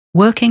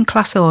Working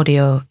Class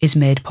Audio is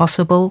made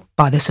possible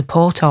by the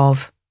support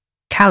of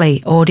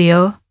Kali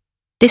Audio,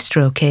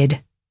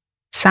 DistroKid,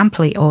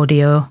 Sampley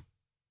Audio,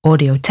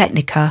 Audio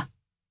Technica,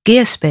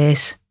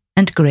 Gearspace,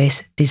 and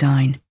Grace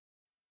Design.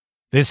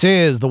 This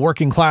is the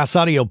Working Class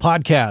Audio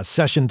Podcast,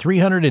 session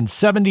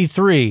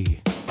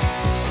 373.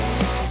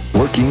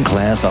 Working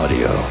Class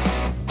Audio,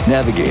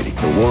 navigating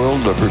the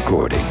world of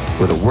recording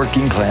with a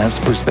working class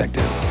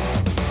perspective.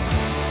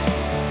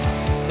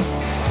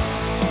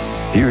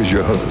 Here's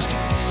your host,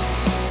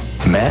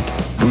 Matt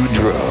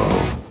Boudreau.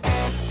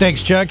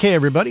 Thanks, Chuck. Hey,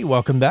 everybody.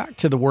 Welcome back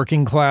to the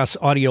Working Class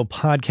Audio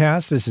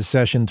Podcast. This is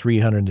session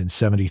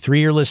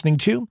 373 you're listening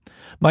to.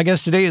 My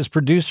guest today is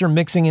producer,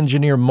 mixing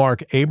engineer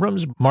Mark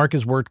Abrams. Mark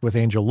has worked with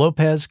Angel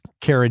Lopez,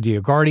 Kara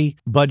Diagardi,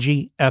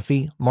 Budgie,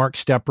 Effie, Mark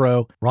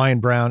Stepro, Ryan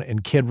Brown,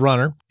 and Kid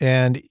Runner.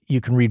 And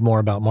you can read more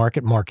about Mark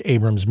at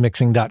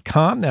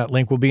markabramsmixing.com. That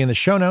link will be in the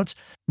show notes.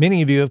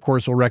 Many of you, of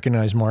course, will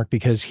recognize Mark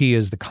because he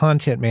is the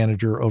content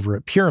manager over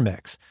at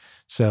PureMix.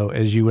 So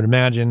as you would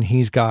imagine,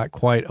 he's got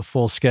quite a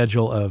full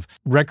schedule of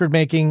record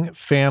making,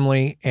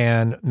 family,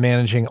 and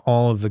managing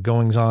all of the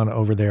goings-on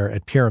over there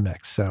at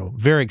PureMix. So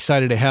very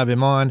excited to have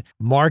him on.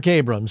 Mark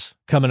Abrams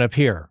coming up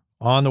here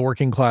on the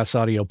Working Class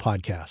Audio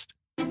Podcast.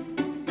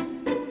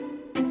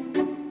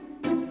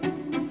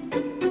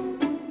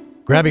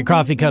 Grab your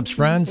coffee cups,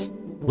 friends.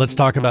 Let's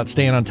talk about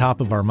staying on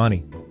top of our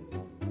money.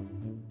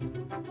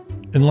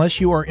 Unless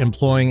you are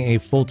employing a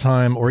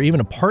full-time or even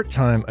a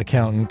part-time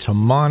accountant to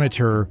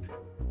monitor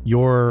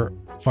your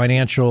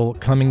financial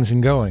comings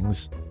and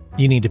goings,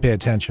 you need to pay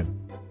attention.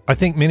 I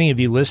think many of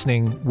you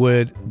listening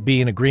would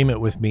be in agreement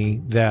with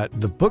me that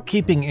the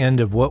bookkeeping end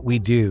of what we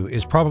do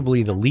is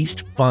probably the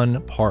least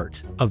fun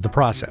part of the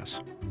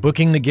process.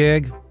 Booking the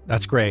gig,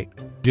 that's great.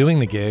 Doing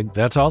the gig,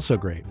 that's also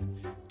great.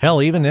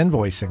 Hell, even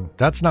invoicing,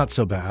 that's not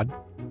so bad.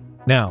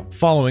 Now,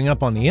 following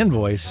up on the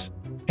invoice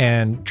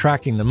and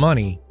tracking the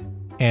money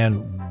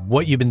and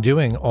what you've been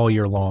doing all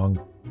year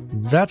long,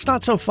 that's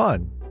not so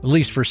fun, at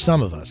least for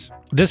some of us.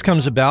 This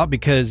comes about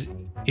because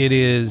it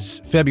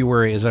is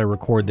February as I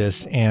record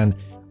this, and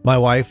my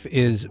wife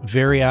is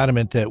very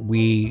adamant that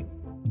we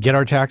get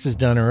our taxes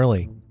done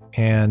early.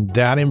 And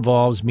that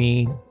involves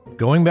me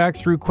going back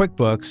through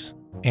QuickBooks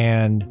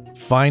and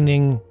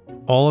finding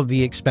all of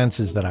the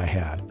expenses that I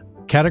had,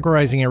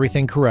 categorizing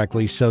everything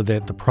correctly so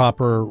that the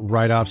proper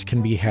write-offs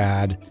can be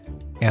had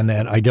and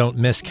that I don't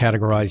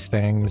miscategorize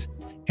things.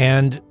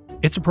 And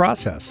it's a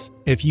process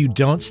if you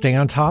don't stay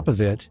on top of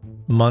it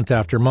month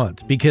after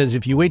month, because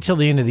if you wait till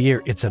the end of the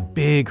year, it's a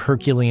big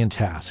Herculean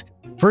task.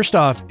 First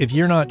off, if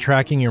you're not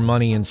tracking your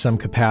money in some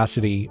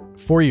capacity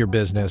for your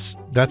business,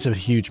 that's a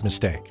huge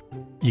mistake.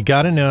 You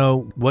got to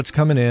know what's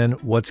coming in,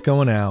 what's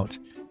going out,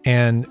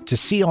 and to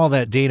see all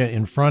that data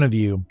in front of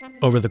you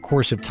over the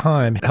course of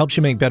time helps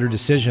you make better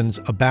decisions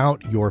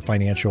about your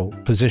financial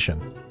position.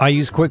 I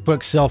use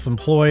QuickBooks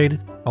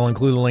Self-Employed. I'll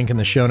include a link in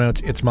the show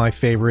notes. It's my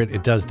favorite.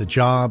 It does the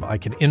job. I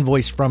can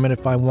invoice from it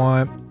if I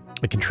want.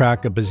 I can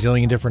track a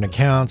bazillion different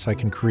accounts. I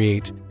can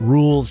create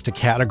rules to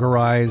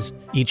categorize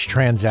each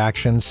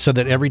transaction so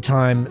that every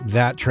time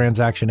that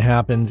transaction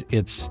happens,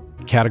 it's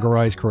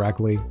categorized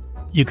correctly.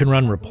 You can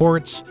run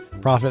reports,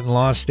 profit and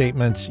loss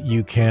statements.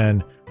 You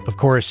can, of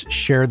course,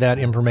 share that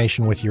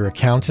information with your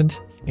accountant.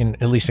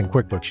 At least in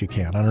QuickBooks you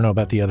can. I don't know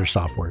about the other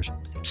softwares.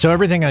 So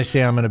everything I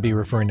say, I'm going to be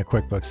referring to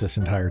QuickBooks this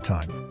entire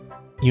time.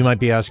 You might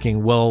be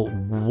asking, well,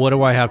 what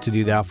do I have to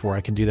do that for? I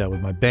can do that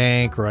with my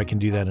bank, or I can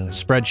do that in a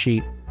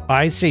spreadsheet.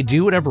 I say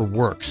do whatever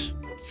works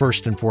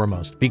first and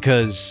foremost,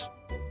 because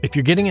if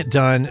you're getting it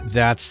done,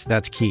 that's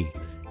key.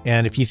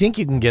 And if you think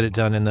you can get it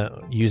done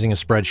using a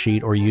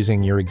spreadsheet or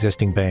using your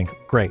existing bank,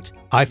 great.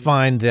 I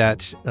find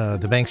that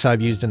the banks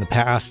I've used in the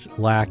past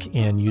lack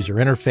in user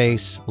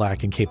interface,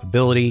 lack in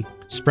capability.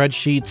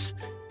 Spreadsheets,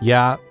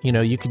 yeah,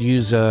 you could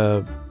use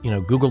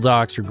Google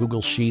Docs or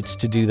Google Sheets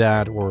to do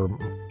that, or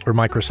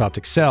Microsoft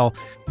Excel.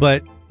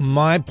 But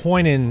my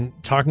point in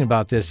talking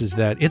about this is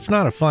that it's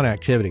not a fun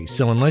activity.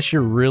 So unless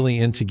you're really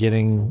into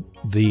getting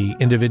the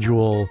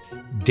individual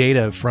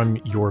data from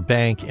your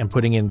bank and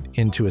putting it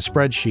into a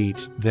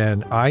spreadsheet,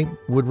 then I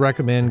would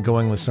recommend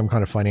going with some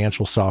kind of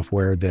financial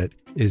software that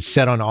is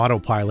set on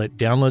autopilot,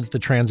 downloads the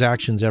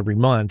transactions every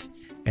month,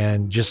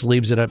 and just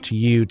leaves it up to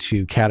you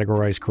to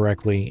categorize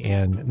correctly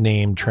and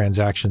name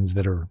transactions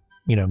that are,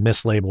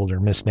 mislabeled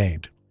or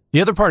misnamed.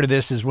 The other part of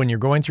this is when you're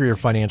going through your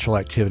financial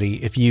activity,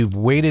 if you've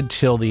waited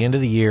till the end of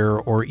the year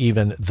or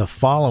even the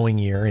following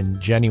year in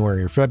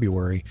January or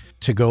February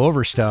to go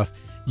over stuff,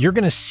 you're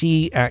going to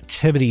see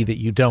activity that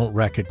you don't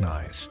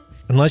recognize.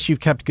 Unless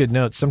you've kept good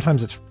notes,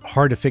 sometimes it's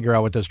hard to figure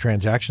out what those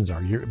transactions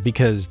are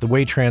because the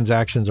way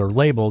transactions are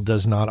labeled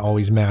does not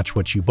always match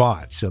what you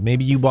bought. So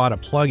maybe you bought a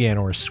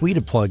plugin or a suite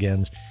of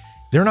plugins.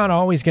 They're not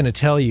always going to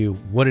tell you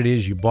what it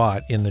is you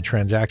bought in the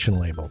transaction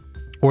label.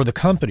 Or the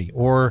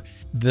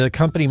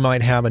company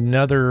might have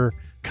another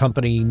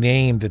company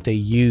name that they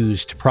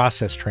use to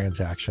process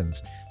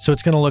transactions. So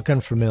it's going to look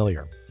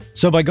unfamiliar.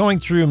 So by going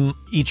through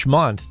each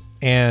month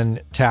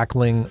and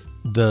tackling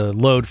the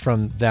load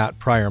from that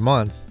prior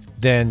month,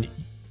 then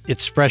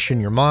it's fresh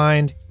in your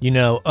mind. You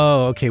know,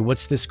 oh, okay,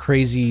 what's this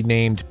crazy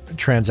named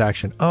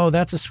transaction? Oh,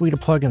 that's a suite of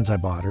plugins I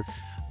bought.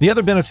 The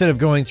other benefit of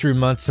going through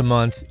month to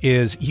month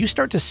is you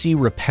start to see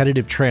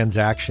repetitive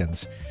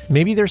transactions.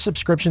 Maybe there's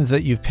subscriptions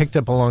that you've picked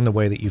up along the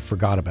way that you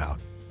forgot about.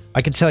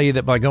 I can tell you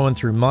that by going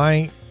through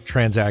my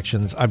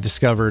transactions, I've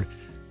discovered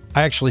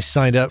I actually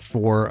signed up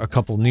for a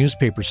couple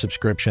newspaper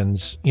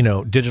subscriptions, you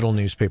know, digital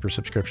newspaper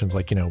subscriptions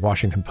like, you know,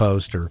 Washington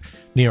Post or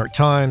New York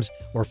Times,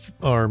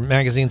 or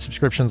magazine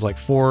subscriptions like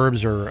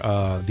Forbes or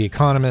The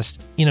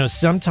Economist. You know,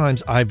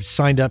 sometimes I've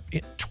signed up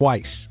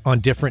twice on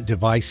different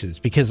devices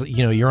because,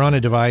 you know, you're on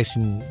a device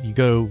and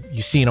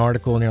you see an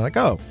article and you're like,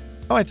 oh,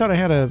 I thought I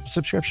had a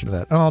subscription to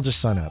that. Oh, I'll just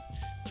sign up.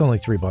 It's only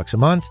 $3 a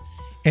month.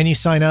 And you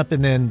sign up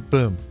and then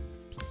boom,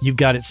 you've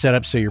got it set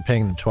up so you're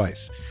paying them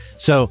twice.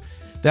 So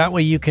that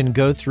way you can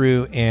go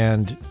through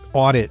and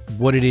audit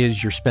what it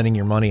is you're spending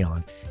your money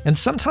on. And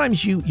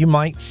sometimes you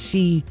might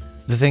see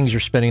the things you're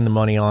spending the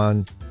money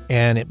on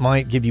and it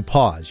might give you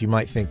pause. You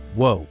might think,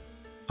 whoa,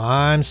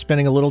 I'm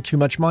spending a little too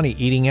much money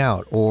eating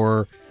out,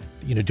 or,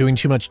 you know, doing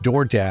too much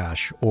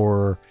DoorDash,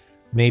 or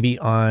maybe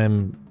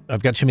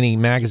I've got too many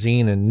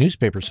magazine and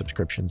newspaper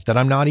subscriptions that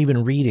I'm not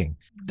even reading.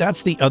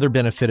 That's the other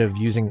benefit of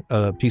using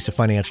a piece of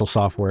financial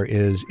software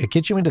is it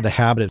gets you into the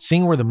habit of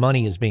seeing where the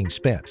money is being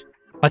spent.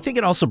 I think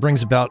it also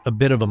brings about a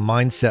bit of a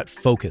mindset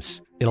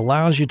focus. It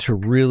allows you to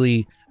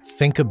really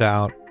think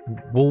about,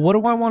 well, what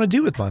do I want to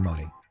do with my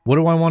money? What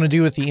do I want to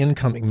do with the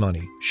incoming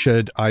money?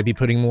 Should I be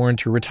putting more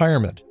into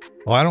retirement?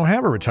 Oh, I don't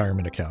have a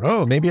retirement account.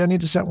 Oh, maybe I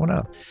need to set one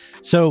up.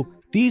 So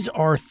these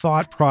are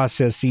thought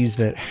processes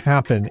that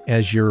happen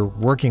as you're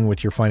working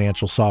with your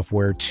financial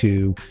software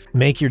to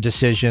make your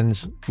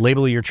decisions,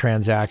 label your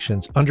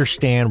transactions,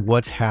 understand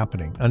what's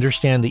happening,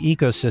 understand the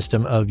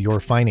ecosystem of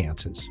your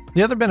finances.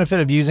 The other benefit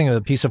of using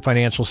a piece of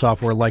financial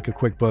software like a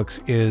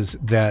QuickBooks is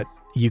that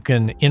you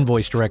can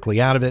invoice directly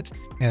out of it.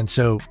 And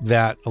so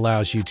that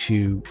allows you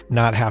to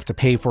not have to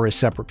pay for a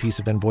separate piece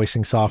of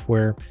invoicing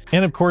software.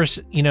 And of course,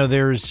 you know,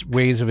 there's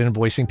ways of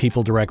invoicing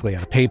people directly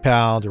out of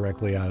PayPal,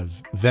 directly out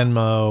of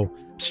Venmo.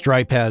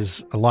 Stripe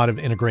has a lot of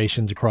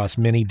integrations across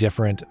many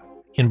different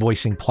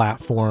invoicing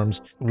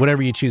platforms.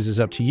 Whatever you choose is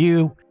up to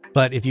you.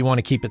 But if you want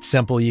to keep it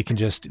simple, you can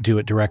just do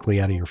it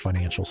directly out of your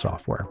financial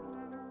software.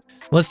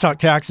 Let's talk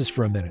taxes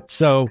for a minute.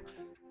 So,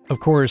 of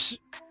course,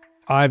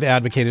 I've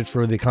advocated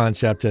for the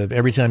concept of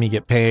every time you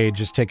get paid,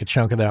 just take a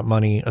chunk of that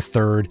money, a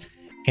third,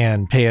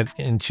 and pay it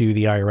into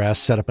the IRS,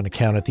 set up an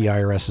account at the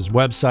IRS's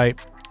website.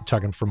 I'm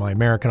talking for my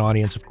American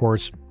audience, of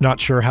course. Not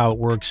sure how it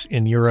works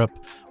in Europe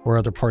or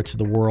other parts of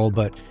the world,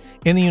 but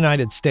in the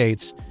United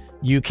States,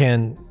 you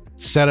can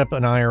set up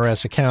an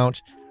IRS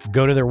account,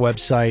 go to their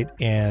website,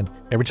 and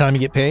every time you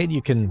get paid,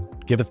 you can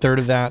give a third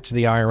of that to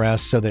the IRS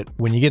so that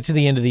when you get to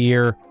the end of the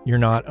year, you're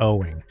not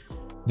owing.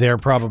 They're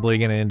probably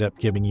going to end up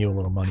giving you a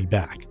little money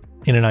back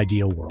in an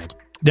ideal world.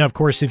 Now, of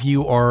course, if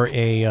you are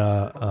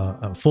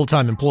a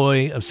full-time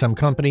employee of some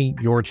company,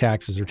 your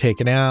taxes are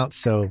taken out,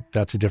 so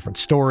that's a different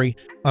story.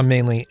 I'm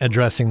mainly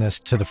addressing this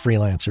to the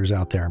freelancers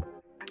out there.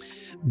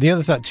 The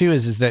other thought, too,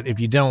 is that if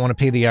you don't want to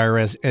pay the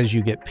IRS as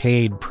you get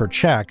paid per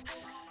check,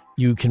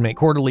 you can make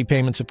quarterly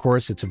payments, of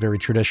course. It's a very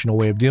traditional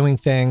way of doing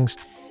things.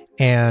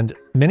 And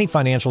many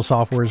financial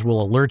softwares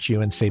will alert you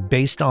and say,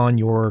 based on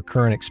your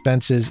current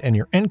expenses and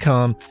your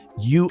income,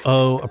 you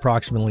owe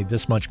approximately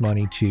this much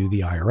money to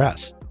the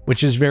IRS,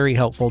 which is very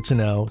helpful to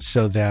know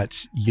so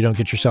that you don't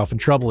get yourself in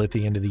trouble at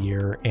the end of the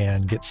year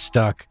and get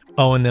stuck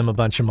owing them a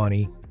bunch of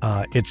money.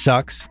 It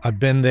sucks. I've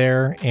been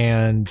there,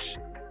 and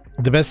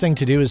the best thing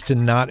to do is to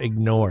not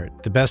ignore it.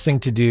 The best thing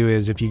to do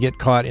is, if you get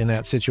caught in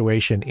that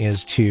situation,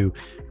 is to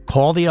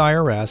call the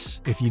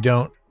IRS. If you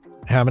don't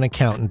have an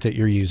accountant that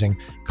you're using,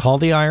 call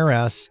the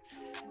IRS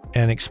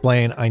and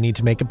explain, I need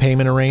to make a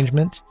payment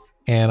arrangement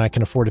and I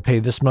can afford to pay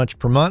this much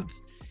per month.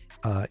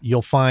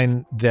 You'll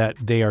find that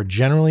they are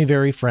generally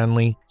very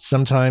friendly.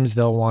 Sometimes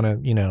they'll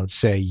want to,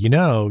 say,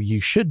 you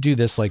should do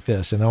this like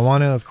this. And they'll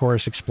want to, of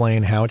course,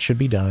 explain how it should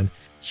be done.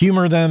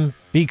 Humor them,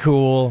 be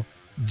cool,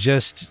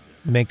 just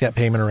make that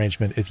payment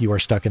arrangement if you are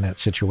stuck in that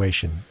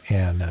situation.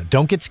 And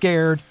don't get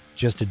scared,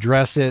 just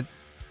address it,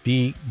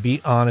 be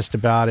honest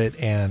about it,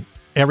 and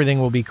everything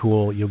will be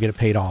cool. You'll get it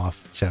paid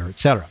off, et cetera, et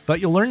cetera. But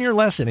you'll learn your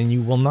lesson, and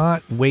you will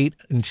not wait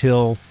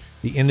until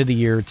the end of the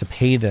year to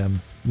pay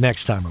them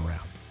next time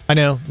around. I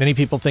know many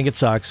people think it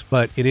sucks,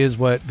 but it is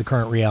what the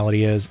current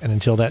reality is. And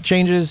until that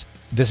changes,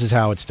 this is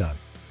how it's done.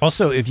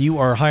 Also, if you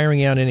are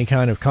hiring out any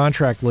kind of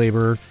contract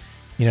labor,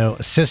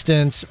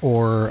 assistants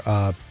or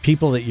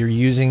people that you're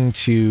using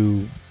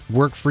to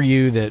work for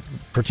you that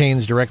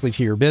pertains directly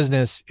to your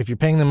business, if you're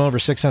paying them over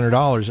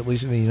 $600, at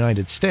least in the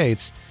United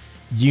States,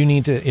 you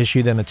need to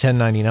issue them a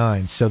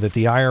 1099 so that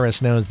the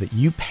IRS knows that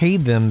you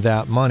paid them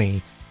that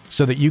money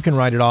so that you can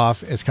write it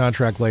off as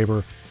contract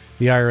labor.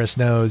 The IRS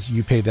knows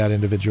you paid that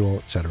individual,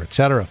 et cetera, et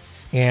cetera.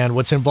 And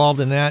what's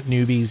involved in that,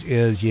 newbies,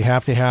 is you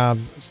have to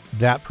have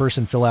that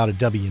person fill out a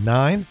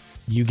W-9.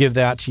 You give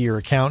that to your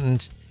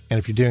accountant. And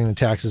if you're doing the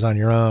taxes on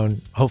your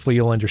own, hopefully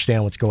you'll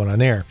understand what's going on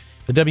there.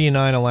 The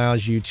W-9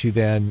 allows you to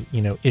then,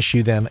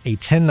 issue them a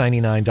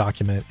 1099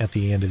 document at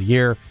the end of the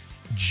year.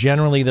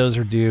 Generally, those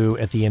are due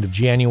at the end of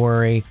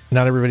January.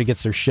 Not everybody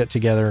gets their shit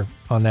together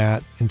on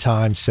that in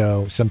time.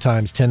 So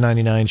sometimes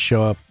 1099s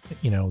show up,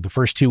 the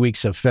first 2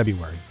 weeks of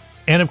February.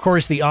 And of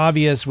course, the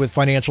obvious with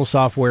financial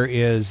software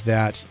is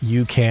that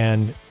you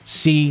can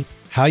see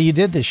how you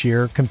did this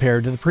year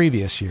compared to the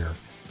previous year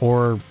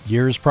or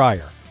years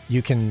prior.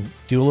 You can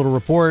do a little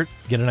report,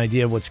 get an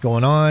idea of what's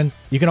going on.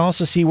 You can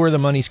also see where the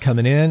money's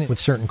coming in with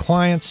certain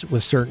clients,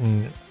 with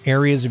certain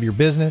areas of your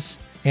business.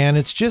 And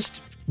it's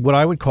just what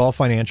I would call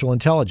financial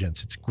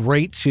intelligence. It's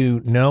great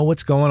to know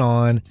what's going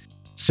on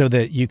so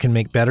that you can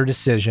make better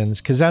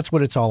decisions, because that's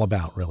what it's all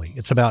about, really.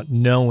 It's about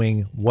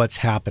knowing what's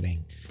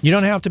happening. You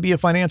don't have to be a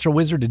financial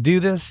wizard to do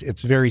this.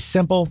 It's very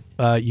simple.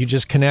 You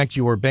just connect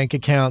your bank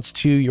accounts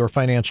to your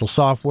financial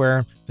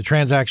software. The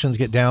transactions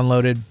get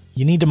downloaded.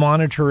 You need to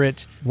monitor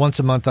it once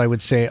a month, I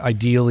would say,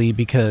 ideally,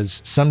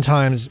 because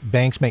sometimes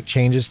banks make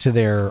changes to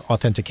their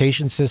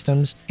authentication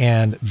systems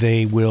and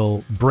they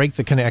will break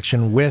the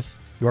connection with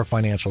your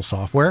financial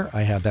software.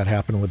 I had that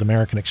happen with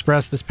American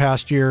Express this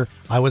past year.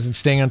 I wasn't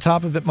staying on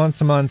top of it month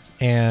to month,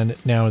 and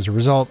now as a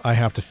result, I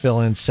have to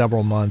fill in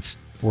several months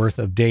worth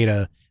of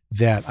data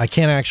that I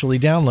can't actually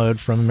download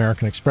from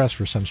American Express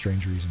for some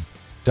strange reason.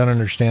 Don't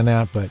understand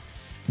that, but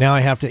now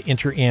I have to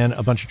enter in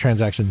a bunch of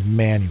transactions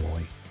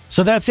manually.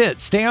 So that's it.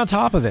 Stay on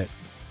top of it.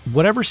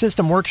 Whatever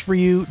system works for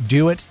you,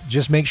 do it.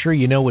 Just make sure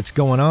you know what's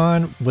going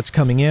on, what's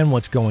coming in,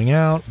 what's going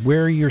out,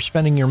 where you're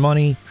spending your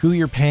money, who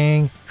you're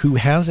paying, who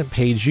hasn't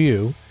paid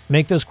you.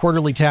 Make those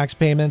quarterly tax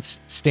payments.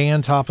 Stay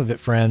on top of it,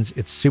 friends.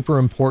 It's super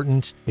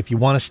important if you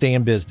want to stay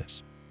in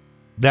business.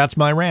 That's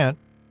my rant.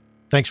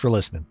 Thanks for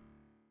listening.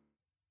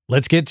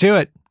 Let's get to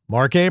it.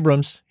 Mark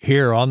Abrams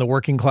here on the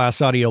Working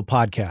Class Audio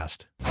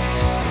Podcast.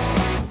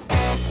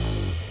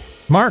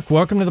 Mark,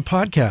 welcome to the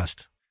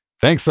podcast.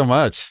 Thanks so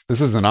much.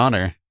 This is an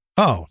honor.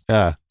 Oh,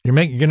 yeah. You're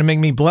going to make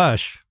me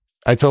blush.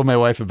 I told my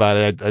wife about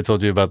it. I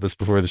told you about this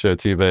before the show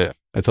too, but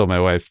I told my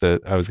wife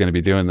that I was going to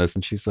be doing this,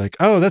 and she's like,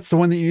 "Oh, that's the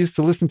one that you used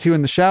to listen to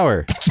in the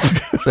shower."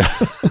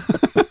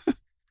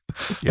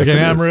 Yes,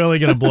 okay, I'm really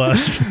going to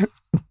blush.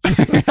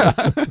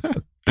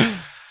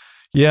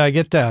 Yeah, I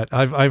get that.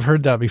 I've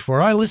heard that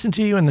before. I listen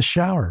to you in the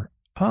shower.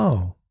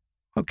 Oh,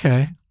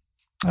 okay.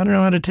 I don't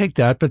know how to take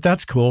that, but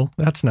that's cool.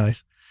 That's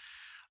nice.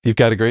 You've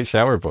got a great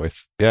shower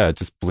voice. Yeah, it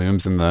just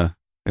blooms in the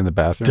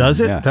bathroom. Does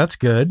it? Yeah. That's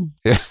good.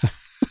 Yeah.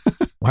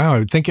 Wow, I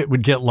would think it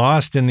would get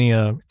lost in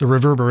the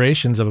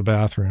reverberations of a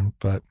bathroom,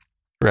 but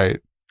Right.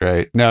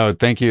 No,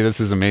 thank you. This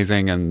is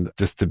amazing, and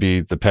just to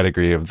be the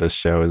pedigree of this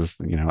show is,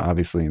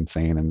 obviously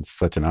insane, and it's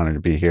such an honor to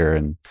be here.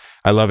 And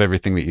I love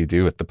everything that you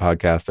do with the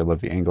podcast. I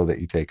love the angle that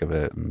you take of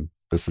it, and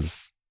this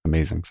is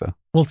amazing. So,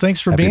 well,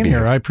 thanks for being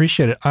here. I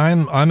appreciate it.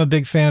 I'm a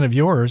big fan of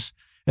yours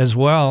as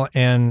well,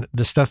 and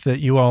the stuff that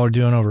you all are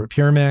doing over at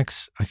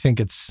PureMix. I think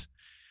it's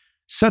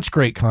such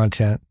great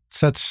content,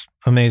 such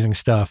amazing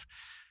stuff.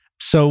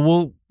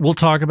 So we'll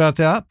talk about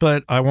that,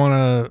 but I want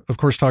to, of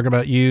course, talk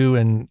about you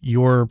and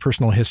your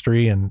personal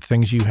history and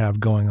things you have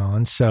going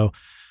on. So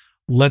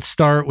let's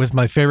start with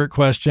my favorite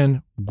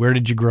question. Where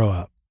did you grow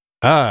up?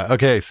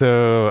 Okay.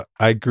 So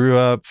I grew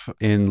up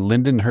in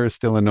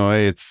Lindenhurst, Illinois.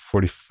 It's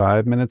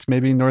 45 minutes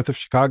maybe north of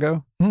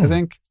Chicago, I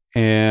think.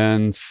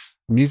 And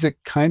music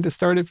kind of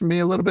started for me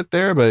a little bit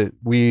there, but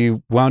we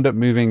wound up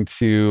moving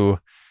to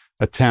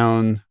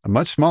a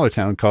much smaller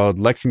town called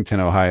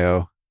Lexington,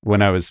 Ohio,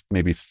 when I was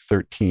maybe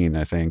 13,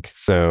 I think.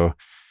 So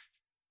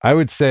I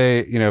would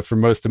say, for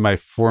most of my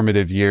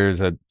formative years,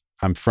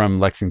 I'm from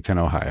Lexington,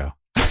 Ohio.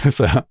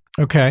 So,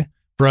 okay.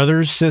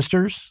 Brothers,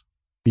 sisters?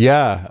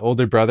 Yeah.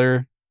 Older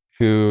brother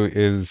who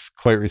is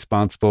quite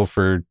responsible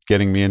for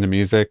getting me into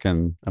music,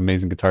 and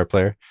amazing guitar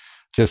player.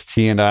 Just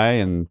he and I,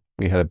 and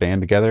we had a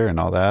band together and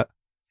all that.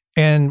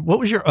 And what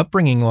was your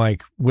upbringing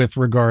like with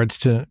regards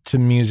to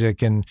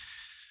music? And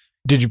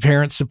did your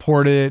parents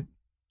support it?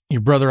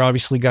 Your brother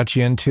obviously got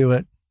you into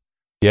it.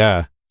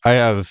 Yeah, I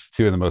have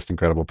two of the most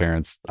incredible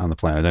parents on the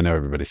planet. I know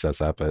everybody says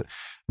that, but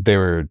they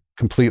were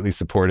completely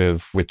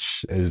supportive,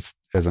 which is,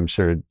 as I'm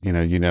sure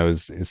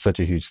is such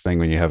a huge thing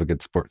when you have a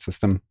good support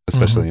system,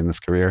 especially in this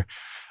career.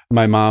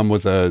 My mom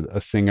was a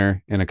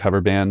singer in a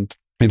cover band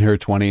in her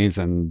 20s,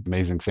 and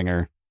amazing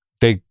singer.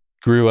 They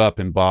grew up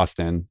in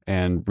Boston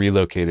and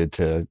relocated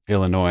to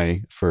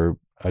Illinois for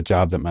a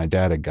job that my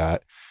dad had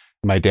got.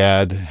 My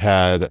dad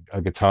had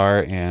a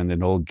guitar and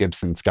an old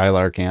Gibson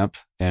Skylark amp,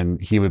 and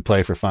he would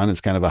play for fun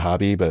as kind of a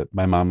hobby, but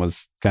my mom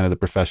was kind of the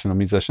professional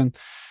musician.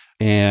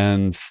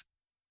 And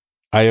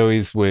I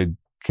always would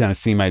kind of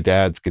see my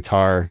dad's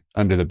guitar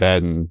under the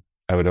bed, and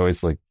I would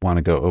always want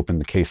to go open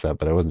the case up,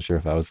 but I wasn't sure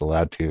if I was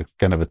allowed to,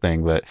 kind of a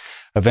thing. But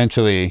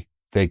eventually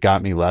they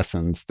got me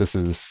lessons. This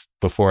is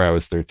before I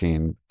was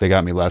 13. They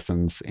got me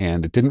lessons,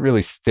 and it didn't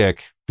really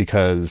stick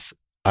because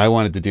I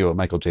wanted to do what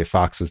Michael J.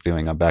 Fox was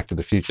doing on Back to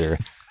the Future.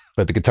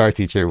 But the guitar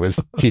teacher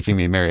was teaching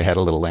me Mary Had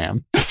a Little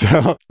Lamb.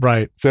 So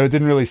right. So it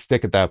didn't really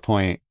stick at that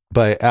point.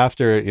 But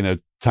after,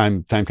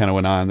 time kind of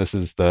went on. This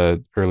is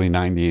the early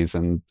 90s,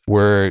 and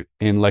we're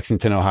in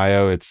Lexington,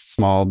 Ohio. It's a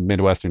small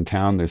Midwestern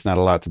town. There's not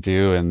a lot to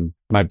do. And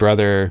my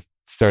brother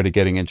started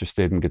getting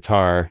interested in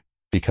guitar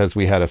because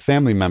we had a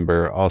family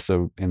member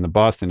also in the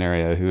Boston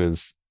area who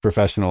is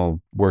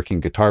professional working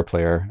guitar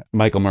player.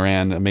 Michael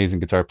Moran, amazing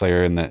guitar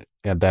player in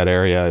that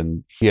area.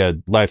 And he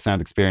had live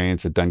sound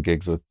experience, had done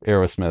gigs with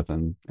Aerosmith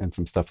and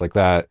some stuff like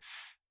that.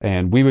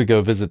 And we would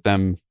go visit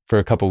them for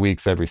a couple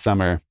weeks every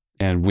summer.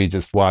 And we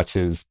just watch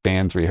his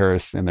bands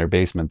rehearse in their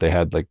basement. They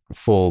had like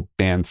full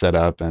band set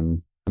up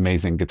and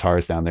amazing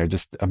guitars down there,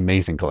 just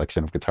amazing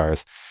collection of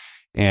guitars.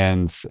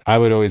 And I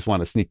would always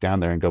want to sneak down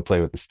there and go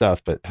play with the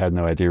stuff, but had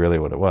no idea really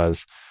what it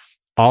was.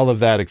 All of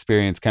that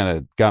experience kind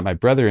of got my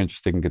brother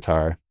interested in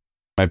guitar.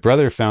 My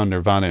brother found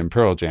Nirvana and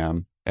Pearl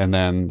Jam. And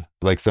then,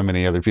 like so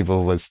many other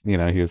people,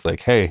 he was like,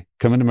 hey,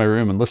 come into my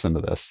room and listen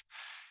to this.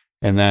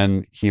 And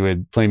then he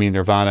would play me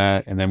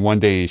Nirvana. And then one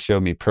day he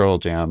showed me Pearl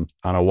Jam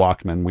on a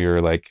Walkman. We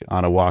were like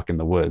on a walk in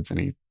the woods, and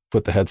he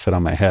put the headset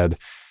on my head.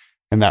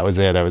 And that was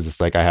it. I was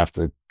just like, I have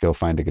to go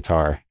find a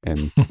guitar.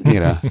 And,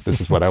 this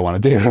is what I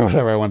want to do or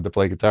whatever. I wanted to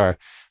play guitar.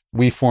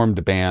 We formed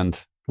a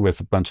band with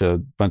a bunch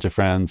of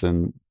friends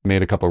and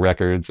made a couple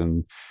records.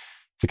 And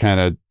to kind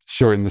of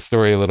shorten the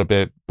story a little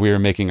bit, we were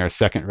making our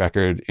second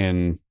record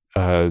in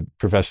a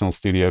professional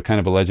studio, kind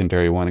of a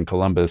legendary one in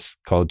Columbus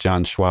called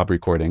John Schwab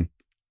Recording.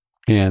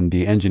 And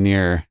the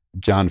engineer,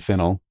 John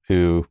Finnell,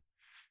 who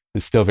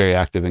is still very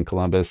active in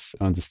Columbus,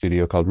 owns a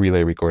studio called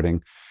Relay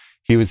Recording.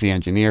 He was the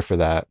engineer for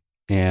that.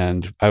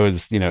 And I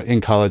was,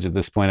 in college at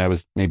this point. I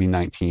was maybe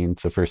 19,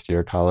 so first year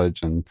of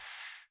college. And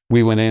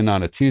we went in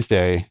on a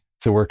Tuesday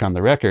to work on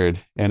the record,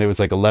 and it was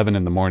like 11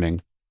 in the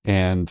morning.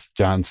 And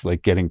John's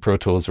like getting Pro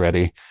Tools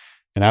ready.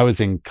 And I was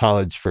in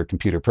college for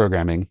computer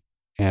programming.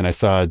 And I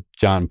saw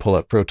John pull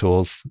up Pro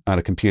Tools on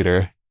a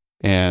computer,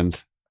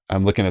 and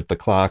I'm looking at the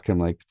clock. I'm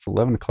like, it's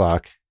 11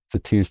 o'clock. It's a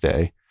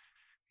Tuesday.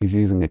 He's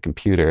using a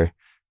computer.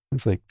 I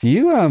was like, do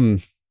you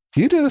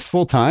do this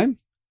full time?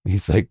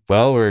 He's like,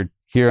 well, we're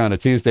here on a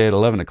Tuesday at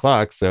 11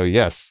 o'clock. So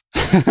yes.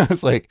 I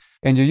was like,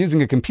 and you're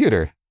using a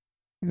computer.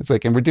 It's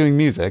like, and we're doing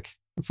music.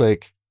 It's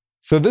like,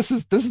 so this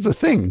is a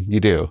thing you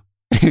do.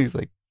 He's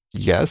like,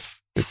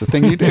 yes, it's a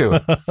thing you do.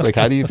 It's like,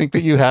 how do you think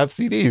that you have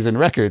CDs and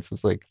records? It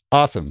was like,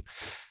 awesome.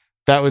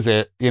 That was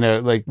it.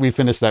 We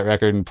finished that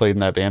record and played in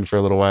that band for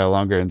a little while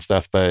longer and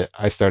stuff. But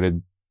I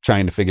started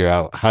trying to figure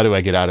out, how do I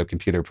get out of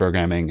computer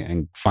programming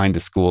and find a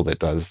school that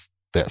does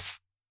this?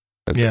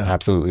 That's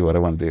absolutely what I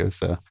want to do.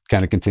 So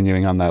kind of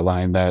continuing on that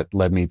line, that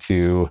led me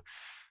to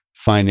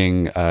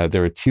finding,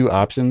 there were two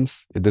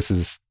options. This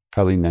is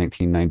probably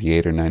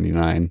 1998 or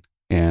 99.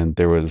 And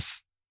there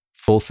was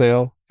Full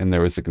Sail and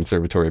there was the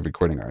Conservatory of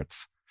Recording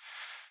Arts.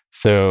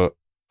 So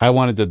I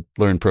wanted to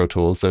learn Pro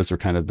Tools. Those were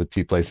kind of the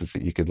two places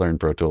that you could learn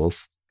Pro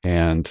Tools.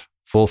 And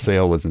Full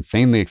Sail was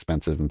insanely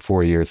expensive and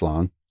 4 years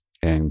long.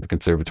 And the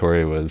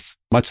conservatory was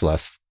much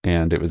less,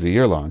 and it was a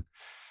year long.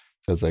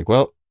 So I was like,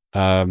 well,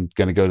 I'm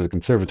going to go to the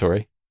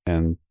conservatory.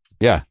 And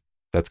yeah,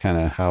 that's kind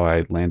of how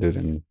I landed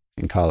in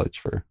college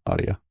for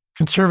audio.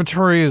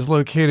 Conservatory is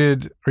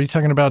located, are you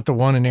talking about the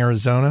one in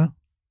Arizona?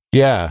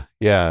 Yeah.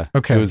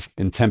 Okay. It was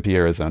in Tempe,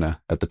 Arizona.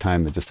 At the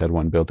time, they just had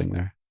one building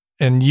there.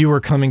 And you were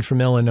coming from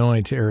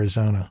Illinois to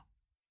Arizona?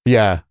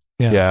 Yeah,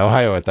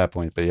 Ohio at that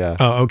point, but yeah.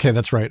 Oh, okay,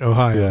 that's right,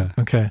 Ohio.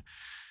 Yeah. Okay.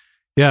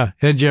 Yeah.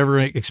 Had you ever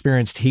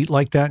experienced heat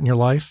like that in your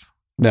life?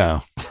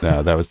 No,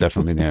 that was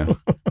definitely new.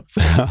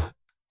 So,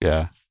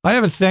 yeah. I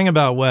have a thing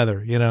about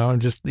weather, I'm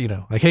just,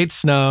 I hate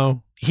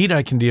snow. Heat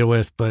I can deal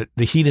with, but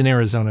the heat in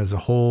Arizona is a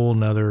whole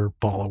nother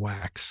ball of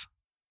wax.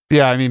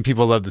 Yeah, I mean,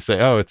 people love to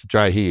say, oh, it's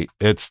dry heat.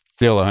 It's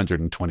still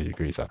 120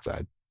 degrees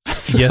outside.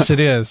 Yes,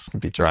 it is.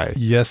 It'd be dry.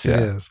 Yes, it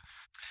is.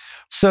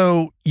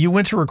 So you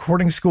went to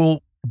recording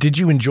school. Did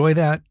you enjoy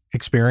that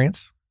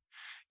experience?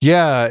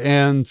 Yeah.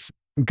 And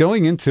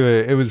going into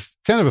it, it was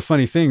kind of a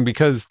funny thing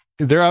because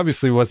there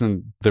obviously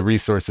wasn't the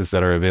resources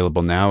that are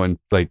available now. And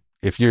like,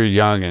 if you're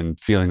young and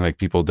feeling like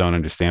people don't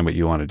understand what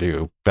you want to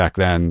do back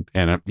then,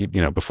 and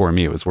before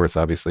me, it was worse,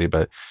 obviously,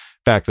 but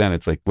back then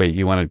it's like, wait,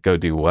 you want to go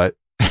do what?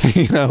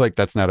 Like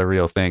that's not a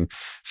real thing.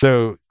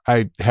 So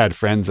I had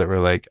friends that were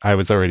like, I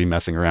was already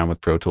messing around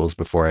with Pro Tools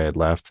before I had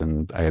left,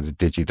 and I had a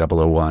Digi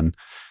 001.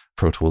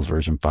 Pro Tools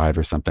version 5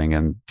 or something.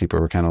 And people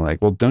were kind of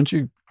like, well, don't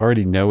you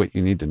already know what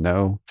you need to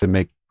know to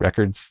make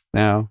records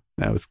now?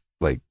 And I was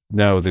like,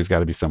 no, there's got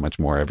to be so much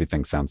more.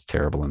 Everything sounds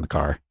terrible in the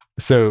car.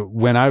 So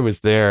when I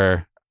was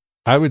there,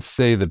 I would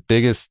say the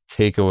biggest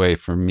takeaway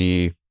for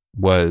me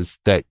was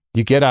that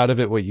you get out of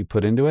it what you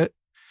put into it.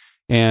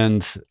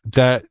 And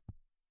that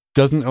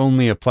doesn't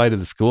only apply to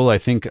the school. I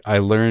think I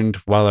learned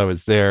while I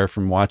was there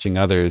from watching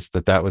others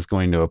that was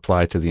going to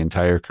apply to the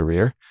entire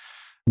career.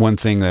 One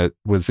thing that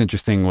was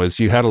interesting was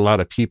you had a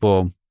lot of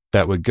people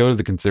that would go to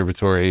the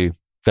conservatory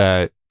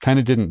that kind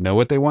of didn't know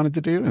what they wanted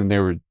to do. And they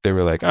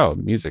were like, oh,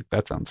 music,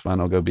 that sounds fun.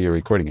 I'll go be a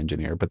recording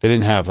engineer. But they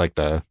didn't have like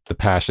the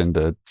passion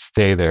to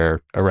stay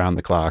there around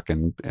the clock.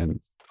 And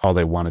all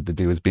they wanted to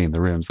do was be in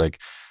the rooms. Like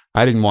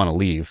I didn't want to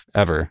leave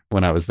ever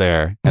when I was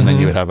there. And then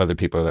you would have other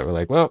people that were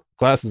like, well,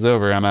 class is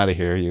over. I'm out of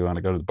here. You want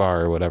to go to the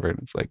bar or whatever? And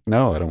it's like,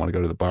 no, I don't want to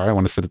go to the bar. I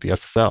want to sit at the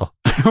SSL,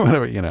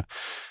 whatever,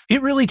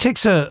 It really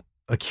takes a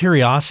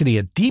curiosity,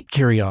 a deep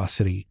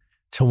curiosity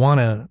to want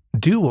to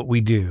do what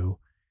we do.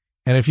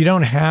 And if you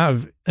don't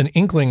have an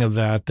inkling of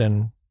that,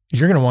 then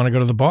you're going to want to go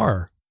to the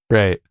bar.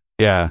 Right.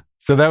 Yeah.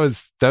 So that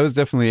was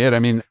definitely it. I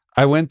mean,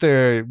 I went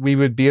there, we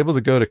would be able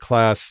to go to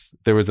class.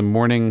 There was a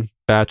morning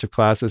batch of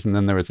classes and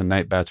then there was a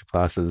night batch of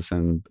classes,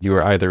 and you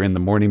were either in the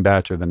morning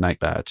batch or the night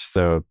batch.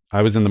 So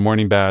I was in the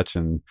morning batch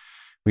and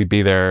we'd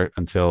be there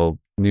until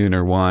noon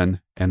or 1,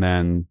 and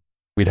then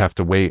we'd have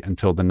to wait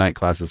until the night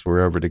classes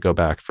were over to go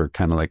back for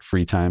kind of like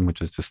free time,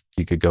 which is just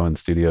you could go in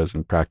studios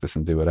and practice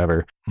and do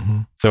whatever.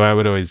 So I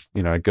would always,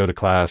 I'd go to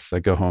class,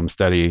 I'd go home,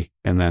 study,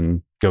 and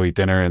then go eat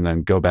dinner and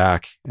then go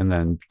back. And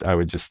then I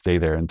would just stay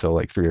there until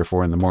like 3 or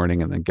 4 in the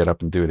morning and then get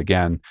up and do it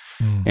again.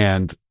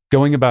 And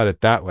going about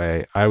it that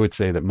way, I would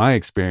say that my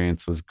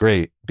experience was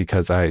great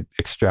because I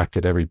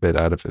extracted every bit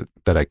out of it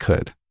that I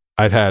could.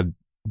 I've had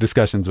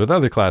discussions with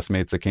other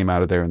classmates that came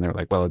out of there and they were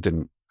like, well, it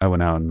didn't, I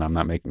went out and I'm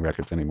not making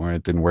records anymore.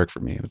 It didn't work for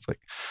me. And it's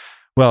like,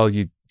 well,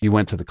 you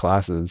went to the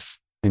classes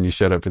and you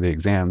showed up for the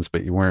exams,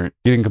 but you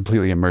didn't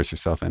completely immerse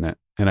yourself in it.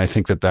 And I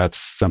think that that's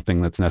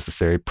something that's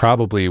necessary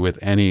probably with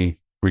any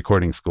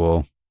recording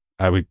school.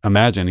 I would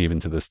imagine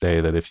even to this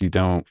day that if you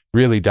don't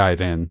really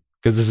dive in,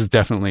 because this is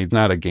definitely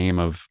not a game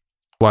of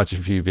watch a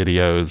few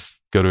videos,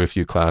 go to a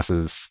few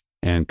classes,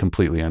 and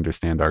completely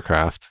understand our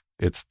craft.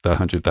 It's the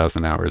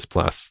 100,000 hours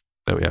plus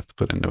that we have to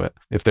put into it.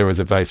 If there was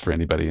advice for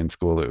anybody in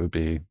school, it would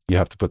be, you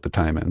have to put the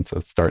time in. So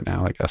start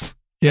now, I guess.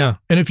 Yeah.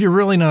 And if you're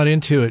really not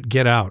into it,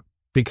 get out,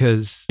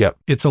 because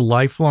it's a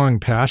lifelong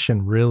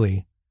passion,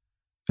 really,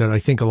 that I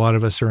think a lot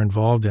of us are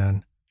involved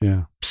in.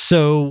 Yeah.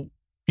 So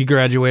you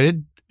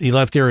graduated, you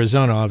left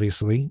Arizona,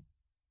 obviously.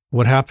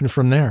 What happened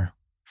from there?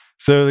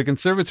 So the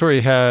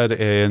conservatory had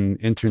an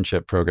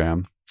internship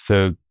program.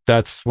 So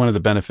that's one of the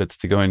benefits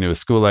to going to a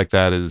school like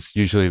that is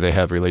usually they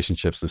have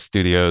relationships with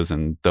studios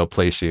and they'll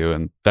place you.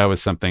 And that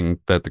was something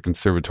that the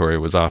conservatory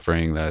was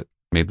offering that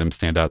made them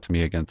stand out to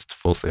me against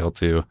Full Sail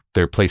too.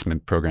 Their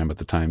placement program at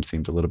the time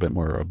seemed a little bit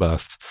more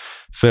robust.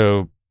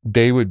 So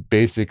they would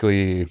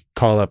basically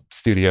call up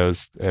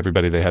studios,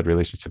 everybody they had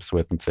relationships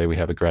with, and say, we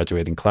have a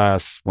graduating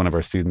class. One of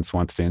our students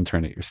wants to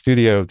intern at your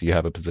studio. Do you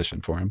have a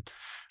position for him?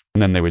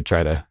 And then they would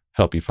try to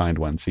help you find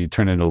one. So you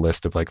turn in a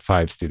list of like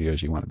 5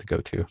 studios you wanted to go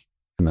to,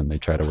 and then they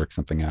try to work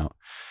something out.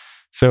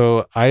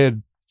 So I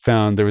had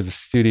found there was a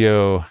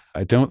studio,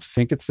 I don't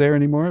think it's there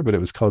anymore, but it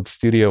was called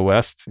Studio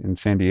West in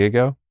San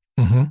Diego.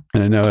 And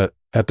I know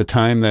at the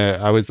time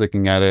that I was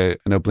looking at it,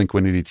 I know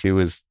Blink-182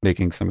 was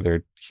making some of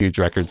their huge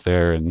records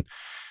there. And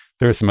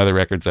there were some other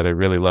records that I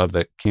really loved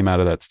that came out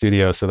of that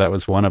studio. So that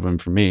was one of them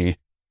for me.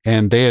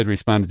 And they had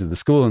responded to the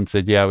school and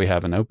said, yeah, we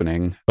have an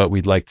opening, but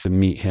we'd like to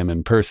meet him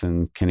in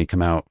person. Can he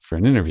come out for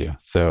an interview?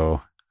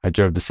 So I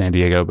drove to San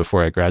Diego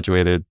before I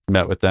graduated,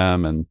 met with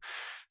them, and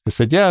they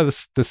said, yeah,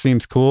 this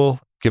seems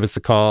cool. Give us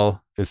a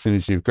call as soon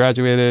as you've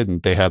graduated.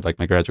 And they had like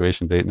my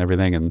graduation date and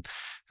everything. And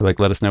they're like,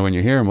 let us know when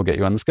you're here and we'll get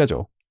you on the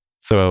schedule.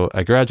 So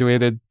I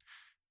graduated,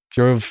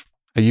 drove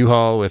a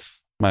U-Haul with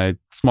my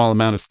small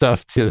amount of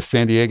stuff to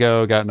San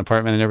Diego, got an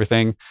apartment and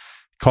everything,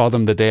 called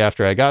them the day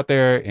after I got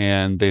there.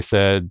 And they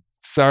said,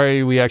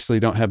 sorry, we actually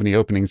don't have any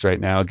openings right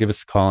now. Give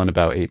us a call in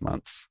about 8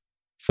 months.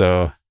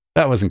 So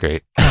that wasn't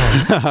great.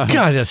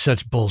 God, that's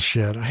such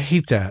bullshit. I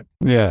hate that.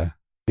 Yeah.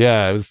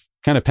 It was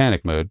kind of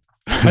panic mode.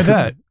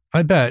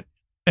 I bet.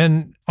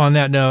 And on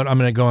that note, I'm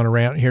going to go on a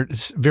rant here.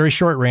 It's a very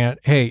short rant.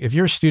 Hey, if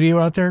you're a studio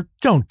out there,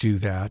 don't do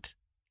that.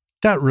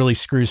 That really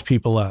screws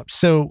people up.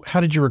 So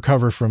how did you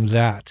recover from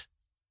that?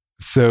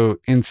 So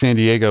in San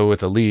Diego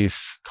with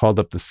Elise, called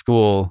up the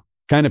school,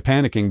 kind of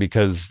panicking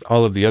because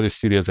all of the other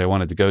studios I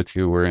wanted to go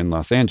to were in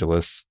Los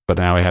Angeles, but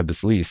now I had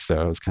this lease. So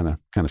I was kind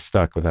of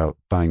stuck without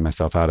buying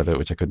myself out of it,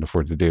 which I couldn't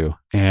afford to do.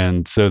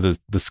 And so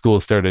the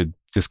school started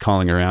just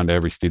calling around to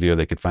every studio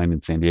they could find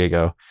in San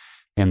Diego.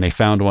 And they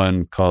found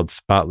one called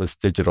Spotless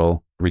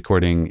Digital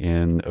recording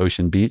in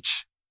Ocean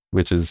Beach,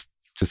 which is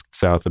just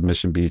south of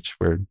Mission Beach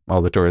where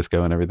all the tourists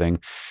go and everything.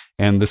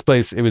 And this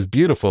place, it was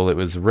beautiful. It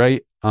was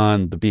right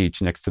on the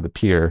beach next to the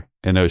pier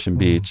in Ocean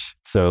Beach.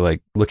 So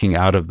like looking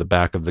out of the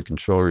back of the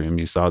control room,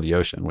 you saw the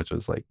ocean, which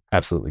was like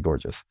absolutely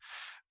gorgeous.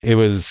 It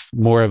was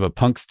more of a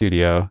punk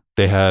studio.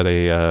 They had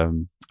a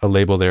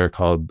label there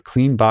called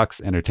Clean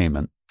Box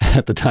Entertainment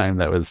at the time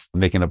that was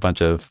making a bunch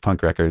of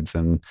punk records.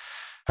 And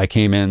I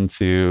came in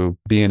to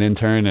be an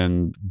intern,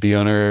 and the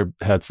owner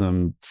had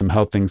some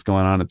health things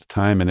going on at the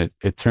time. And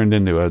it turned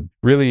into a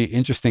really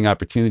interesting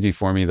opportunity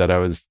for me that I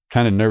was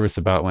kind of nervous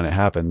about when it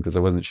happened because I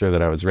wasn't sure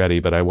that I was ready.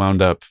 But I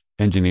wound up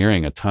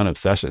engineering a ton of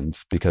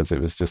sessions because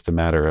it was just a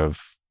matter of,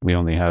 we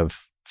only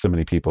have so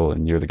many people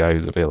and you're the guy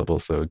who's available.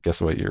 So guess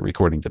what? You're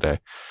recording today.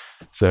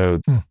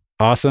 So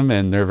awesome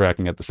and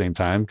nerve-wracking at the same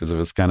time because it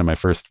was kind of my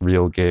first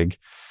real gig.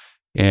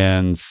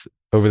 And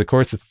over the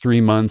course of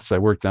 3 months, I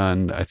worked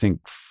on, I think,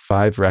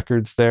 5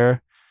 records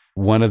there.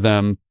 One of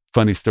them,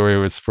 funny story,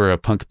 was for a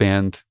punk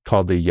band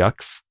called the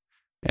Yucks.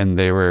 and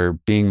they were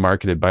being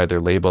marketed by their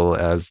label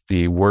as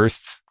the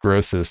worst,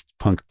 grossest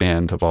punk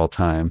band of all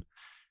time.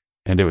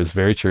 And it was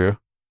very true.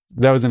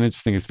 That was an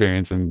interesting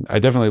experience. And I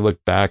definitely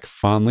look back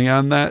fondly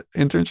on that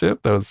internship.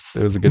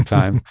 It was a good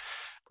time.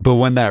 But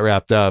when that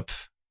wrapped up,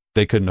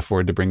 they couldn't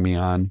afford to bring me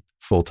on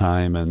full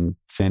time. And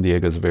San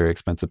Diego is a very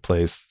expensive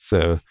place.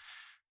 So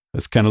I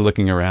was kind of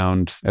looking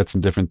around at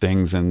some different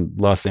things, and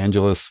Los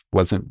Angeles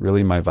wasn't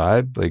really my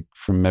vibe. Like,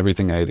 from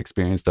everything I had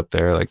experienced up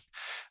there, like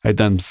I'd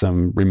done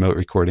some remote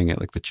recording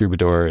at like the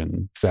Troubadour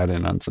and sat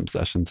in on some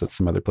sessions at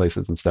some other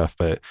places and stuff.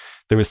 But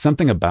there was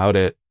something about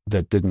it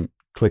that didn't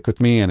click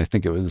with me. And I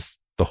think it was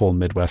the whole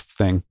Midwest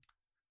thing.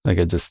 Like,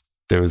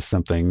 there was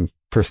something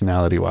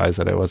personality wise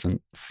that I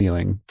wasn't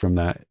feeling from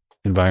that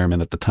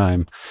environment at the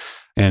time.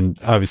 And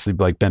obviously,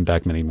 like, been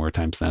back many more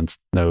times since.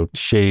 No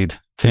shade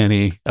to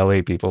any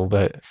LA people,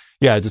 but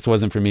yeah, it just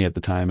wasn't for me at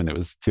the time, and it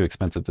was too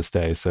expensive to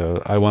stay.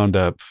 So I wound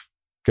up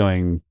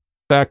going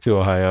back to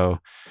Ohio.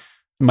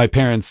 My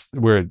parents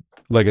were,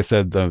 like I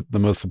said, the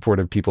most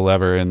supportive people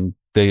ever, and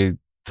they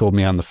told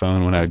me on the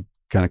phone when I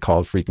kind of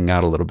called freaking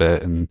out a little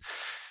bit, and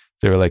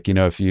they were like,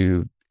 if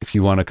you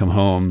want to come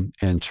home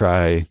and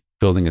try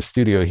building a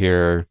studio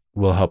here,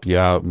 we'll help you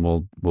out,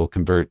 and we'll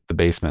convert the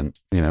basement.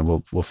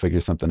 We'll figure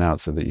something out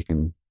so that you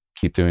can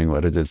keep doing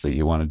what it is that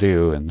you want to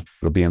do. And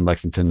it'll be in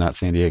Lexington, not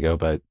San Diego,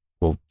 but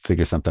we'll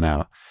figure something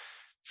out.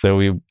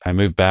 So I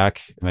moved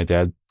back. My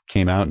dad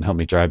came out and helped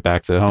me drive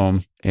back to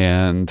home.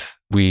 And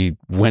we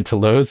went to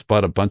Lowe's,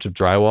 bought a bunch of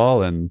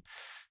drywall, and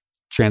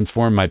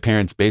transformed my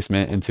parents'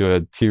 basement into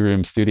a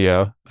 2-room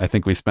studio. I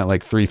think we spent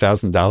like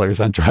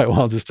 $3,000 on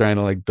drywall just trying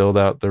to like build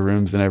out the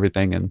rooms and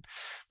everything. And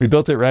we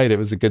built it right. It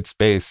was a good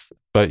space.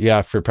 But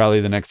yeah, for probably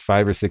the next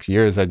 5 or 6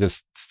 years, I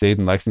just stayed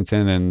in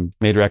Lexington and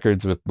made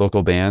records with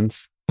local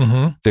bands.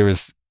 Mm-hmm. There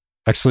was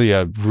actually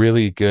a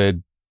really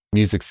good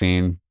music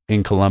scene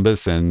in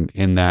Columbus and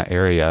in that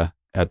area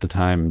at the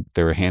time.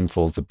 There were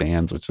handfuls of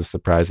bands, which was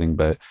surprising.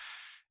 But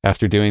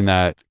after doing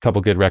that, a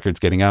couple good records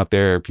getting out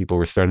there, people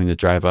were starting to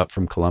drive up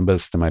from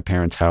Columbus to my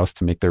parents' house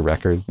to make their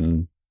record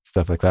and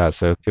stuff like that.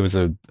 So it was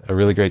a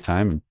really great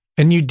time.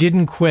 And you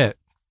didn't quit.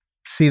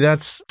 See,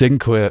 Didn't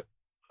quit.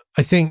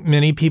 I think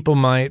many people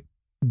might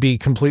be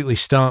completely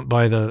stumped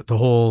by the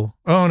whole,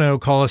 oh no,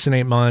 call us in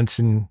 8 months,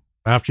 and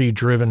after you've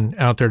driven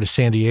out there to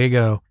San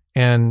Diego.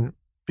 And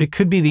it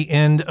could be the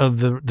end of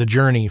the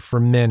journey for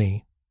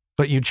many,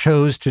 but you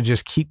chose to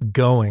just keep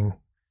going.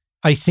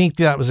 I think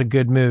that was a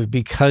good move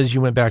because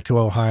you went back to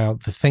Ohio.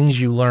 The things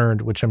you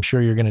learned, which I'm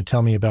sure you're going to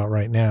tell me about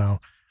right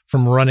now,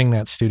 from running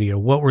that studio,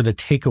 what were the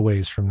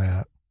takeaways from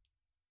that?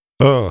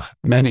 Oh,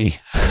 many.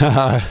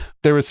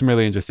 There were some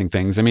really interesting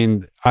things. I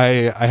mean,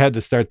 I had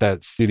to start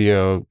that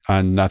studio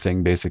on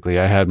nothing, basically.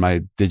 I had my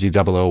Digi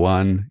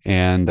 001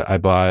 and I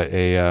bought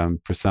a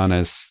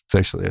PreSonus.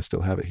 Actually, I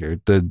still have it here.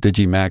 The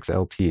Digi Max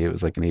LT. It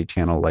was like an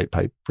 8-channel light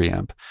pipe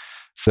preamp.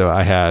 So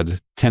I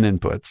had 10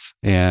 inputs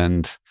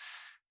and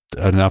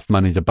enough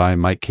money to buy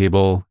mic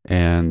cable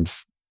and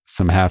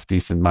some half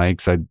decent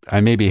mics.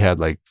 I maybe had,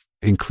 like,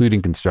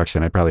 including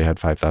construction, I probably had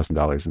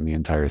 $5,000 in the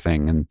entire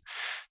thing. And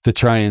to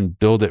try and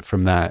build it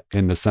from that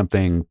into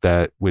something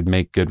that would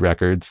make good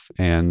records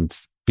and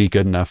be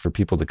good enough for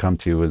people to come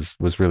to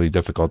was really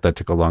difficult. That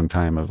took a long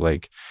time of,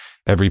 like,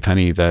 every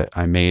penny that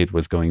I made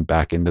was going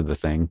back into the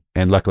thing.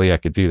 And luckily I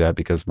could do that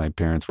because my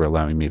parents were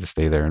allowing me to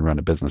stay there and run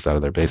a business out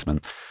of their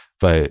basement.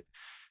 But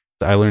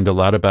I learned a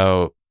lot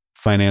about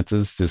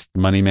finances, just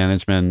money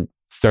management.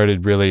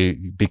 Started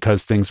really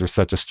because things were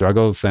such a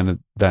struggle. So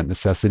that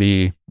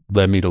necessity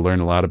led me to learn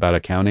a lot about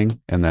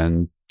accounting, and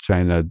then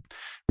trying to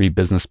read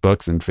business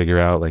books and figure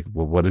out, like,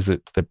 well, what is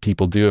it that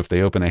people do if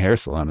they open a hair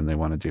salon and they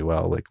want to do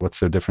well? Like, what's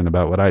so different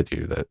about what I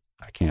do that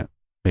I can't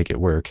make it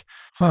work?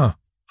 Huh.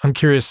 I'm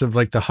curious of,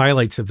 like, the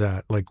highlights of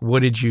that. Like,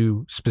 what did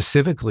you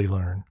specifically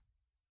learn?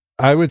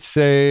 I would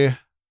say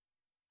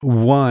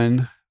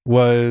one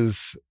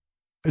was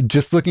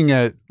just looking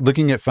at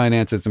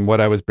finances and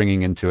what I was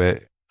bringing into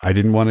it. I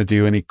didn't want to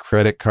do any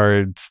credit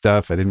card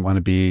stuff. I didn't want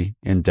to be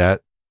in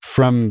debt.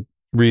 From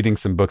reading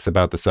some books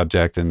about the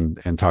subject and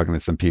talking to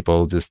some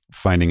people, just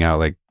finding out,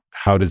 like,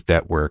 how does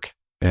debt work,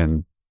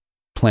 and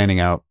planning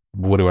out,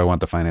 what do I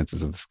want the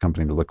finances of this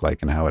company to look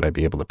like, and how would I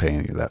be able to pay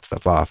any of that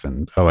stuff off?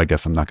 And, I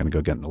guess I'm not going to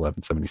go get an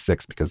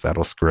 1176 because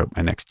that'll screw up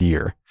my next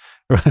year.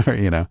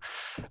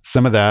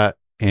 Some of that,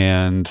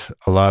 and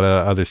a lot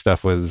of other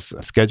stuff was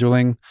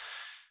scheduling,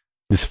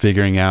 just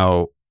figuring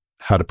out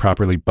how to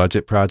properly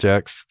budget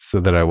projects so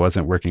that I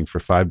wasn't working for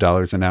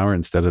 $5 an hour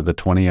instead of the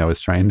 20 I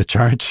was trying to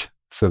charge.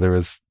 So there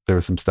was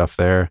some stuff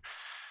there.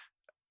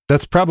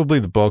 That's probably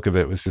the bulk of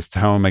it, was just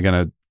how am I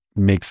going to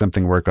make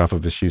something work off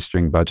of a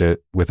shoestring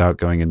budget without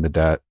going into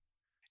debt.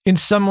 In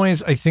some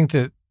ways, I think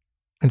that,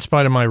 in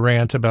spite of my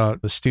rant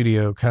about the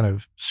studio kind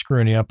of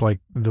screwing up like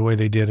the way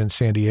they did in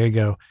San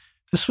Diego,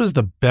 this was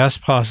the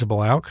best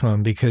possible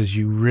outcome because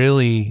you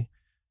really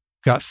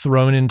got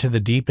thrown into the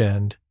deep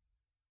end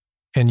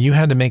and you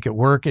had to make it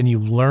work, and you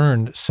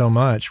learned so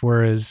much.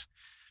 Whereas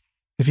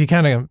if you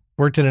kind of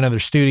worked at another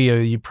studio,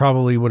 you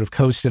probably would have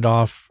coasted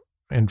off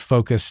and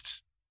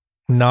focused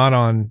not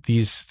on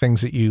these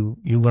things that you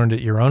learned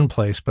at your own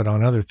place, but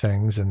on other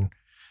things. And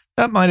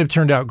that might have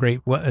turned out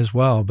great as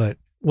well. But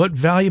what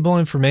valuable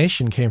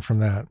information came from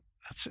that?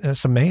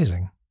 That's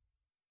amazing.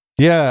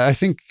 Yeah, I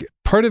think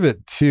part of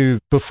it too,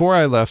 before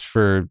I left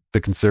for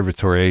the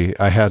conservatory,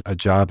 I had a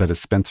job at a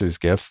Spencer's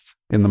Gifts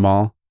in the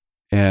mall.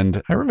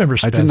 And I remember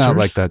Spencer's. I did not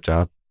like that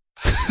job.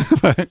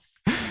 But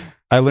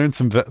I learned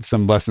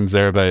some lessons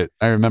there. But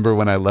I remember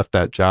when I left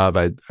that job,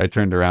 I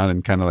turned around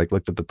and kind of like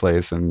looked at the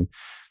place and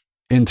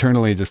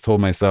internally just told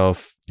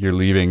myself, you're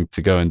leaving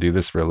to go and do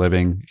this for a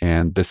living.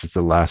 And this is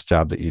the last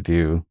job that you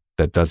do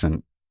that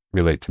doesn't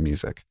relate to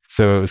music.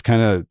 So it was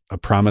kind of a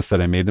promise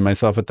that I made to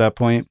myself at that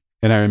point.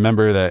 And I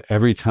remember that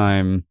every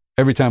time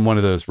one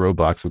of those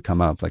roadblocks would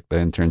come up, like the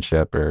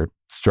internship or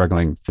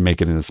struggling to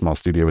make it in a small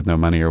studio with no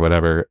money or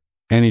whatever,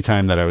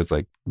 anytime that I was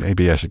like,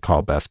 maybe I should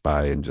call Best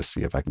Buy and just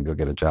see if I can go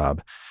get a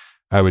job,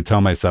 I would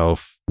tell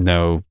myself,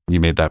 no, you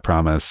made that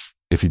promise.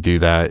 If you do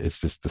that, it's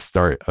just the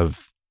start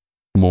of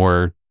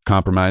more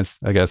compromise.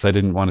 I guess I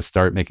didn't want to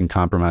start making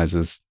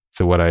compromises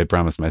to what I had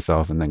promised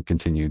myself and then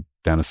continue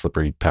down a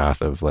slippery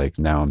path of like,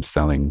 now I'm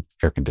selling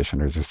air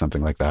conditioners or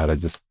something like that. I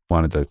just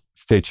wanted to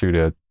stay true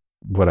to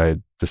what I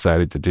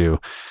decided to do.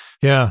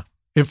 Yeah.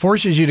 It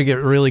forces you to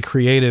get really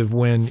creative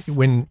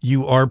when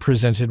you are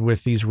presented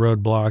with these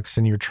roadblocks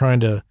and you're trying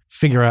to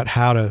figure out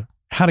how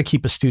to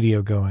keep a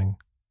studio going.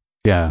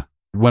 Yeah.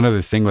 One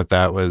other thing with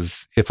that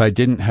was if I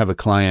didn't have a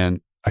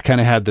client, I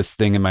kind of had this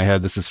thing in my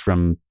head. This is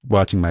from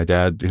watching my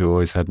dad, who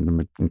always had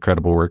an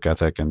incredible work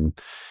ethic, and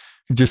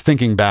just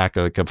thinking back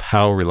like of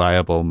how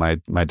reliable my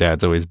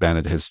dad's always been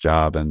at his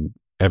job and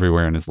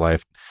everywhere in his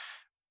life.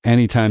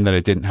 Anytime that I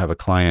didn't have a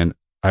client,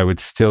 I would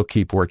still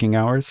keep working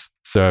hours.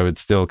 So I would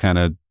still kind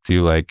of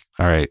do like,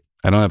 all right,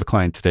 I don't have a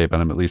client today, but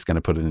I'm at least going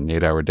to put in an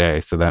 8-hour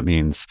day. So that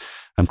means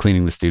I'm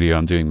cleaning the studio,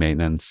 I'm doing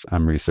maintenance,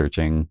 I'm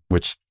researching,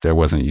 which there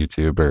wasn't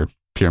YouTube or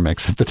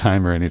PureMix at the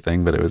time or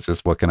anything, but it was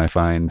just, what can I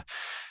find?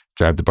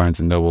 Drive to Barnes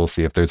 & Noble,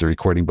 see if there's a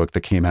recording book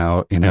that came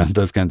out,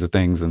 those kinds of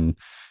things. And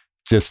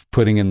just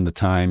putting in the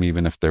time,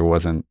 even if there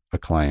wasn't a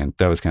client,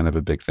 that was kind of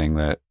a big thing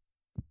that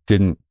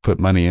didn't put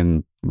money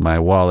in my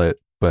wallet.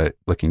 But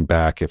looking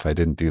back, if I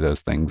didn't do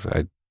those things,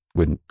 I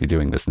wouldn't be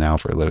doing this now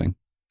for a living.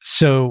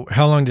 So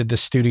how long did the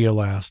studio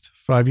last?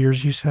 5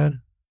 years, you said?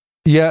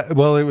 Yeah,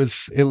 well,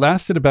 it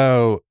lasted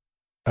about,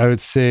 I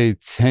would say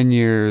 10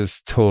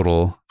 years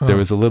total. Oh. There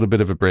was a little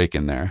bit of a break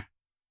in there.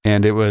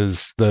 And it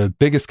was the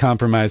biggest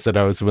compromise that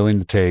I was willing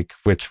to take,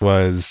 which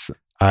was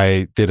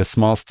I did a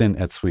small stint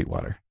at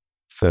Sweetwater.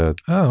 So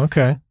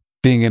okay.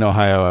 Being in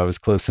Ohio, I was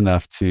close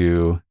enough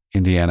to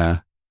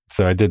Indiana.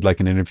 So I did like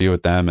an interview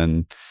with them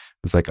and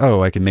was like,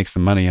 oh, I can make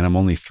some money and I'm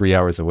only 3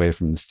 hours away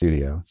from the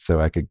studio.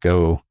 So I could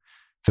go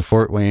to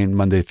Fort Wayne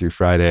Monday through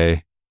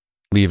Friday,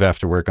 leave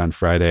after work on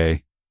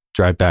Friday,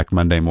 drive back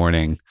Monday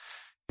morning,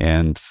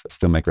 and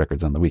still make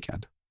records on the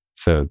weekend.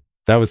 So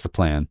that was the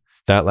plan.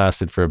 That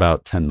lasted for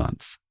about 10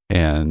 months.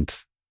 And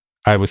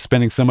I was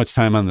spending so much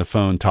time on the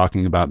phone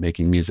talking about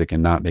making music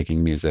and not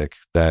making music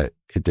that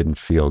it didn't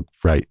feel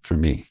right for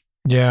me.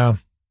 Yeah,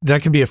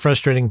 that could be a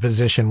frustrating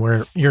position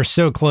where you're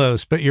so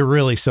close, but you're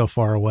really so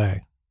far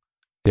away.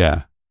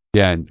 Yeah.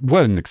 Yeah. And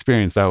what an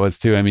experience that was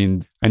too. I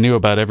mean, I knew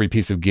about every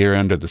piece of gear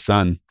under the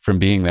sun from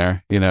being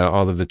there,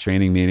 all of the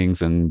training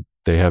meetings, and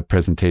they have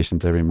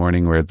presentations every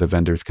morning where the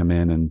vendors come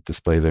in and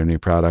display their new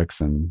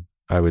products. And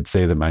I would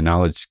say that my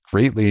knowledge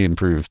greatly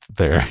improved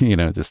there,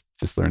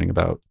 just learning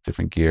about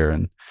different gear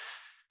and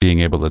being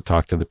able to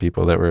talk to the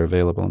people that were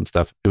available and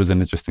stuff. It was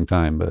an interesting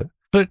time,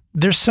 but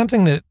there's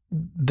something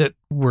that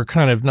we're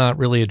kind of not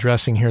really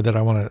addressing here that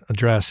I want to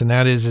address. And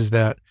that is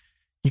that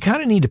you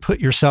kind of need to put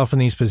yourself in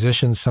these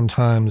positions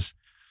sometimes.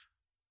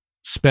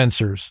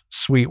 Spencer's,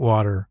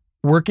 Sweetwater,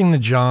 working the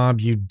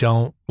job you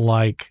don't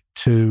like,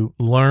 to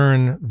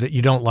learn that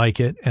you don't like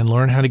it and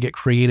learn how to get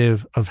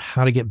creative of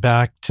how to get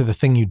back to the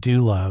thing you do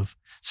love.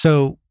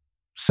 So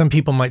some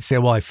people might say,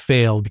 well, I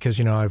failed because,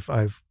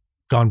 I've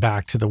gone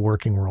back to the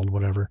working world,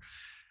 whatever.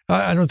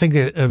 I don't think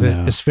of it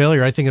as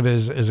failure. I think of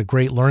it as a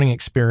great learning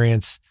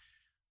experience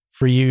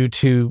for you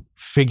to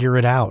figure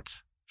out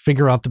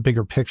the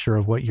bigger picture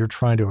of what you're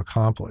trying to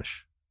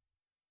accomplish.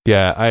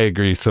 Yeah, I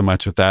agree so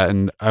much with that.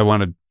 And I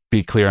want to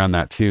be clear on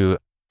that too.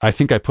 I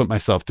think I put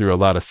myself through a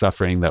lot of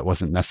suffering that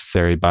wasn't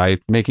necessary by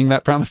making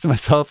that promise to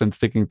myself and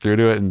sticking through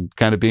to it and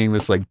kind of being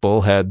this like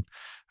bullhead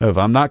of,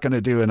 I'm not going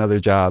to do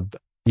another job.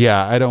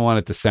 Yeah, I don't want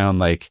it to sound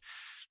like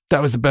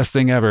that was the best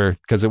thing ever,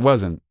 because it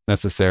wasn't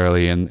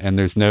necessarily. And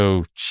there's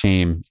no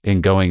shame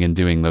in going and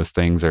doing those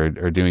things or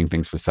doing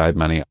things for side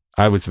money.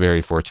 I was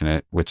very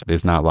fortunate, which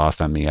is not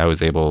lost on me.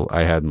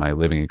 I had my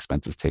living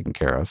expenses taken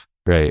care of,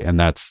 right? And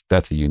that's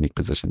a unique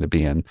position to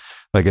be in.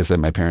 Like I said,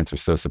 my parents were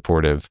so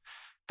supportive.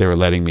 They were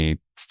letting me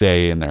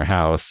stay in their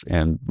house,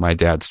 and my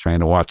dad's trying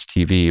to watch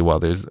TV while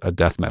there's a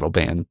death metal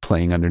band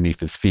playing underneath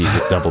his feet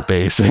with double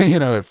bass,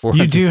 at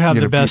 400. You do have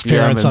the best BPM,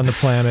 parents on the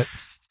planet.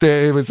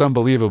 It was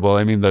unbelievable.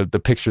 I mean, the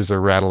pictures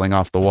are rattling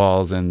off the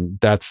walls, and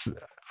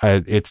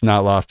it's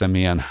not lost on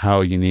me on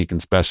how unique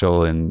and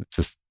special, and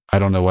just, I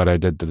don't know what I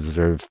did to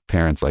deserve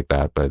parents like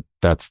that, but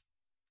that's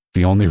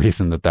the only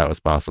reason that was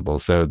possible.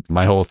 So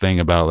my whole thing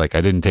about like,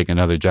 I didn't take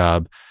another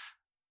job.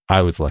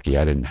 I was lucky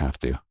I didn't have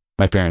to.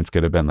 My parents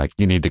could have been like,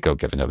 you need to go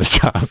get another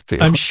job too.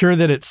 I'm sure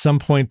that at some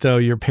point though,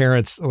 your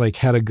parents like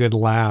had a good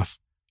laugh.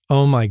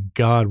 Oh my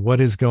God,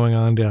 what is going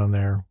on down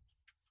there?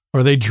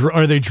 Are they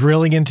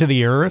drilling into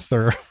the earth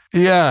or?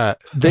 Yeah,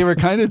 they were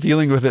kind of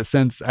dealing with it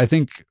since I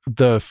think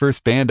the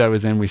first band I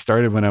was in, we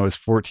started when I was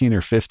 14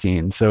 or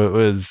 15. So it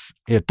was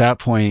at that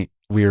point,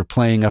 we were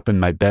playing up in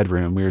my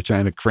bedroom. We were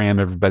trying to cram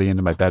everybody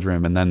into my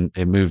bedroom, and then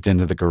it moved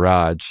into the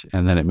garage,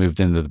 and then it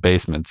moved into the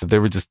basement. So they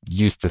were just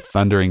used to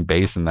thundering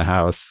bass in the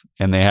house.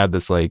 And they had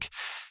this like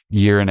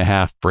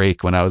 1.5-year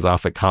break when I was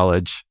off at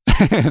college,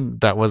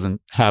 and that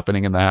wasn't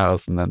happening in the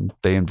house. And then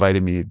they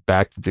invited me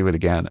back to do it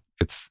again.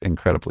 It's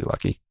incredibly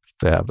lucky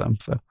to have them.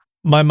 So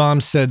my mom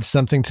said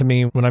something to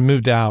me when I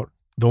moved out,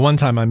 the one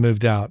time I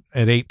moved out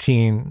at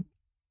 18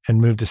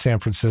 and moved to San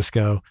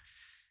Francisco.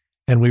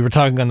 And we were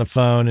talking on the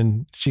phone,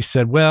 and she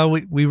said, well,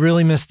 we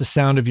really miss the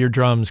sound of your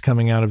drums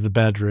coming out of the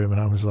bedroom. And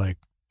I was like,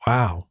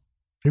 wow,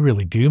 they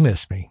really do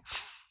miss me.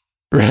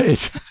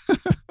 Right.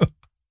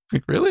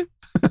 Like, really?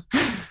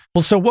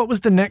 Well, so what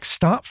was the next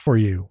stop for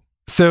you?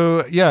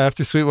 So yeah,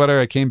 after Sweetwater,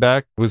 I came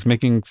back, was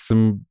making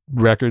some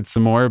records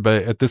some more.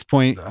 But at this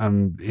point,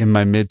 I'm in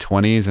my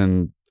mid-20s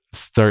and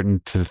starting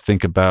to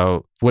think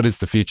about what is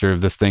the future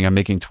of this thing. I'm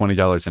making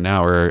 $20 an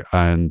hour.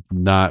 I'm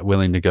not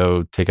willing to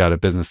go take out a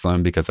business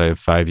loan because I have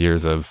 5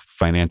 years of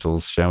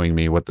financials showing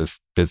me what this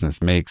business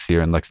makes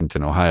here in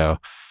Lexington, Ohio.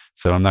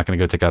 So I'm not going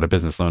to go take out a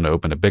business loan to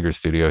open a bigger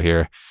studio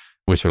here,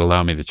 which would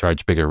allow me to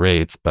charge bigger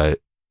rates, but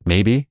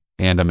maybe.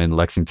 And I'm in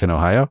Lexington,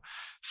 Ohio.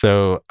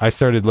 So I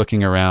started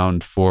looking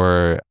around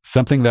for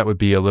something that would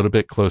be a little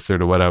bit closer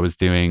to what I was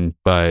doing,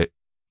 but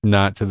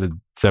not to the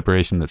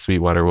separation that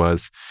Sweetwater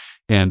was.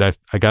 And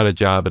I got a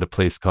job at a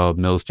place called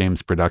Mills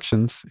James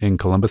Productions in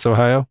Columbus,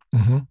 Ohio.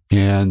 Mm-hmm.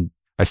 And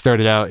I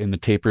started out in the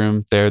tape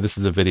room there. This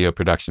is a video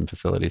production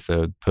facility.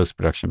 So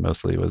post-production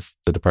mostly was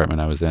the department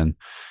I was in.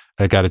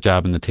 I got a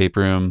job in the tape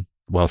room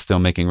while still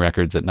making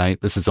records at night.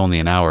 This is only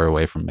an hour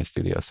away from my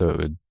studio. So it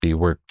would be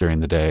work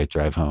during the day,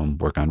 drive home,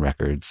 work on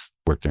records,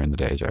 work during the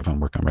day, drive home,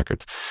 work on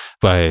records.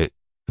 But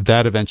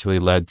that eventually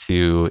led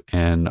to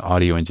an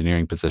audio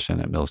engineering position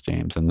at Mills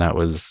James. And that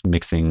was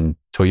mixing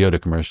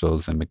Toyota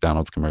commercials and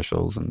McDonald's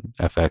commercials and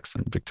FX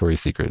and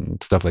Victoria's Secret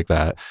and stuff like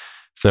that.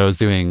 So I was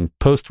doing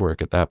post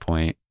work at that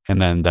point,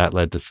 and then that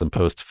led to some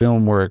post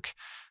film work.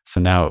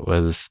 So now it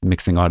was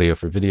mixing audio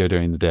for video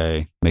during the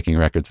day, making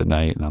records at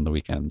night and on the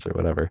weekends or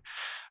whatever.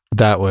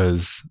 That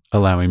was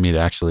allowing me to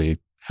actually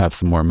have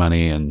some more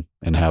money and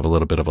have a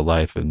little bit of a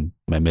life in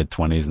my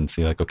mid-20s and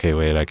see like, okay,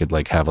 wait, I could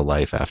like have a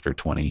life after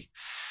 20.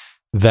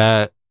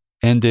 That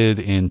ended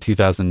in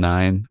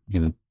 2009,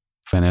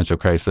 financial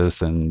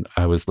crisis, and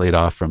I was laid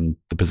off from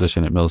the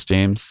position at Mills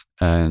James,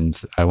 and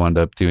I wound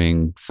up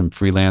doing some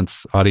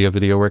freelance audio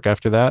video work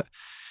after that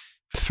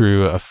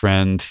through a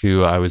friend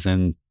who I was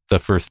in the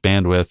first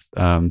band with,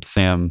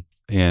 Sam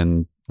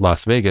in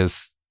Las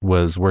Vegas,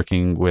 was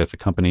working with a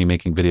company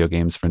making video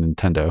games for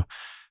Nintendo.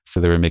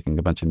 So they were making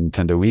a bunch of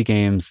Nintendo Wii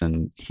games,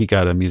 and he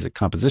got a music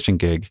composition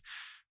gig,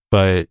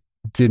 but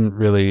didn't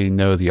really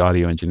know the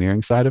audio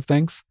engineering side of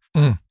things.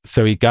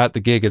 So he got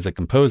the gig as a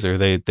composer.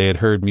 They had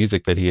heard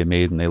music that he had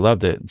made and they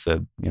loved it and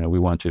said, we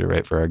want you to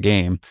write for our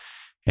game.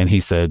 And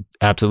he said,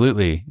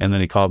 absolutely. And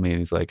then he called me and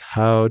he's like,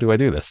 how do I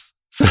do this?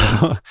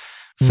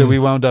 So we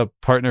wound up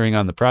partnering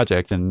on the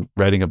project and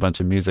writing a bunch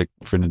of music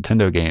for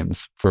Nintendo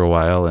games for a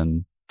while.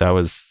 And that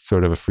was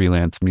sort of a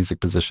freelance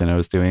music position I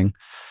was doing.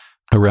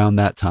 Around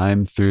that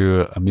time,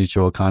 through a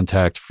mutual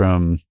contact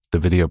from the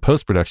video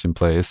post-production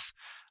place,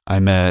 I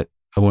met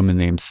a woman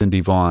named Cindy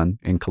Vaughn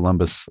in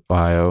Columbus,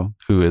 Ohio,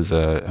 who is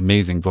an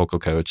amazing vocal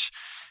coach.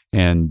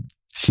 And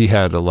she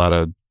had a lot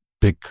of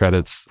big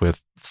credits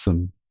with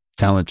some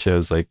talent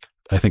shows like,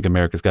 I think,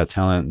 America's Got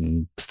Talent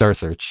and Star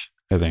Search,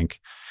 I think.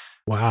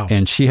 Wow.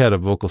 And she had a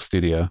vocal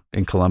studio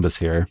in Columbus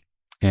here,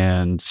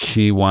 and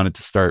she wanted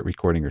to start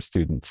recording her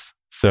students.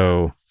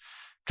 So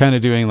kind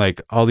of doing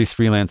like all these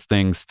freelance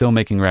things, still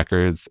making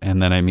records.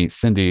 And then I meet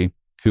Cindy,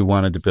 who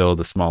wanted to build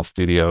a small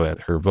studio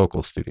at her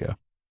vocal studio.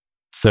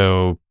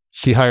 So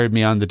she hired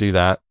me on to do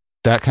that.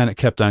 That kind of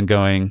kept on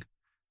going.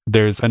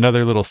 There's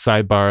another little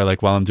sidebar,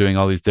 like while I'm doing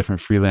all these different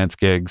freelance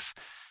gigs,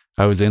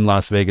 I was in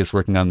Las Vegas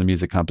working on the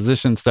music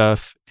composition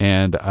stuff,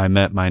 and I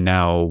met my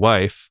now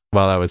wife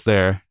while I was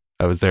there.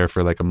 I was there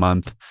for like a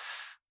month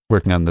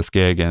working on this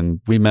gig,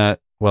 and we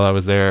met while I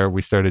was there.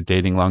 We started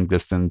dating long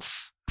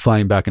distance,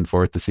 flying back and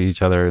forth to see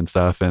each other and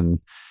stuff. And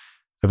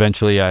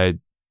eventually I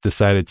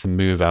decided to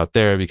move out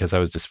there because I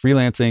was just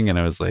freelancing, and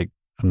I was like,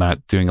 I'm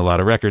not doing a lot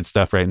of record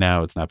stuff right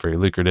now. It's not very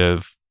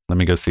lucrative. Let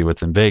me go see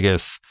what's in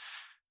Vegas.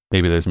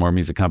 Maybe there's more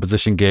music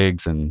composition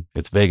gigs, and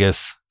it's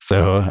Vegas.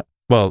 So,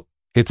 well,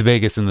 it's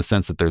Vegas in the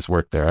sense that there's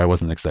work there. I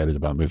wasn't excited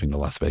about moving to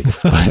Las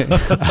Vegas.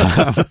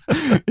 But,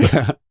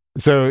 yeah.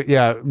 So,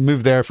 yeah,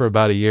 moved there for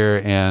about a year.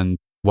 And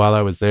while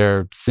I was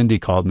there, Cindy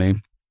called me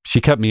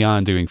she kept me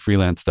on doing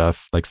freelance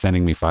stuff, like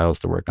sending me files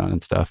to work on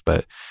and stuff.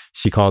 But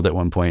she called at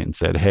one point and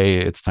said, hey,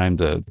 it's time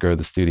to grow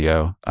the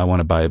studio. I want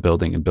to buy a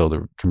building and build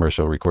a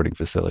commercial recording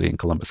facility in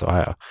Columbus,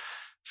 Ohio.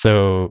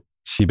 So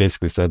she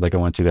basically said, like, I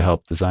want you to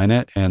help design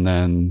it, and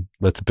then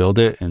let's build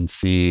it and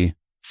see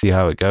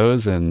how it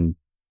goes. And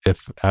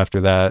if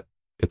after that,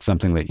 it's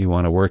something that you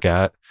want to work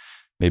at,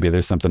 maybe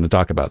there's something to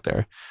talk about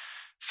there.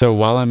 So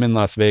while I'm in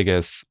Las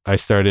Vegas, I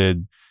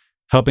started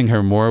helping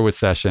her more with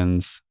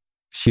sessions.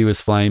 She was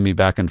flying me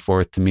back and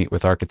forth to meet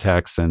with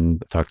architects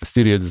and talk to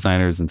studio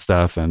designers and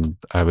stuff. And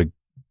I would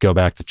go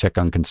back to check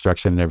on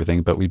construction and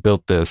everything. But we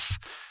built this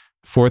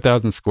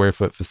 4,000 square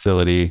foot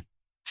facility,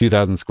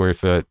 2,000 square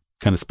foot,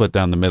 kind of split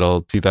down the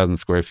middle. 2,000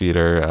 square feet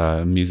are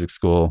a music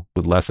school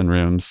with lesson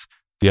rooms.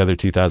 The other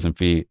 2,000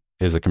 feet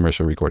is a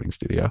commercial recording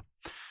studio.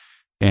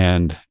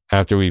 And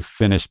after we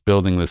finished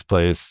building this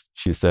place,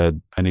 she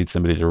said, I need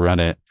somebody to run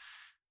it.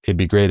 It'd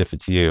be great if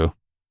it's you.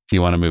 Do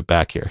you want to move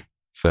back here?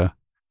 So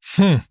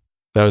that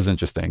was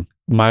interesting.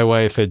 My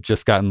wife had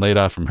just gotten laid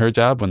off from her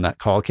job when that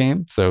call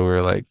came. So we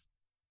were like,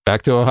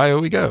 back to Ohio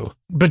we go.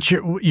 But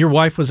your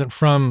wife wasn't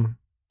from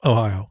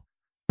Ohio.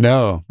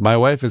 No, my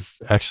wife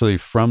is actually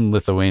from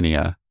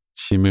Lithuania.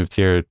 She moved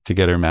here to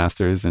get her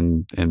master's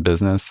in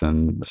business,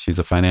 and she's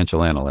a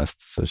financial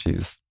analyst. So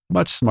she's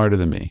much smarter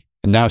than me.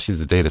 And now she's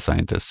a data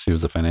scientist. She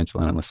was a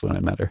financial analyst when I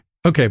met her.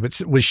 Okay,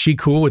 but was she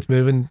cool with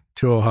moving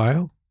to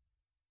Ohio?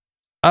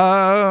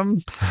 I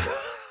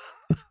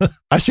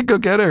should go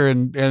get her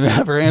and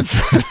have her answer.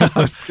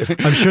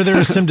 I'm sure there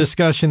was some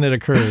discussion that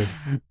occurred.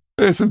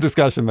 There's some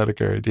discussion that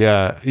occurred.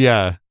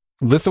 Yeah.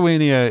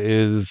 Lithuania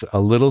is a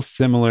little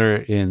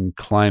similar in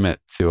climate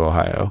to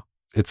Ohio.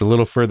 It's a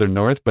little further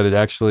north, but it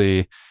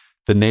actually,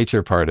 the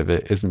nature part of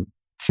it isn't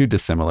too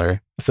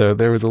dissimilar. So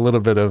there was a little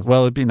bit of,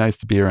 well, it'd be nice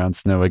to be around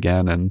snow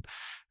again and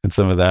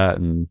some of that.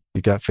 And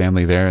you got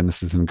family there, and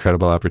this is an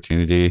incredible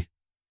opportunity.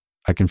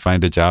 I can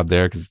find a job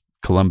there because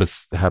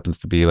Columbus happens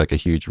to be like a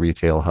huge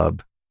retail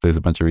hub. There's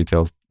a bunch of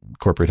retail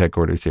corporate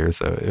headquarters here.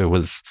 So it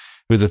was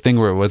a thing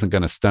where it wasn't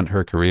going to stunt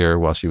her career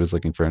while she was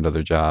looking for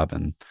another job.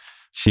 And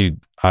she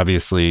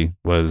obviously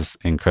was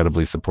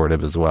incredibly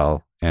supportive as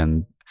well.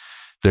 And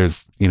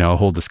there's, a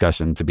whole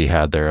discussion to be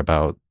had there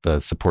about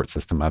the support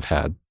system I've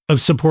had. Of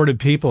supported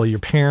people, your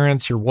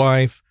parents, your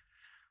wife.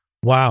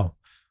 Wow.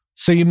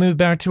 So you moved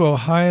back to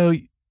Ohio.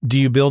 Do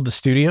you build the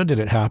studio? Did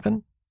it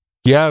happen?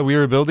 Yeah, we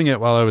were building it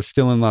while I was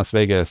still in Las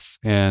Vegas,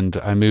 and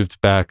I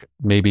moved back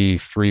maybe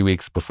 3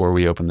 weeks before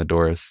we opened the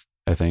doors,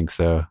 I think.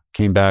 So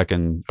came back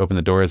and opened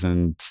the doors,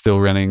 and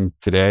still running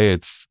today.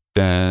 It's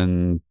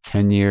been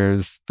 10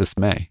 years this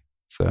May.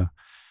 So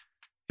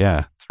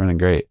yeah, it's running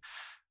great.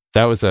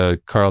 That was a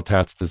Carl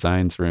Tatz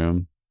Designs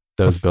room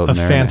that was built in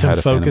there. Phantom and it had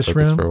a Focus Phantom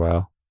Focus room? for a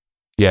while.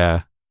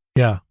 Yeah.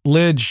 Yeah.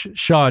 Lidge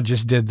Shaw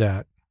just did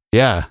that.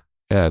 Yeah,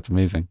 it's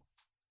amazing.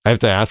 I have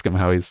to ask him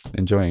how he's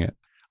enjoying it.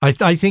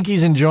 I think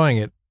he's enjoying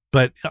it,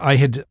 but I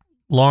had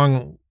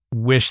long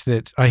wished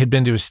that I had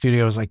been to a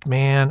studio. I was like,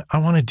 man, I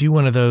want to do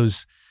one of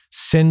those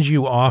send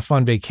you off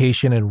on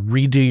vacation and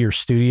redo your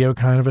studio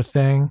kind of a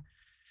thing.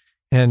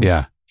 And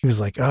yeah, he was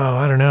like, oh,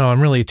 I don't know.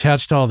 I'm really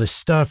attached to all this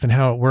stuff and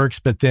how it works.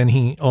 But then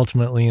he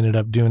ultimately ended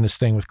up doing this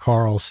thing with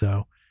Carl.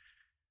 So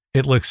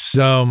it looks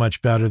so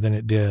much better than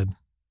it did.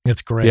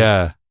 It's great.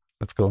 Yeah,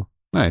 that's cool.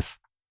 Nice.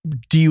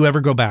 Do you ever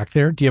go back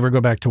there? Do you ever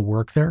go back to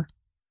work there?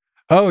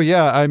 Oh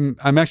yeah,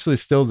 I'm actually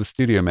still the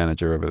studio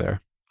manager over there.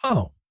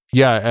 Oh.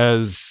 Yeah,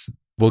 as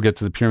we'll get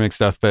to the Puremix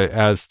stuff, but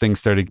as things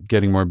started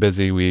getting more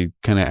busy, we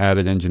kind of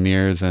added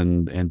engineers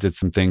and did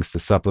some things to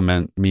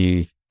supplement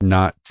me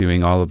not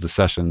doing all of the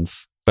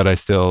sessions, but I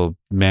still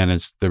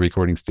managed the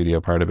recording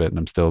studio part of it, and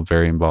I'm still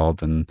very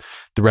involved. And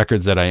the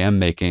records that I am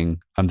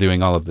making, I'm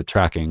doing all of the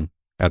tracking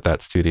at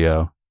that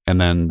studio. And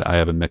then I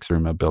have a mix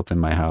room I built in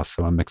my house,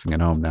 so I'm mixing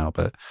at home now.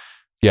 But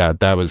yeah,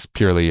 that was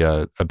purely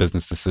a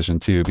business decision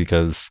too,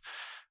 because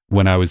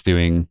when I was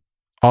doing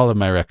all of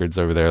my records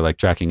over there, like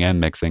tracking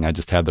and mixing, I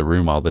just had the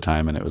room all the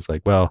time. And it was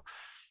like, well,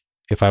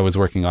 if I was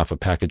working off a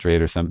package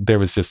rate or something, there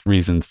was just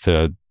reasons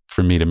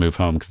for me to move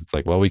home, because it's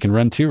like, well, we can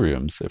run 2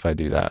 rooms if I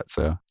do that.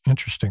 So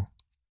interesting.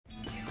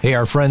 Hey,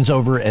 our friends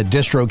over at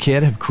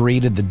DistroKid have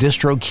created the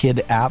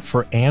DistroKid app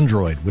for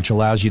Android, which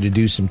allows you to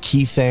do some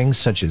key things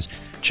such as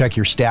check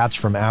your stats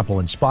from Apple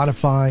and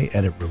Spotify,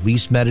 edit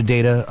release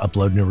metadata,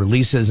 upload new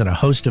releases, and a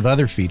host of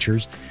other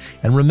features.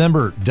 And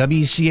remember,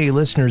 WCA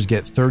listeners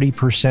get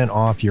 30%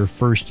 off your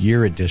first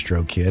year at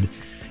DistroKid.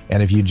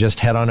 And if you just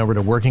head on over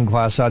to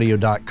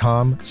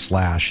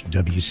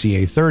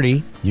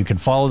workingclassaudio.com/WCA30, you can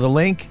follow the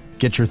link,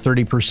 get your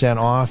 30%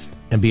 off,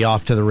 and be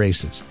off to the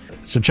races.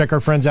 So check our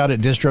friends out at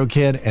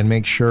DistroKid and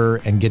make sure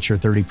and get your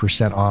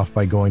 30% off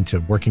by going to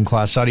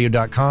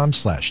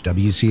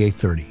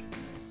workingclassaudio.com/WCA30.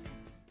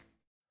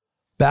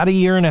 About a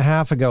year and a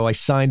half ago, I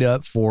signed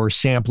up for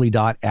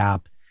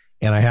Samply.app,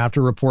 and I have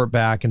to report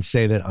back and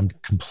say that I'm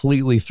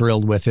completely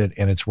thrilled with it,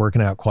 and it's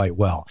working out quite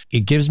well.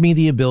 It gives me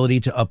the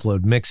ability to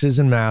upload mixes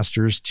and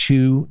masters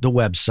to the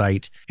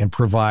website and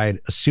provide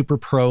a super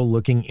pro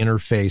looking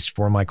interface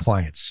for my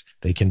clients.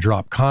 They can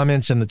drop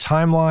comments in the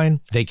timeline.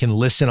 They can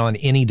listen on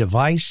any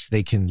device.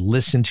 They can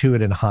listen to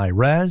it in high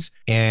res.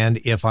 And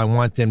if I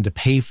want them to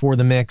pay for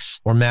the mix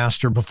or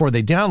master before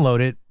they download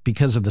it,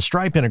 because of the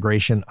Stripe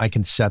integration, I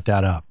can set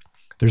that up.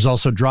 There's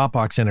also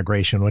Dropbox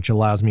integration, which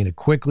allows me to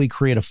quickly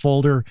create a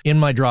folder in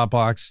my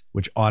Dropbox,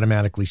 which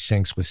automatically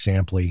syncs with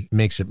Samply,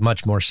 makes it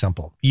much more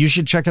simple. You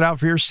should check it out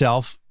for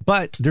yourself,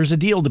 but there's a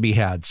deal to be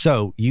had.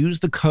 So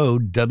use the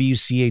code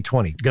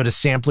WCA20. Go to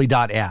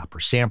Samply.app or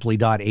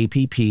Samply.app.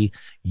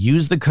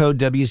 Use the code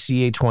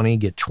WCA20,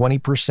 get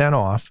 20%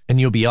 off, and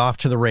you'll be off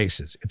to the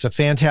races. It's a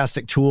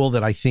fantastic tool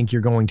that I think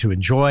you're going to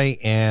enjoy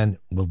and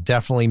will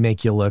definitely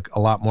make you look a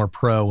lot more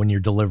pro when you're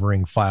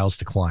delivering files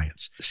to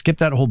clients. Skip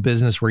that whole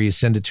business where you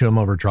send it to them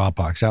over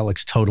Dropbox. That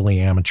looks totally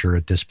amateur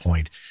at this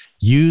point.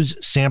 Use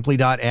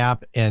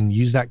Samply.app and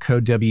use that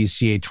code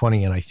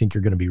WCA20, and I think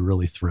you're going to be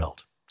really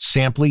thrilled.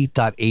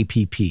 Samply.app.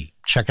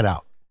 Check it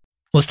out.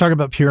 Let's talk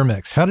about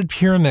PureMix. How did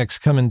PureMix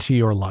come into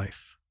your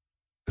life?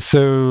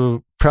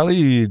 So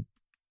probably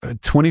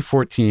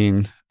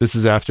 2014, this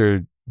is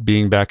after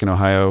being back in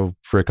Ohio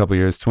for a couple of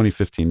years,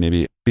 2015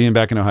 maybe. Being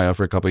back in Ohio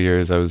for a couple of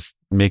years, I was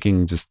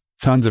making just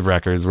tons of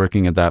records,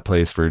 working at that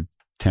place for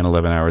 10,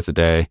 11 hours a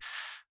day,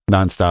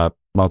 nonstop,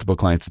 multiple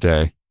clients a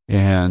day.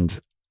 And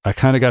I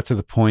kind of got to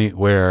the point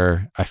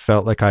where I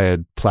felt like I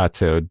had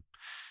plateaued.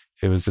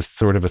 It was just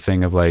sort of a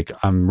thing of like,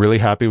 I'm really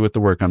happy with the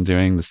work I'm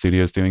doing. The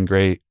studio's doing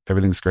great.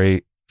 Everything's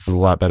great. This is a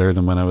lot better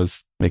than when I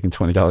was making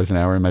 $20 an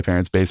hour in my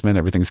parents' basement.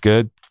 Everything's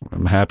good.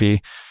 I'm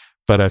happy.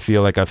 But I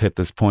feel like I've hit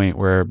this point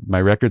where my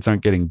records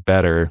aren't getting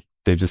better.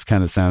 They've just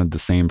kind of sounded the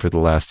same for the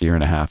last year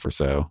and a half or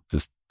so.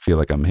 Just feel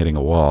like I'm hitting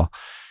a wall.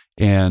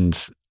 And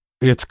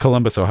it's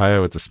Columbus,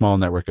 Ohio. It's a small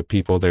network of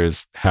people.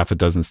 There's half a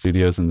dozen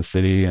studios in the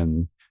city.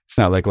 And it's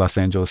not like Los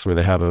Angeles where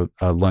they have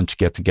a lunch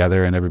get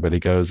together and everybody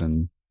goes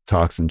and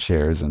talks and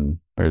shares, and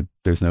or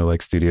there's no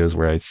like studios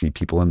where I see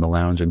people in the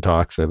lounge and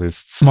talk. So there's a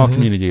small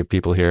community of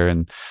people here,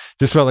 and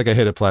just felt like I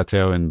hit a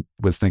plateau and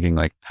was thinking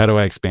like, how do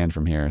I expand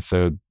from here?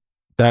 So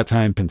that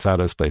time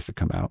Pensado's Place had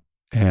come out,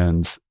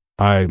 and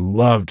I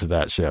loved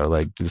that show.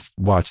 Like just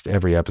watched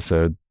every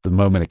episode the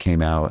moment it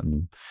came out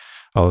and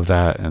all of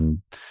that.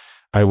 And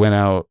I went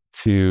out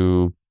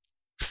to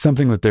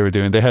something that they were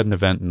doing. They had an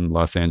event in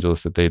Los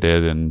Angeles that they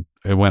did, and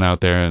I went out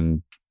there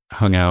and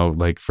hung out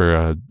like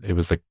for it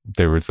was like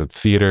there was a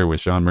theater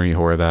with Jean-Marie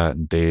Horvat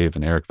and Dave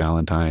and Eric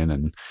Valentine,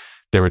 and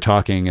they were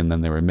talking, and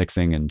then they were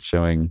mixing and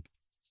showing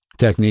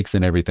techniques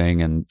and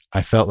everything. And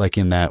I felt like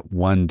in that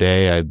one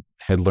day I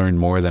had learned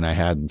more than I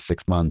had in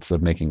 6 months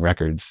of making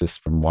records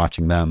just from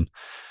watching them.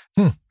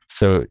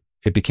 So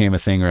it became a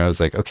thing where I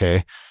was like,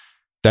 okay,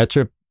 that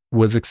trip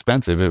was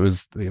expensive. It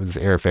was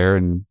airfare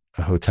and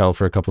a hotel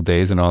for a couple of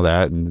days and all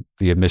that, and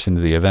the admission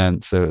to the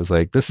event. So it was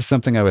like, this is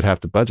something I would have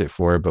to budget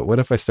for. But what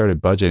if I started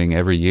budgeting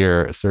every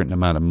year a certain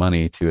amount of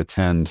money to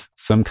attend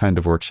some kind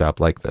of workshop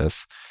like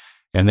this?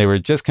 And they were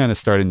just kind of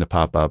starting to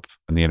pop up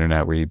on the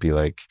internet where you'd be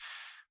like,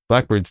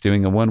 Blackbird's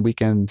doing a one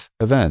weekend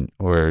event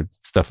or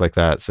stuff like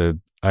that. So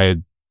I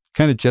had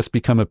kind of just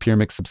become a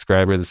PureMix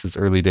subscriber. This is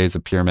early days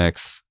of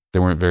PureMix.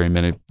 There weren't very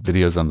many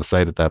videos on the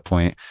site at that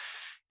point.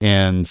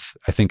 And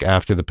I think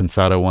after the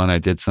Pensado one, I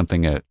did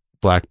something at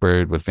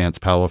Blackbird with Vance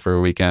Powell for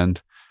a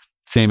weekend.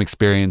 Same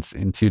experience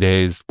in 2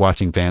 days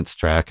watching Vance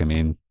track. I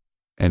mean,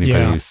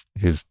 anybody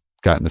who's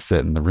gotten to sit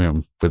in the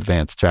room with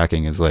Vance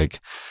tracking is like,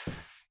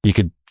 you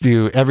could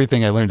do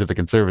everything I learned at the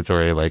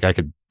conservatory. Like I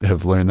could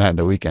have learned that in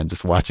a weekend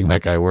just watching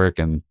that guy work,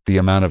 and the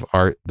amount of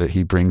art that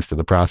he brings to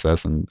the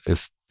process, and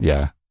is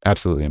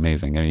absolutely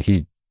amazing. I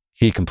mean,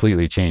 he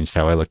completely changed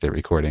how I looked at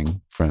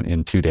recording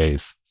in 2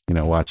 days,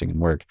 watching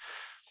him work.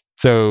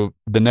 So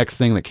the next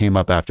thing that came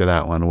up after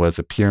that one was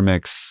a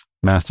PureMix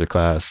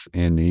masterclass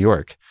in New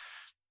York.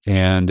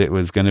 And it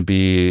was going to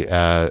be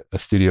at a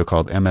studio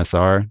called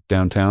MSR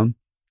downtown.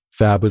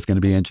 Fab was going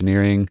to be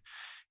engineering,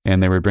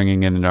 and they were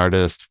bringing in an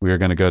artist. We were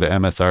going to go to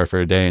MSR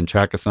for a day and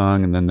track a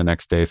song. And then the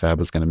next day, Fab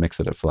was going to mix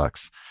it at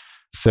Flux.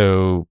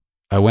 So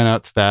I went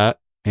out to that,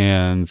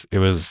 and it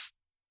was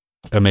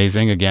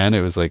amazing. Again,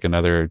 it was like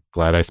another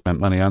glad I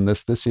spent money on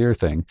this year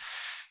thing.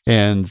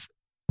 And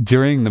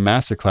during the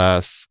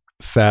masterclass,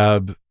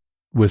 Fab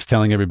was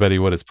telling everybody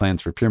what his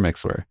plans for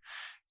PureMix were.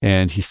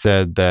 And he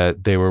said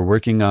that they were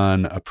working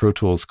on a Pro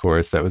Tools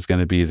course that was going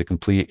to be the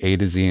complete A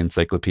to Z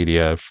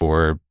encyclopedia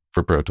for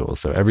Pro Tools.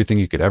 So everything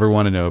you could ever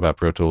want to know about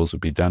Pro Tools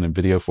would be done in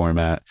video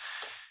format,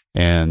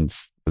 and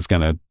was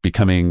going to be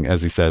coming,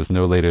 as he says,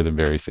 no later than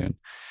very soon.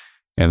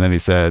 And then he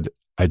said,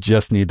 I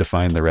just need to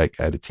find the right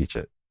guy to teach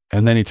it.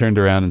 And then he turned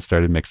around and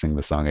started mixing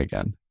the song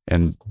again.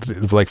 And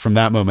like from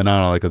that moment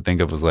on, all I could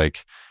think of was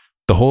like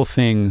the whole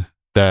thing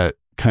that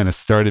kind of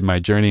started my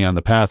journey on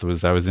the path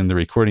was I was in the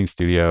recording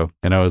studio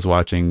and I was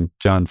watching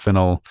John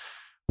Finnell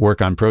work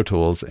on Pro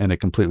Tools, and it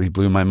completely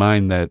blew my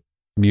mind that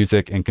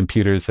music and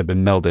computers had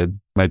been melded,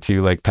 my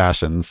two like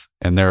passions.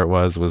 And there it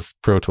was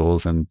Pro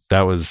Tools. And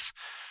that was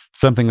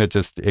something that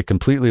it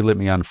completely lit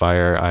me on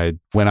fire. I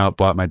went out,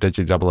 bought my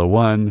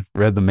Digi-001,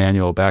 read the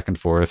manual back and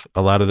forth.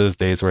 A lot of those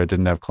days where I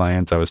didn't have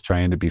clients, I was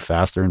trying to be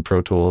faster in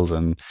Pro Tools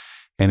and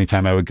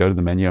anytime I would go to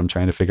the menu, I'm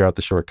trying to figure out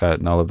the shortcut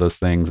and all of those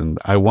things. And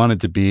I wanted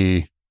to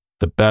be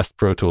the best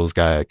Pro Tools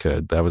guy I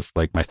could. That was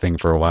like my thing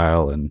for a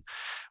while. And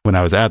when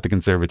I was at the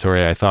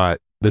conservatory, I thought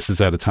this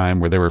is at a time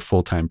where there were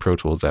full-time Pro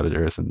Tools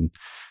editors. And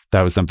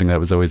that was something that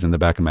was always in the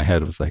back of my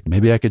head. It was like,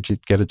 maybe I could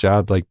get a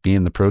job like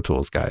being the Pro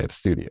Tools guy at a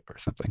studio or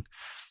something.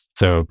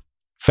 So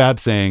Fab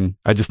saying,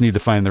 I just need to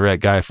find the right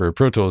guy for a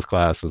Pro Tools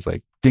class was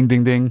like, ding,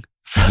 ding, ding.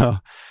 So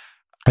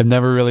I've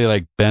never really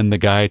like been the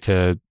guy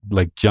to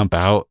like jump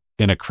out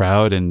in a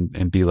crowd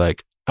and be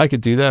like, I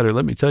could do that, or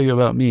let me tell you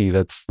about me.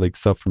 That's like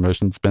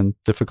self-promotion's been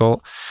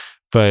difficult.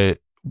 But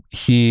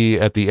he,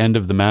 at the end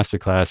of the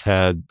masterclass,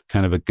 had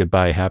kind of a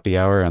goodbye happy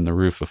hour on the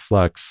roof of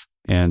Flux,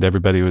 and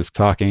everybody was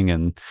talking.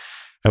 And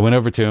I went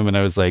over to him and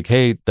I was like,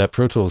 hey, that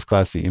Pro Tools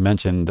class that you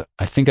mentioned,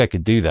 I think I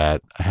could do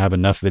that. I have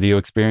enough video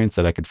experience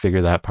that I could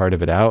figure that part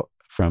of it out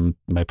from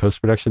my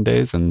post-production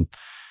days. And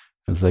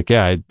I was like,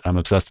 yeah, I'm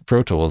obsessed with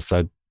Pro Tools.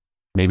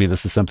 Maybe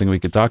this is something we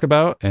could talk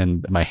about.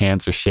 And my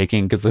hands are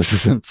shaking because this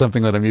isn't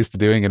something that I'm used to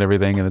doing and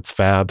everything. And it's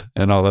Fab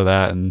and all of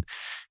that. And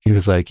he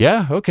was like,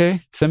 yeah, okay.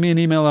 Send me an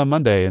email on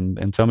Monday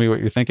and tell me what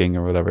you're thinking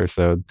or whatever.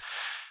 So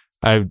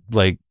I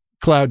like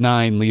cloud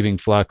nine leaving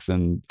Flux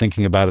and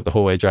thinking about it the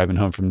whole way driving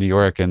home from New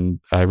York. And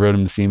I wrote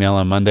him this email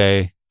on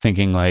Monday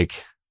thinking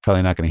like,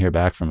 probably not going to hear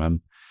back from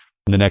him.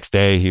 And the next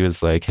day he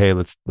was like, hey,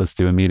 let's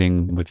do a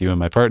meeting with you and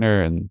my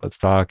partner and let's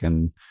talk.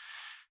 And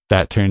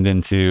that turned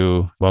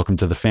into Welcome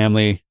to the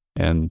Family.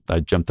 And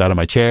I jumped out of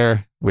my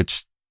chair,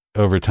 which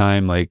over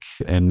time, like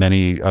in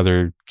many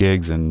other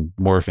gigs and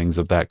morphings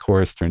of that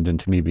course, turned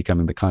into me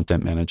becoming the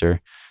content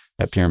manager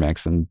at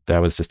PureMix. And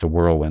that was just a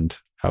whirlwind,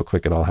 how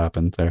quick it all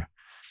happened there.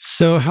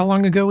 So how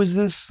long ago was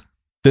this?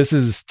 This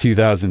is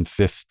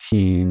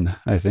 2015,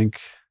 I think.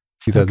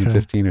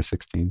 2015 or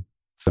 16,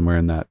 somewhere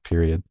in that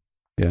period.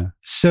 Yeah.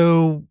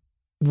 So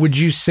would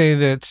you say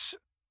that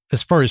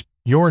as far as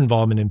your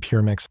involvement in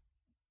PureMix,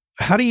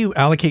 how do you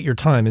allocate your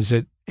time?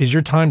 Is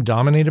your time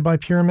dominated by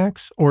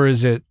PureMix, or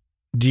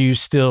do you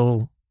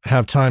still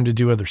have time to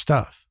do other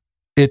stuff?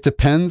 It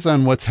depends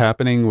on what's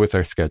happening with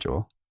our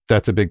schedule.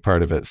 That's a big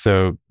part of it.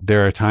 So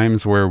there are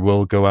times where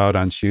we'll go out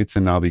on shoots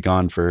and I'll be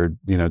gone for,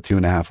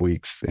 2.5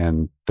 weeks.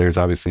 And there's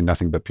obviously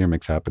nothing but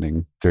PureMix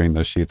happening during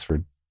those shoots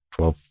for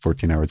 12,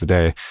 14 hours a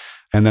day.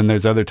 And then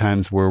there's other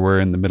times where we're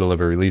in the middle of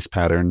a release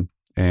pattern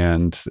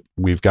and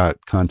we've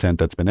got content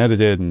that's been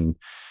edited, and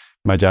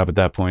my job at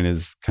that point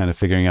is kind of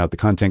figuring out the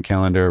content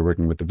calendar,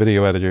 working with the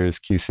video editors,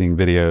 QCing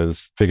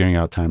videos, figuring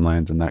out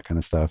timelines and that kind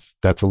of stuff.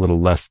 That's a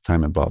little less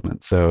time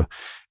involvement. So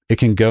it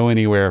can go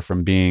anywhere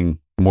from being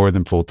more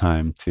than full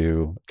time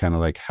to kind of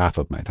like half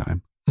of my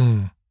time.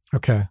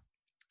 Okay.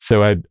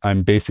 So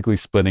I'm basically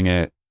splitting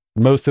it.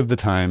 Most of the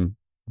time,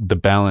 the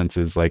balance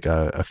is like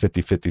a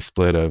 50-50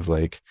 split of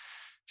like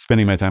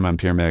spending my time on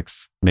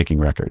PureMix, making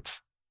records.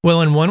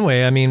 Well, in one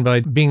way, I mean, by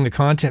being the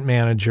content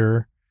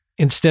manager,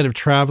 instead of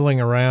traveling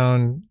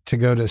around to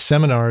go to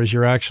seminars,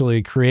 you're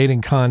actually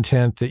creating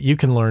content that you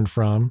can learn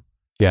from.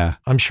 Yeah.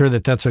 I'm sure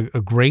that's a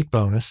great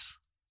bonus.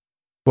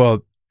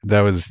 Well,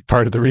 that was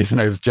part of the reason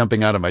I was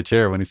jumping out of my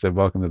chair when he said,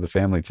 welcome to the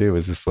family too,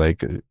 was just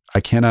like, I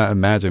cannot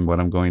imagine what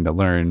I'm going to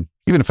learn.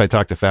 Even if I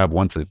talk to Fab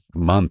once a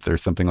month or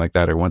something like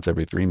that, or once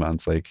every 3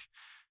 months, like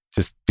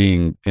just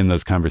being in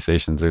those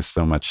conversations, there's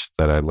so much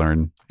that I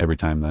learn every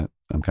time that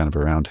I'm kind of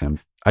around him.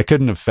 I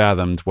couldn't have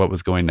fathomed what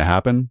was going to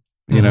happen,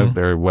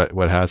 or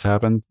what has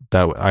happened.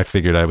 That I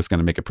figured I was going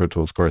to make a Pro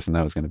Tools course and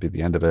that was going to be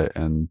the end of it.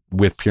 And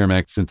with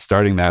PureMix, since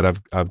starting that,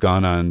 I've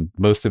gone on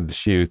most of the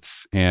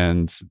shoots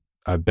and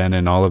I've been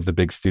in all of the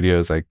big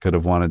studios I could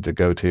have wanted to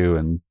go to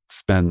and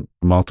spent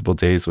multiple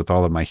days with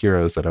all of my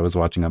heroes that I was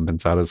watching on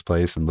Bensato's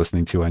Place and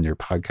listening to on your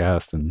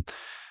podcast and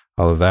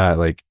all of that.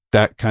 Like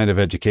that kind of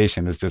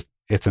education is just,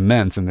 it's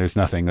immense. And there's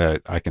nothing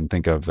that I can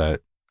think of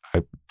that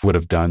I would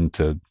have done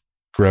to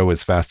grow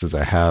as fast as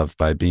I have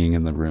by being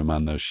in the room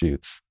on those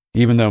shoots.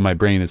 Even though my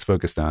brain is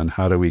focused on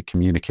how do we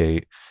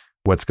communicate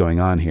what's going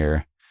on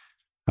here,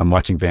 I'm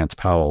watching Vance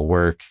Powell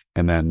work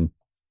and then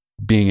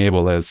being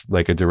able as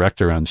like a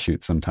director on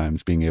shoot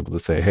sometimes being able to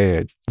say,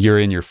 hey, you're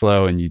in your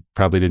flow and you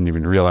probably didn't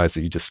even realize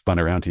that you just spun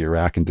around to your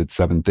rack and did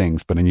 7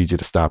 things, but I need you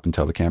to stop and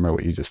tell the camera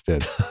what you just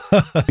did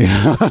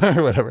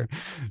or whatever.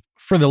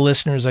 For the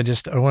listeners,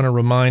 I want to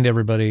remind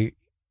everybody,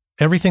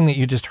 everything that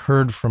you just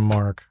heard from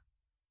Mark,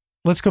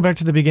 let's go back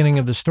to the beginning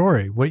of the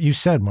story. What you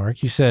said,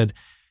 Mark, you said,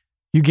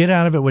 you get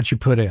out of it what you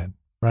put in,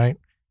 right?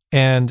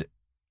 And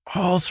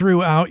all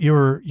throughout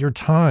your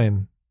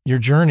time, your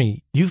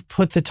journey, you've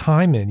put the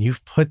time in,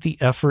 you've put the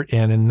effort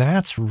in, and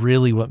that's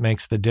really what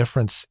makes the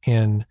difference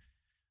in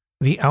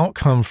the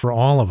outcome for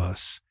all of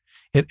us.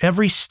 At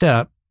every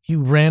step,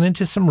 you ran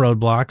into some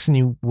roadblocks and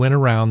you went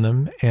around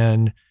them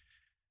and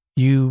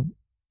you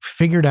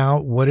figured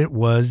out what it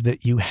was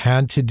that you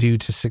had to do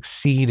to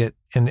succeed at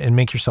and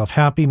make yourself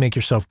happy, make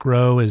yourself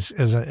grow as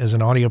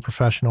an audio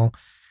professional.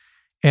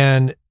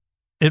 And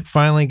it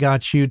finally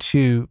got you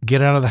to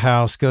get out of the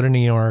house, go to New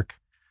York,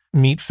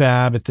 meet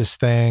Fab at this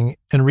thing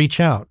and reach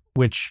out,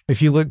 which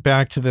if you look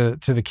back to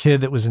the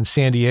kid that was in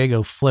San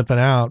Diego flipping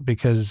out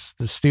because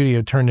the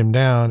studio turned him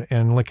down,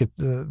 and look at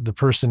the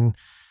person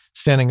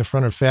standing in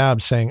front of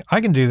Fab saying,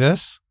 I can do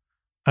this.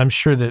 I'm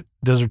sure that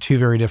those are two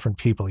very different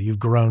people. You've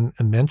grown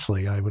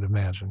immensely, I would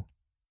imagine.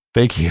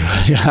 Thank you.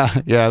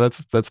 Yeah,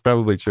 that's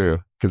probably true,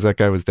 because that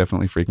guy was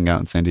definitely freaking out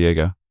in San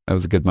Diego. That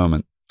was a good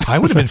moment. I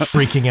would have been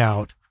freaking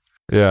out.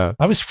 Yeah.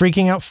 I was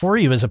freaking out for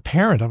you as a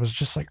parent. I was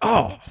just like,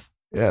 oh.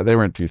 Yeah, they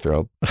weren't too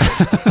thrilled.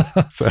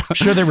 So, I'm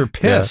sure they were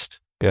pissed.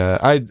 Yeah.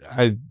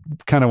 I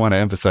kind of want to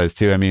emphasize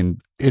too, I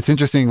mean, it's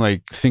interesting,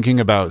 like thinking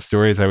about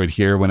stories I would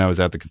hear when I was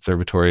at the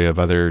conservatory of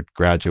other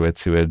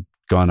graduates who had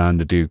gone on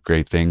to do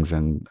great things.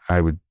 And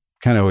I would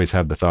kind of always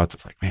have the thoughts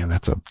of like, man,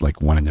 that's a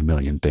like 1 in a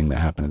million thing that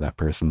happened to that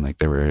person. Like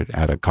they were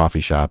at a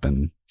coffee shop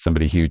and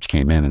somebody huge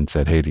came in and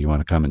said, hey, do you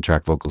want to come and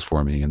track vocals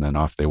for me? And then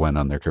off they went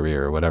on their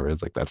career or whatever.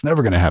 It's like, that's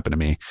never going to happen to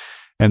me.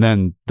 And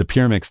then the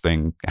Pure Mix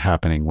thing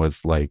happening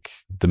was like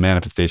the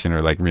manifestation,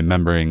 or like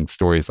remembering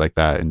stories like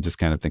that and just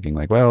kind of thinking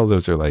like, well,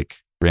 those are like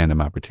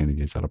random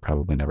opportunities that'll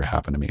probably never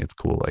happen to me. It's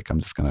cool. Like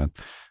I'm going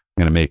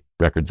to make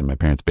records in my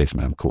parents'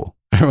 basement. I'm cool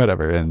or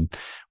whatever. And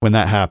when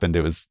that happened,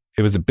 it was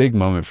a big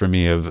moment for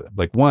me of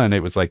like, one,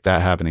 it was like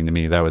that happening to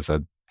me. That was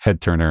a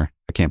head turner.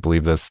 I can't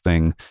believe this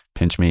thing,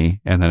 pinch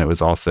me. And then it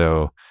was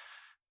also,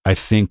 I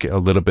think, a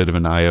little bit of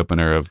an eye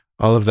opener of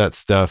all of that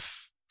stuff.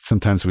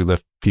 Sometimes we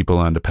lift people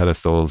onto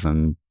pedestals,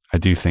 and I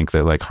do think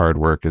that like hard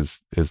work is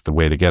the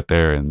way to get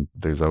there. And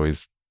there's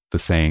always the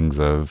sayings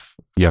of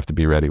you have to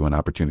be ready when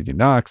opportunity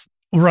knocks.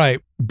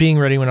 Right. Being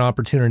ready when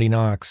opportunity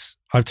knocks.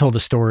 I've told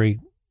the story,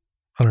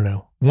 I don't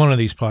know, one of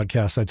these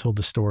podcasts, I told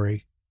the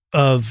story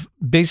of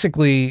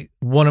basically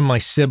one of my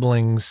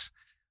siblings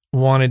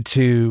wanted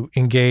to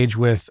engage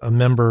with a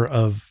member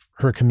of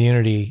her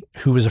community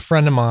who was a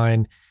friend of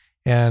mine.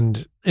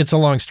 And it's a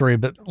long story,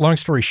 but long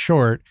story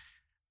short,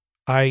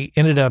 I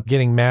ended up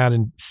getting mad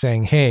and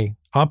saying, hey,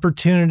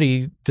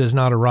 opportunity does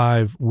not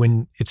arrive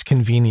when it's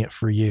convenient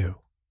for you.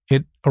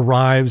 It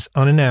arrives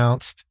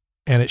unannounced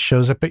and it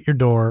shows up at your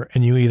door,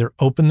 and you either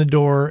open the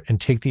door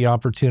and take the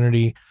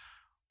opportunity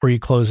or you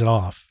close it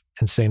off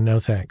and say, no,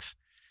 thanks.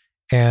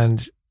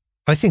 And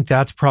I think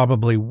that's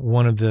probably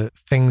one of the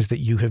things that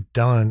you have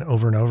done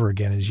over and over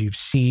again is you've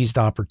seized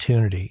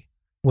opportunity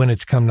when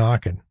it's come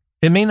knocking.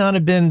 It may not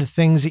have been the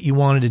things that you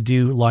wanted to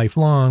do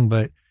lifelong,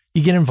 but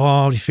you get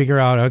involved, you figure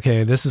out,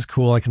 okay, this is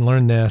cool, I can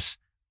learn this,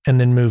 and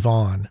then move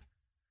on.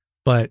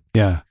 But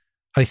yeah,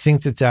 I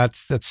think that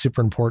that's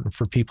super important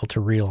for people to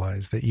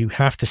realize that you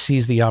have to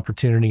seize the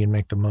opportunity and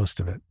make the most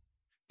of it.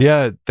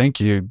 Yeah,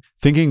 thank you.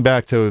 Thinking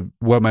back to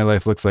what my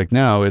life looks like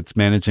now, it's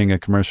managing a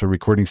commercial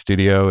recording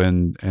studio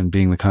and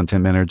being the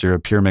content manager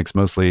of Pure Mix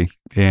mostly.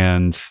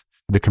 And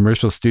the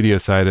commercial studio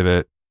side of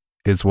it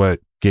is what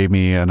gave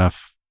me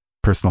enough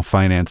personal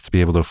finance to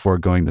be able to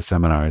afford going to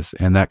seminars.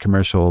 And that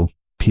commercial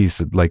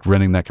piece, like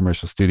running that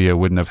commercial studio,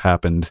 wouldn't have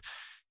happened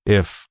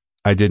if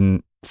I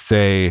didn't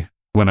say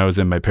when I was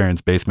in my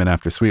parents' basement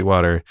after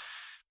Sweetwater,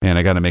 man,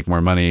 I got to make more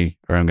money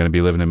or I'm going to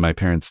be living in my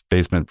parents'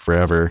 basement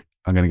forever.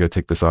 I'm going to go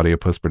take this audio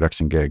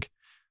post-production gig.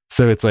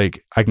 So it's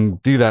like, I can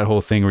do that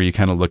whole thing where you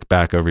kind of look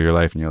back over your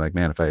life and you're like,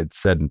 man, if I had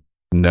said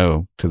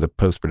no to the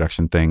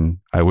post-production thing,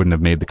 I wouldn't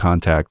have made the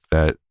contact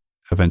that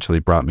eventually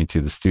brought me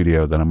to the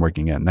studio that I'm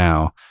working at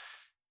now.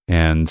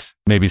 And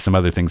maybe some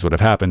other things would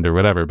have happened or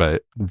whatever,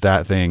 but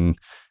that thing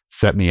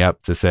set me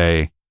up to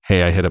say,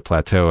 hey, I hit a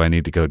plateau. I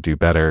need to go do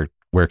better.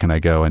 Where can I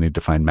go? I need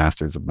to find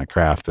masters of my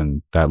craft.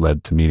 And that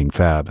led to meeting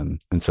Fab and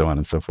so on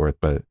and so forth.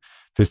 But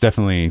there's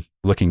definitely,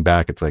 looking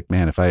back, it's like,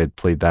 man, if I had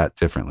played that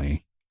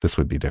differently, this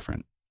would be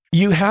different.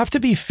 You have to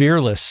be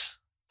fearless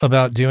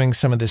about doing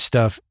some of this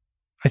stuff.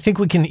 I think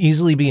we can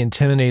easily be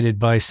intimidated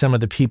by some of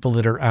the people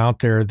that are out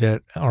there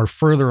that are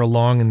further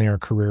along in their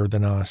career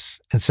than us.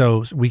 And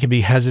so we can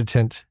be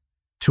hesitant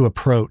to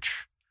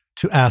approach,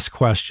 to ask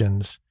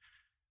questions.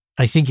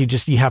 I think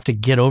you have to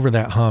get over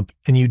that hump.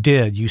 And you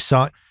did. You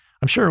saw,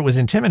 I'm sure it was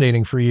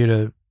intimidating for you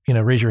to,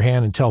 raise your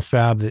hand and tell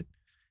Fab that,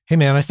 hey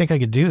man, I think I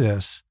could do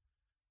this.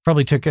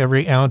 Probably took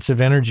every ounce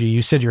of energy.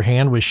 You said your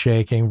hand was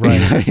shaking,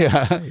 right?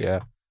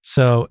 Yeah.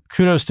 So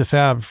kudos to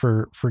Fab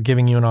for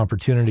giving you an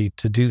opportunity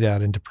to do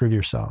that and to prove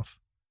yourself.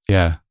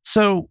 Yeah.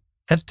 So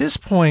at this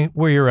point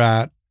where you're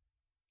at,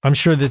 I'm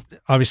sure that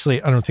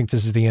obviously, I don't think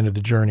this is the end of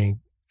the journey.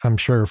 I'm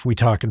sure if we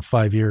talk in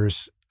 5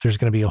 years, there's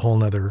going to be a whole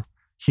nother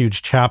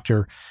huge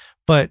chapter.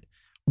 But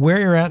where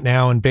you're at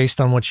now and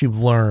based on what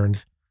you've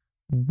learned,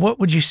 what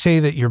would you say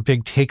that your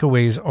big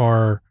takeaways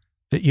are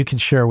that you can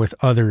share with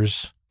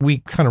others? We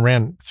kind of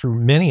ran through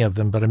many of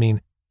them, but I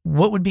mean,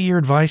 what would be your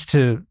advice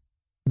to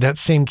that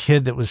same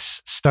kid that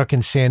was stuck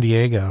in San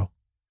Diego?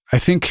 I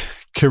think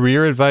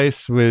career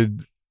advice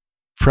would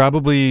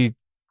probably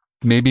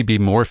maybe be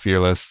more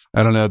fearless.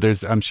 I don't know.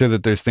 I'm sure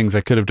that there's things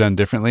I could have done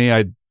differently.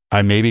 I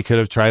I maybe could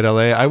have tried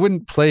LA. I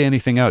wouldn't play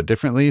anything out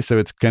differently. So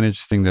it's kind of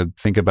interesting to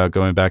think about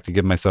going back to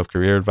give myself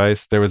career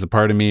advice. There was a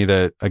part of me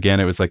that, again,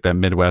 it was like that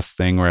Midwest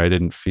thing where I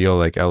didn't feel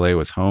like LA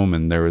was home.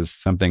 And there was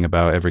something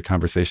about every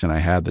conversation I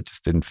had that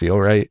just didn't feel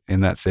right in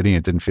that city.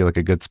 It didn't feel like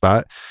a good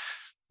spot.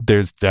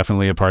 There's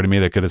definitely a part of me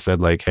that could have said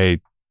like, hey,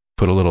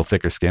 put a little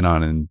thicker skin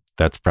on and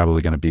that's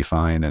probably going to be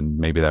fine. And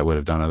maybe that would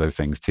have done other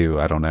things too.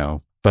 I don't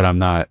know. But I'm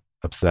not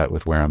upset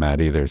with where I'm at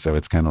either. So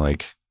it's kind of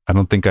like, I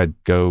don't think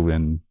I'd go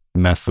and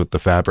mess with the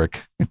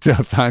fabric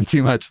of time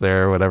too much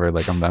there or whatever.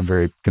 Like I'm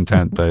very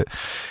content, but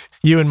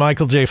you and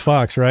Michael J.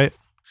 Fox, right?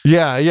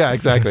 Yeah,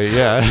 exactly.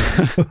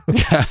 Yeah.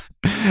 Yeah.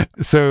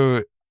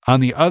 So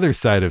on the other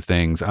side of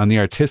things, on the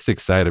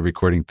artistic side of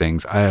recording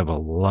things, I have a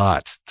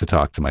lot to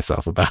talk to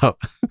myself about.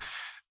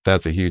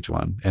 That's a huge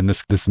one. And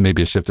this may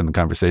be a shift in the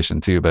conversation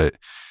too, but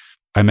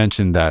I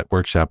mentioned that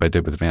workshop I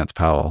did with Vance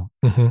Powell,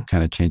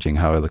 kind of changing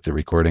how I looked at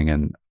recording.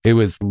 And it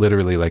was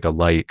literally like a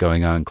light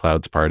going on,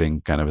 clouds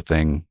parting kind of a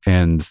thing.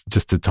 And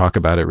just to talk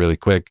about it really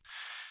quick,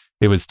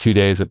 it was 2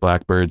 days at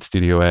Blackbird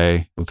Studio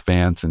A with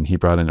Vance, and he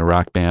brought in a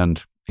rock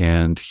band.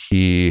 And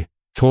he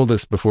told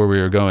us before we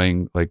were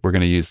going, like, we're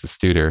going to use the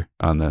Studer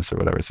on this or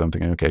whatever. So I'm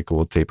thinking, okay,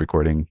 cool, tape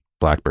recording,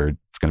 Blackbird,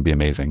 it's going to be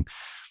amazing.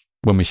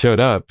 When we showed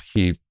up,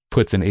 he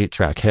puts an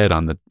 8-track head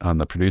on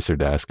the producer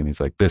desk, and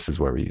he's like, this is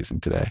what we're using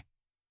today.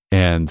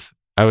 And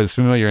I was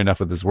familiar enough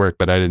with his work,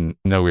 but I didn't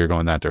know we were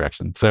going that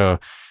direction. So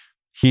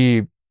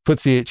he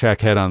puts the 8-track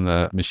head on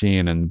the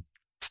machine and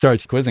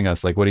starts quizzing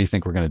us, like, what do you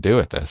think we're going to do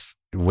with this?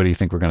 What do you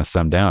think we're going to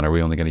sum down? Are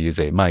we only going to use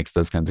 8 mics?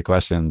 Those kinds of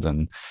questions.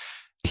 And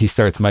he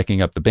starts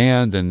miking up the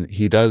band, and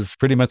he does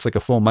pretty much like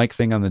a full mic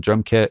thing on the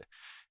drum kit.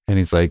 And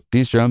he's like,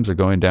 these drums are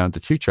going down to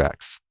 2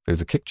 tracks.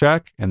 There's a kick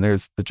track and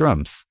there's the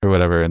drums or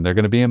whatever, and they're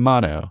going to be in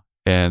mono.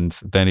 And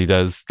then he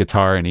does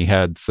guitar, and he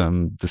had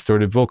some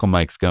distorted vocal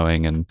mics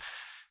going. And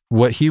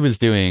what he was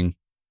doing,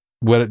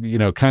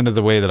 kind of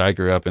the way that I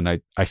grew up, and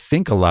I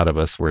think a lot of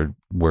us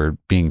were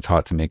being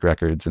taught to make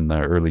records in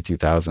the early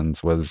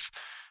 2000s, was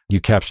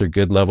you capture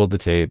good level to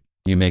tape,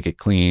 you make it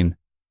clean,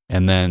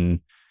 and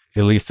then,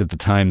 at least at the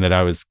time that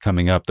I was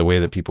coming up, the way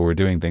that people were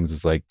doing things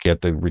was like,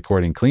 get the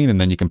recording clean, and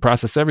then you can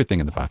process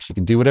everything in the box. You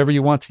can do whatever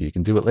you want to. You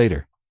can do it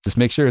later. Just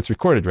make sure it's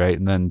recorded right,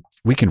 and then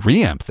we can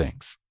reamp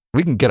things.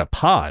 We can get a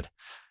pod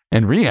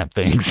and reamp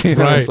things.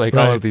 It's like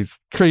all of these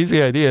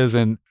crazy ideas.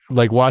 And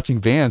like watching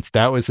Vance,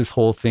 that was his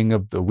whole thing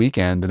of the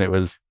weekend. And it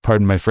was,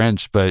 pardon my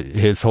French, but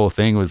his whole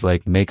thing was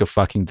like, make a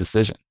fucking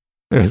decision.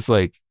 It was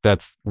like,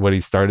 that's what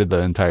he started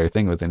the entire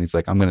thing with. And he's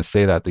like, I'm going to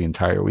say that the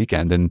entire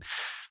weekend. And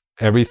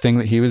everything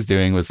that he was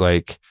doing was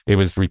like, it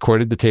was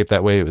recorded to tape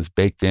that way. It was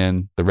baked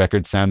in. The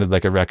record sounded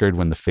like a record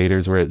when the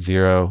faders were at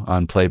 0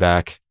 on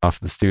playback off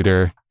the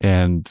Studer.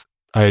 And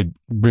I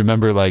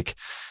remember like,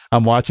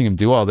 I'm watching him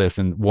do all this,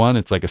 and one,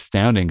 it's like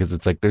astounding because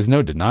it's like, there's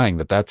no denying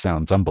that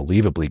sounds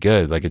unbelievably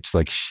good. Like it's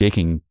like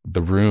shaking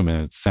the room,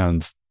 and it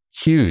sounds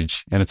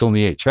huge, and it's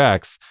only 8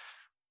 tracks,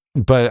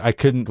 but I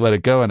couldn't let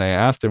it go. And I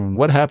asked him,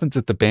 what happens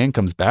if the band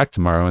comes back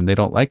tomorrow and they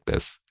don't like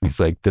this? And he's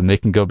like, then they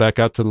can go back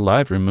out to the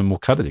live room and we'll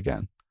cut it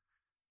again.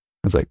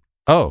 I was like,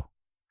 oh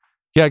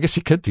yeah, I guess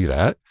you could do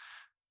that.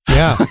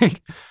 Yeah.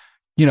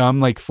 I'm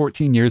like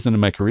 14 years into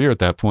my career at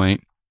that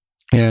point,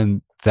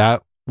 and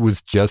that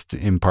was just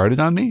imparted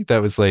on me.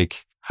 That was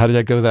like, how did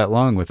I go that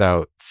long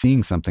without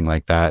seeing something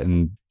like that?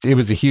 And it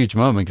was a huge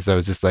moment because I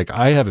was just like,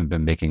 I haven't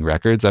been making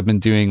records. I've been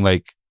doing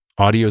like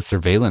audio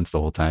surveillance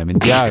the whole time.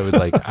 And yeah,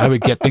 I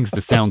would get things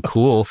to sound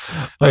cool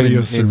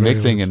in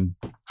mixing, and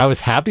I was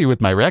happy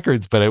with my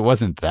records, but it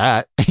wasn't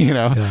that,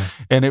 Yeah.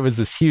 And it was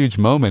this huge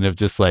moment of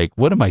just like,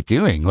 what am I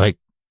doing? Like,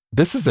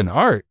 this is an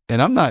art,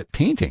 and I'm not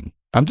painting.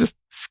 I'm just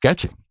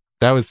sketching.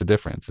 That was the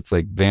difference. It's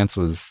like Vance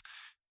was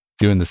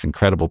doing this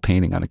incredible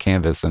painting on a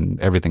canvas, and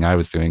everything I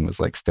was doing was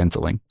like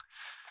stenciling.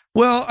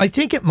 Well, I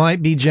think it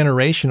might be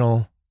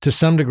generational to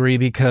some degree,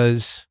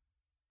 because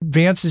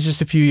Vance is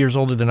just a few years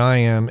older than I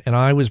am, and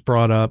I was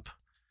brought up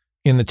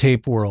in the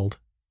tape world.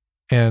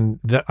 And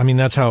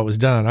that's how it was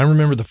done. I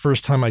remember the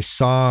first time I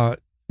saw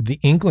the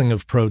inkling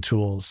of Pro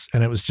Tools,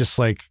 and it was just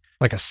like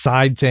a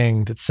side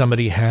thing that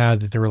somebody had,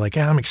 that they were like,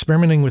 I'm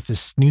experimenting with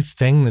this new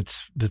thing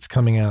that's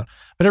coming out.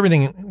 But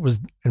everything was,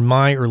 in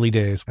my early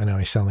days, I know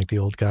I sound like the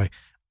old guy,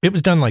 it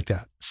was done like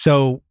that.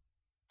 So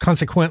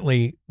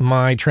consequently,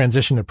 my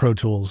transition to Pro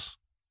Tools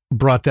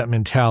brought that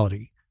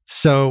mentality.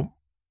 So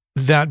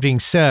that being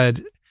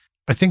said,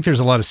 I think there's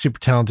a lot of super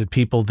talented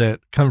people that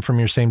come from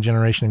your same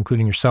generation,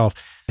 including yourself,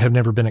 have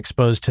never been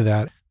exposed to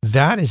that.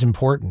 That is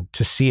important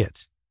to see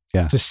it,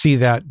 to see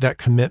that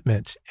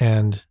commitment.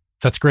 And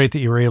that's great that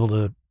you were able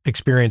to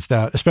experience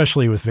that,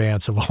 especially with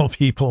Vance of all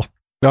people.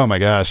 Oh my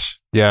gosh.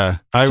 Yeah.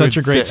 Such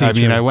a great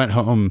teacher. I went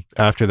home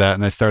after that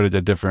and I started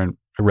a different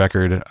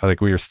record.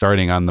 Like, we were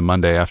starting on the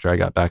Monday after I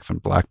got back from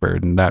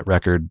Blackbird, and that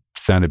record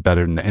sounded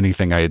better than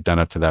anything I had done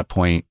up to that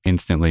point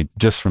instantly.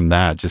 Just from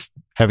that, just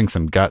having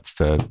some guts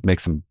to make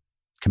some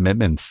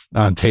commitments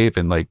on tape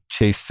and like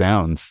chase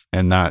sounds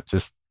and not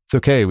just it's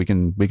okay. We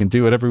can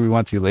do whatever we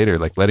want to later.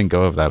 Like letting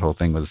go of that whole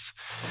thing was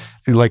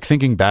like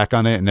thinking back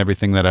on it and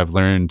everything that I've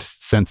learned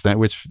since then,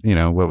 which,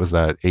 what was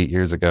that, 8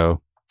 years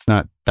ago? It's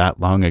not that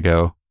long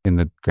ago in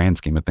the grand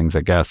scheme of things,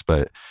 I guess,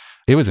 but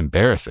it was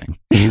embarrassing.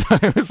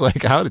 It was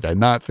like, how did I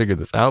not figure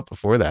this out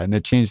before that? And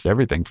it changed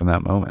everything from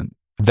that moment.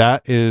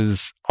 That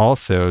is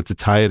also, to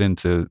tie it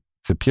into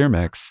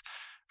PureMix,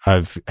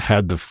 I've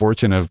had the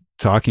fortune of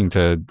talking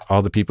to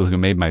all the people who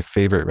made my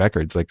favorite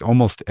records, like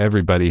almost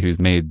everybody who's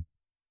made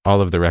all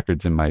of the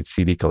records in my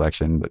CD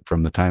collection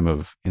from the time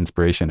of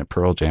inspiration at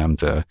Pearl Jam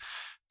to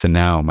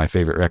now, my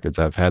favorite records.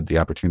 I've had the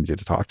opportunity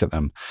to talk to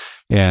them.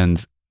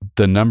 And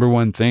the number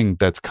one thing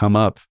that's come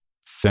up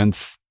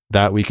since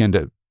that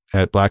weekend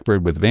at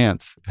Blackbird with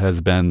Vance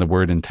has been the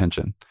word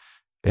intention.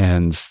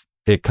 And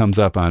it comes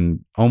up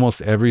on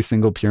almost every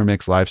single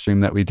PureMix live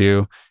stream that we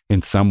do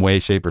in some way,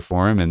 shape, or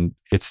form. And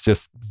it's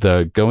just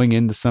the going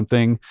into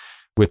something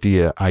with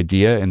the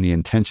idea and the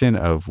intention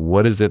of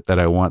what is it that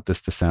I want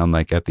this to sound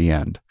like at the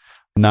end.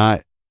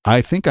 Not,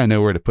 I think I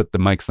know where to put the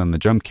mics on the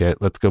drum kit.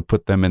 Let's go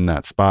put them in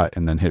that spot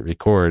and then hit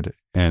record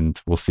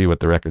and we'll see what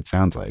the record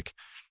sounds like.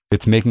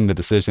 It's making the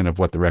decision of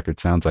what the record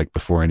sounds like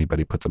before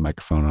anybody puts a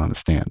microphone on a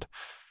stand.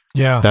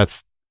 Yeah.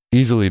 That's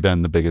easily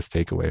been the biggest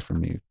takeaway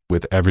from me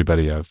with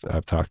everybody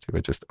I've talked to.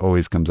 It just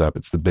always comes up.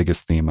 It's the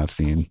biggest theme I've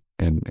seen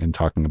in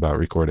talking about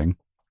recording.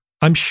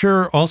 I'm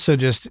sure also,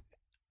 just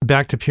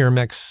back to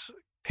PureMix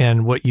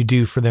and what you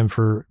do for them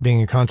for being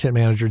a content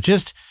manager,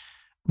 just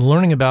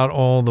learning about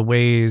all the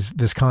ways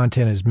this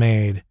content is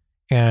made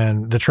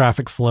and the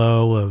traffic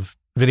flow of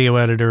video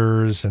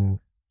editors and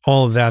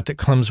all of that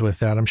comes with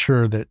that. I'm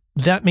sure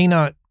that may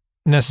not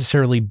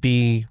necessarily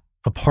be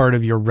a part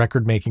of your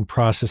record making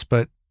process,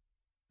 but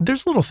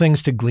there's little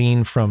things to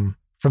glean from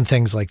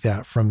things like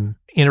that, from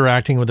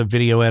interacting with a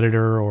video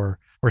editor or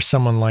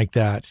someone like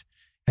that,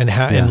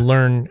 and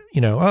learn,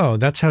 oh,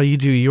 that's how you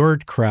do your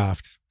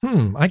craft.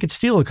 I could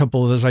steal a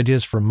couple of those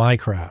ideas for my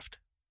craft.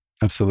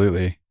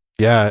 Absolutely.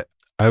 Yeah.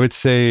 I would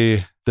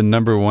say the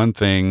number one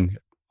thing,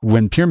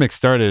 when PureMix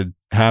started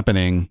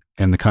happening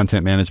and the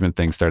content management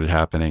thing started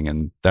happening,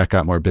 and that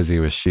got more busy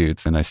with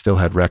shoots, and I still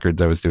had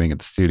records I was doing at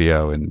the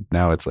studio. And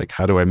now it's like,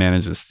 how do I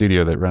manage a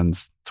studio that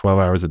runs 12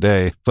 hours a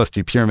day plus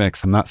do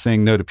PureMix? I'm not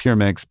saying no to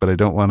PureMix, but I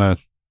don't want to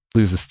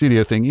lose the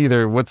studio thing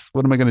either. What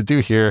am I going to do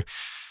here?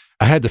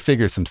 I had to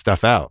figure some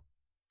stuff out.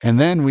 And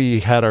then we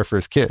had our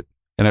first kid,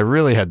 and I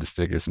really had to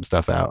figure some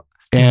stuff out.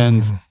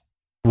 And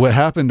what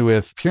happened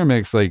with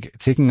PureMix, like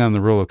taking on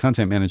the role of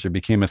content manager,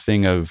 became a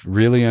thing of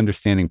really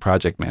understanding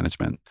project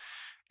management.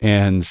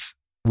 And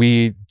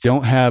we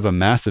don't have a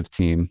massive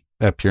team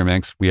at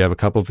PureMix. We have a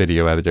couple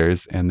video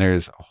editors, and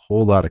there's a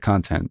whole lot of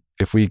content.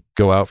 If we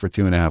go out for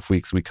 2.5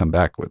 weeks, we come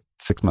back with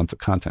 6 months of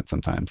content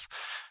sometimes.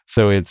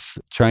 So it's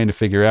trying to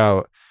figure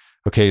out,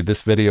 okay,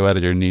 this video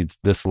editor needs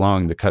this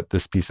long to cut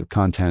this piece of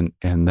content,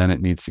 and then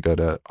it needs to go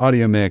to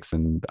audio mix,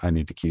 and I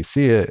need to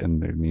QC it,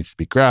 and there needs to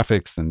be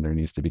graphics, and there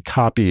needs to be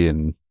copy,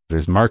 and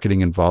there's marketing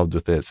involved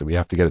with it. So we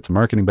have to get it to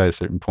marketing by a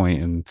certain point.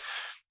 And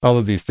all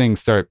of these things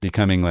start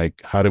becoming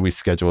like, how do we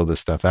schedule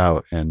this stuff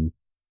out and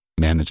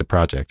manage a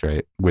project,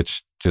 right?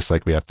 Which, just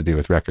like we have to do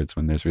with records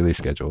when there's release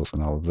schedules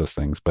and all of those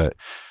things. But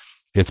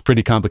it's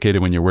pretty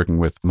complicated when you're working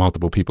with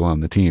multiple people on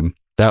the team.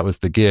 That was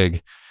the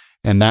gig.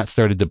 And that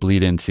started to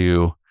bleed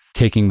into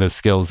taking those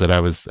skills that I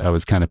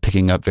was kind of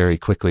picking up very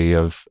quickly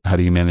of how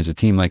do you manage a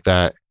team like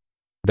that.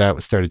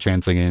 That started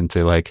translating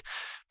into like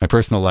my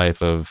personal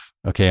life of,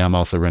 okay, I'm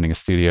also running a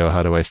studio.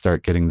 How do I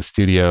start getting the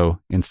studio,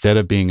 instead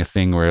of being a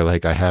thing where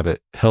like I have it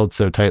held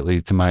so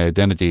tightly to my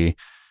identity,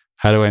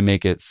 how do I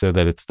make it so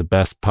that it's the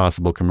best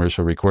possible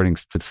commercial recording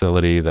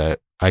facility that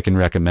I can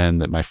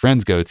recommend that my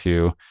friends go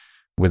to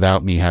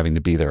without me having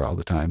to be there all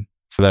the time?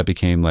 So that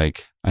became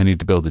like, I need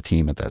to build a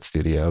team at that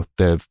studio.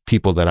 The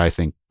people that I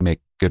think make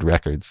good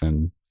records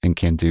and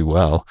can do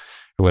well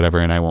or whatever.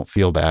 And I won't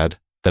feel bad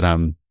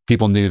that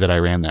people knew that I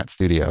ran that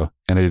studio,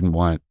 and I didn't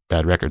want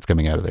bad records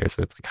coming out of there.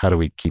 So it's like, how do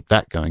we keep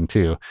that going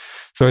too?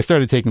 So I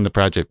started taking the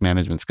project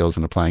management skills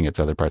and applying it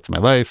to other parts of my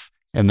life.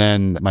 And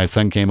then my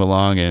son came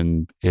along,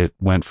 and it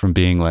went from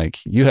being like,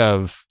 you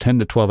have 10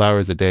 to 12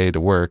 hours a day to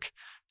work,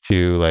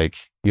 to like,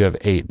 you have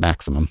 8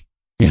 maximum,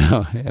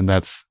 and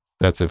that's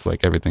if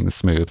like everything's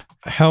smooth.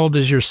 How old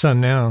is your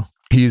son now?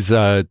 He's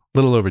a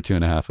little over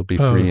 2.5. He'll be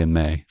 3 in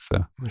May.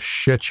 So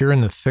shit, you're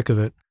in the thick of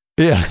it.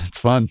 Yeah, it's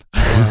fun.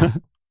 Wow.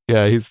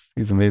 Yeah,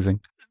 he's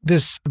amazing.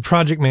 This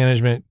project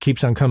management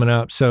keeps on coming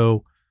up.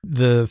 So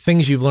the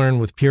things you've learned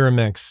with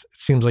PureMix, it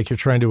seems like you're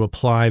trying to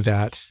apply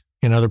that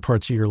in other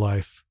parts of your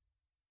life.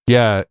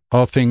 Yeah,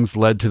 all things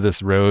led to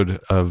this road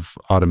of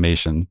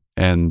automation.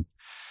 And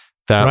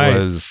that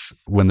was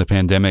when the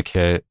pandemic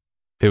hit.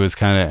 It was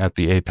kind of at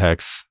the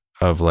apex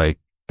of like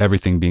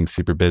everything being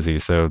super busy.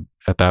 So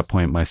at that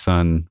point, my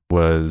son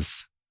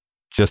was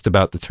just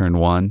about to turn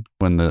 1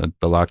 when the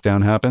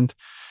lockdown happened.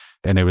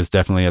 And it was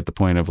definitely at the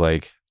point of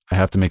like, I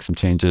have to make some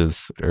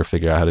changes or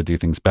figure out how to do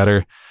things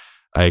better.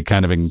 I had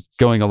kind of been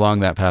going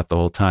along that path the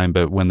whole time.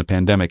 But when the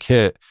pandemic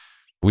hit,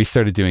 we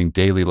started doing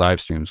daily live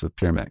streams with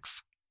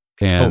PureMix.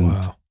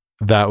 And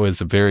that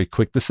was a very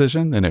quick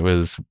decision.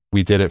 And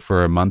we did it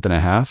for a month and a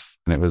half.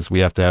 And we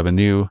have to have a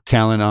new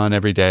talent on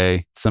every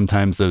day.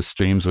 Sometimes those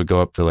streams would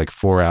go up to like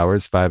 4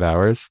 hours, 5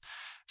 hours.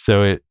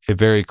 So it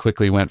very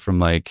quickly went from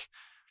like,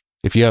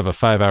 if you have a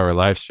 5-hour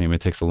live stream,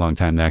 it takes a long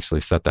time to actually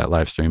set that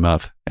live stream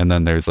up. And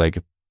then there's like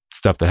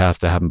stuff that has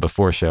to happen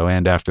before show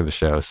and after the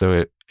show.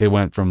 So it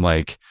went from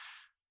like,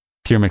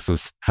 PureMix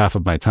was half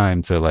of my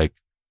time to like,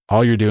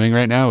 all you're doing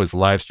right now is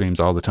live streams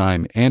all the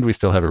time. And we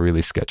still have a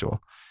release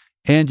schedule.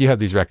 And you have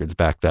these records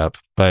backed up.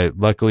 But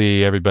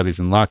luckily, everybody's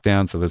in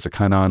lockdown. So those are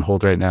kind of on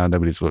hold right now.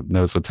 Nobody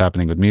knows what's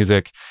happening with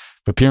music.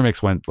 But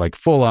PureMix went like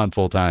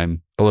full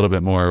time, a little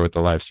bit more with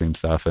the live stream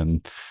stuff.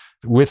 And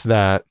with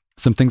that,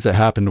 some things that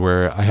happened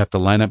where I have to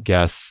line up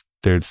guests.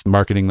 There's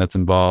marketing that's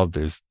involved.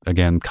 There's,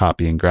 again,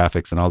 copy and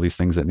graphics and all these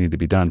things that need to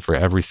be done for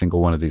every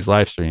single one of these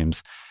live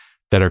streams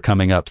that are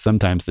coming up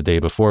sometimes the day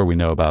before we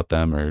know about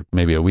them, or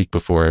maybe a week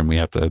before, and we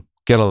have to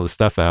get all the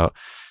stuff out.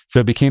 So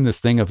it became this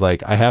thing of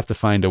like, I have to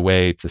find a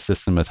way to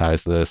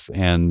systematize this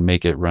and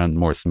make it run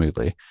more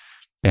smoothly.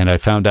 And I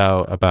found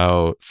out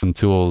about some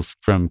tools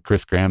from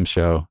Chris Graham's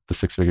show, the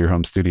Six Figure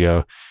Home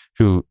Studio,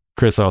 who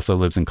Chris also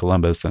lives in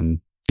Columbus. And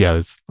yeah,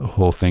 there's a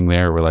whole thing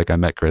there where like I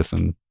met Chris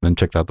and then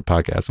checked out the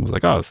podcast and was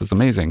like, oh, this is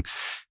amazing.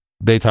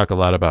 They talk a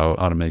lot about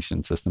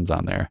automation systems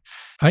on there.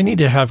 I need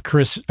to have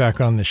Chris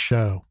back on the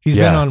show. He's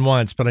been on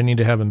once, but I need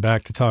to have him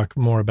back to talk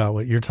more about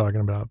what you're talking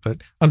about.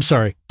 But I'm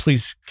sorry,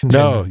 please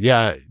continue. No,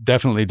 yeah,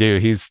 definitely do.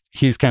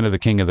 He's kind of the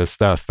king of this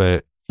stuff.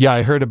 But yeah,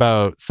 I heard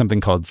about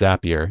something called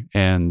Zapier.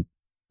 And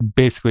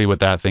basically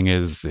what that thing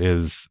is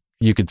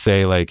you could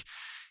say like,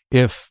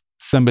 if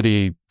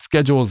somebody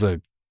schedules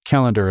a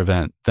calendar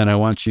event, then I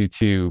want you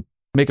to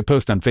make a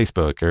post on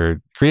Facebook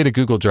or create a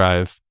Google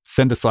Drive,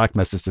 send a Slack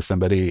message to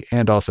somebody,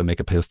 and also make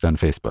a post on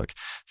Facebook.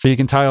 So you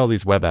can tie all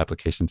these web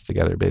applications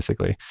together,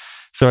 basically.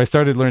 So I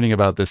started learning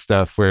about this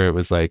stuff where it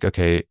was like,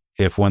 okay,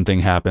 if one thing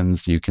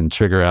happens, you can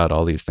trigger out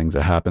all these things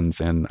that happens.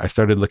 And I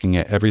started looking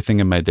at everything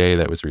in my day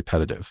that was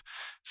repetitive.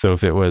 So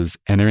if it was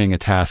entering a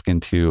task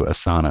into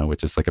Asana,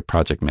 which is like a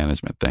project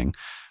management thing,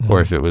 or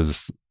if it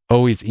was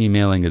always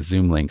emailing a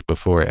Zoom link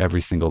before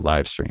every single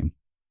live stream,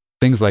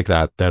 things like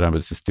that I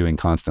was just doing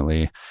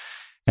constantly,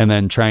 and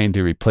then trying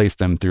to replace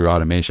them through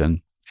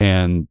automation.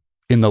 And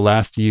in the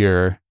last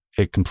year,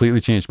 it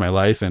completely changed my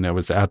life. And it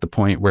was at the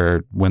point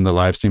where when the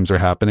live streams are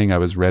happening, I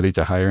was ready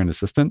to hire an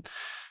assistant.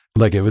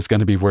 Like it was going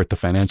to be worth the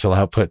financial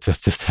output to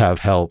just have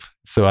help.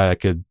 So I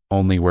could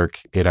only work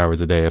 8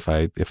 hours a day if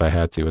I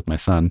had to, with my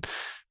son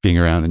being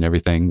around and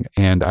everything.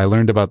 And I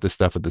learned about this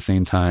stuff at the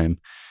same time.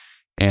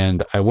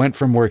 And I went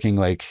from working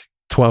like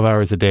 12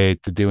 hours a day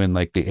to doing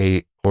like the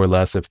 8 or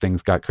less if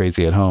things got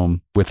crazy at home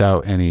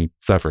without any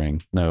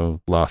suffering, no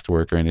lost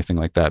work or anything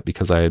like that,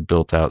 because I had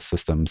built out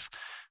systems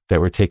that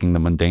were taking the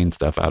mundane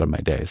stuff out of my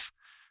days.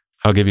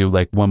 I'll give you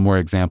like one more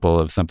example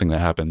of something that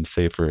happened,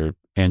 say for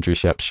Andrew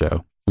Shep's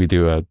show. We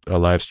do a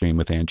live stream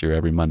with Andrew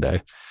every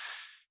Monday.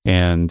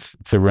 And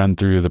to run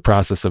through the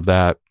process of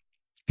that,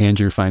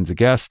 Andrew finds a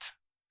guest.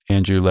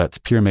 Andrew lets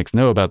PureMix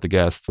know about the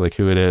guest, like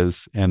who it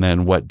is, and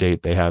then what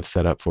date they have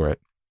set up for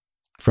it.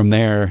 From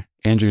there,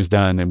 Andrew's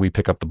done and we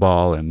pick up the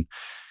ball and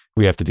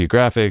we have to do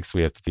graphics,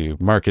 we have to do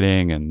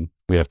marketing, and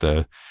we have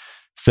to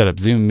set up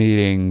Zoom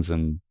meetings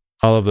and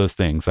all of those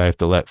things. I have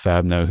to let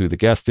Fab know who the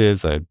guest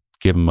is. I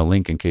give him a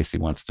link in case he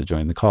wants to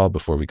join the call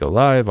before we go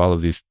live. All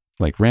of these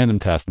like random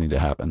tasks need to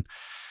happen.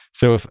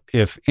 So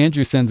if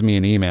Andrew sends me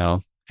an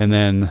email and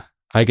then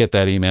I get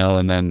that email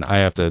and then I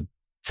have to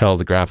tell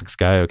the graphics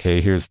guy,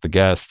 okay, here's the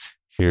guest,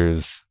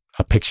 here's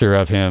a picture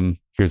of him,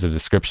 here's a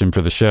description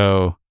for the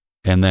show.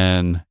 And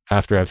then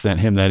after I've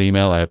sent him that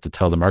email, I have to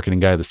tell the marketing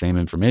guy the same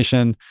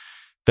information.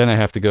 Then I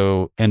have to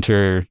go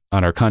enter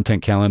on our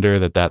content calendar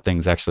that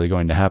thing's actually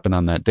going to happen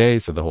on that day,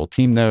 so the whole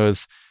team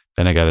knows.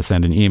 Then I got to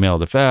send an email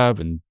to Fab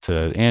and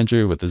to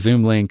Andrew with the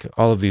Zoom link.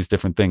 All of these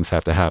different things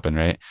have to happen,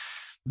 right?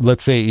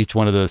 Let's say each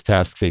one of those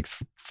tasks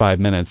takes 5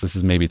 minutes. This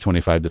is maybe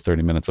 25 to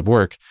 30 minutes of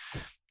work.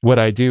 What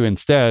I do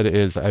instead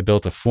is I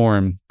built a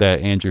form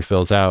that Andrew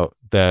fills out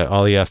that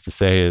all he has to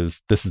say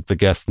is, this is the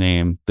guest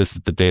name, this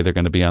is the day they're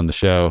going to be on the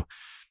show,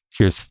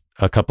 here's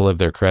a couple of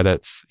their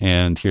credits,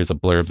 and here's a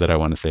blurb that I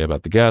want to say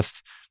about the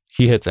guest.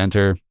 He hits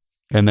enter,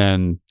 and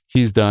then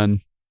he's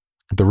done.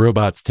 The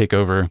robots take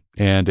over,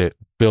 and it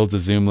builds a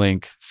Zoom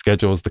link,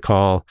 schedules the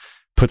call,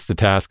 puts the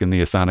task in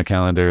the Asana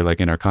calendar,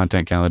 like in our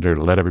content calendar,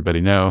 to let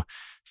everybody know,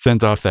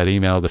 sends off that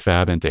email to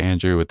Fab and to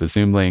Andrew with the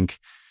Zoom link,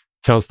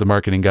 tells the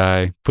marketing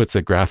guy, puts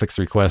a graphics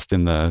request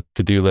in the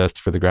to-do list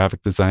for the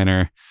graphic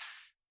designer.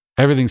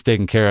 Everything's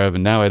taken care of,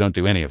 and now I don't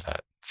do any of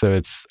that. So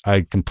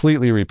I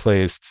completely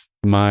replaced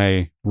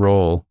my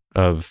role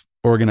of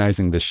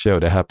organizing this show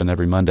to happen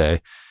every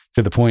Monday,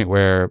 to the point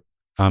where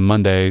on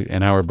Monday,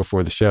 an hour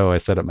before the show, I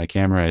set up my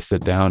camera, I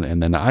sit down,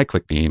 and then I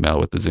click the email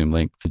with the Zoom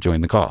link to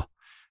join the call.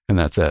 And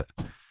that's it.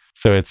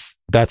 So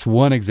that's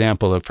one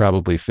example of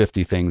probably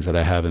 50 things that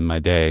I have in my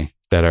day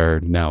that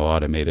are now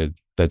automated,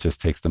 that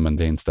just takes the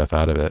mundane stuff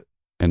out of it.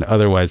 And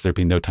otherwise, there'd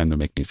be no time to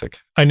make music.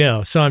 I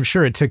know. So I'm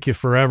sure it took you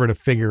forever to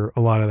figure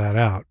a lot of that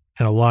out,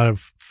 and a lot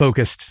of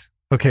focused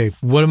okay,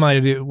 what am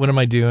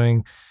I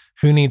doing?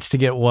 Who needs to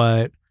get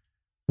what?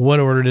 What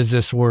order does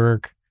this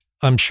work?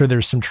 I'm sure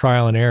there's some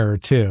trial and error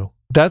too.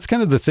 That's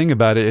kind of the thing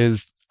about it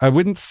is I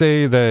wouldn't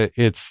say that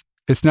it's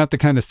not the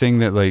kind of thing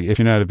that, like, if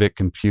you're not a bit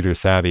computer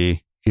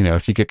savvy,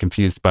 if you get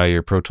confused by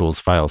your Pro Tools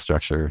file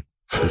structure,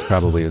 this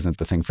probably isn't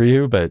the thing for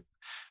you. But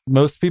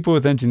most people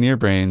with engineer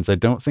brains, I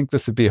don't think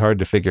this would be hard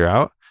to figure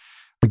out.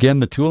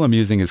 Again, the tool I'm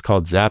using is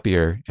called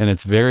Zapier, and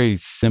it's very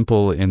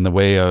simple in the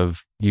way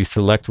of you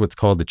select what's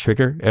called the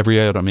trigger.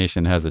 Every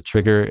automation has a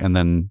trigger and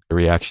then a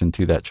reaction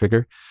to that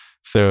trigger.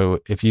 So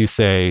if you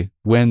say,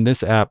 when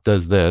this app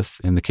does this,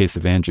 in the case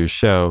of Andrew's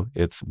show,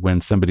 it's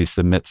when somebody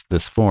submits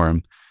this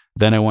form,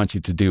 then I want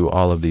you to do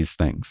all of these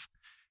things.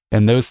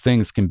 And those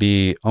things can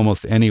be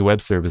almost any web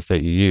service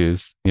that you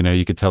use.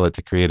 You could tell it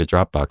to create a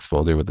Dropbox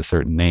folder with a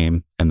certain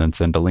name and then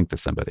send a link to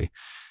somebody.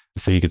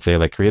 So you could say,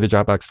 like, create a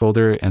Dropbox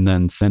folder and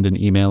then send an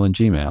email in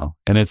Gmail.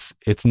 And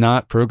it's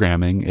not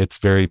programming. It's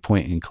very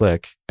point and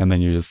click. And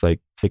then you're just like,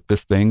 take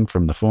this thing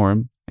from the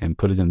form and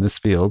put it in this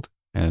field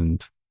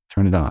and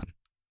turn it on.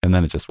 And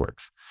then it just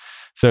works.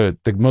 So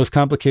the most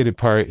complicated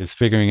part is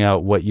figuring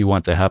out what you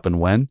want to happen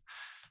when.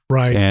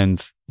 Right.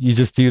 And you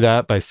just do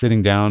that by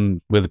sitting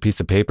down with a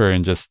piece of paper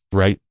and just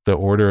write the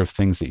order of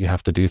things that you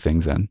have to do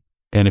things in.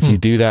 And if you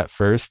do that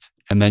first,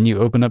 and then you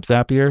open up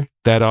Zapier,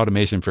 that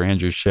automation for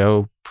Andrew's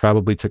show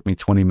probably took me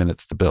 20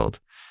 minutes to build.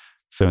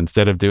 So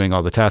instead of doing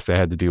all the tasks I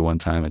had to do one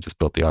time, I just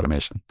built the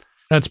automation.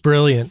 That's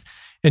brilliant.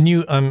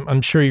 And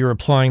I'm sure you're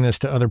applying this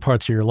to other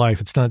parts of your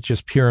life. It's not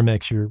just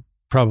Pyramix. You're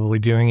probably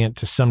doing it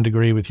to some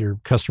degree with your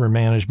customer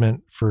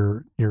management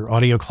for your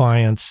audio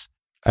clients.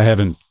 I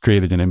haven't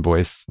created an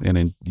invoice in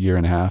a year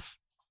and a half.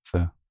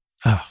 So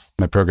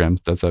my program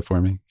does that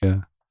for me.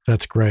 Yeah.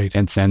 That's great.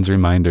 And sends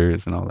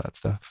reminders and all that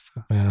stuff.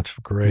 So. Yeah, that's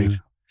great. Yeah.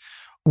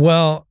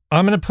 Well,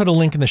 I'm going to put a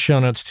link in the show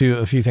notes to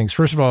a few things.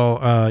 First of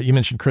all, you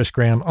mentioned Chris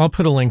Graham. I'll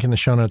put a link in the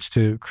show notes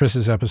to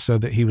Chris's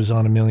episode that he was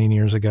on 1,000,000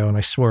 years ago, and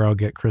I swear I'll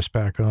get Chris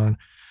back on.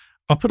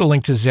 I'll put a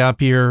link to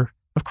Zapier.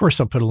 Of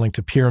course, I'll put a link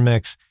to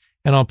Pyramix,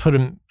 and I'll put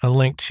a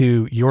link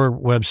to your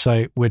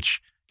website,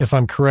 which, if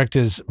I'm correct,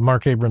 is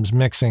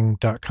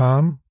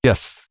markabramsmixing.com.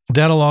 Yes.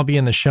 That'll all be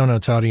in the show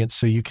notes, audience,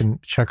 so you can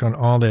check on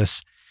all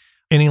this.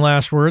 Any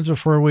last words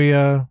before we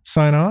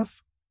sign off?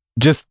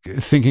 Just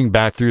thinking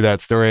back through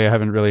that story, I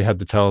haven't really had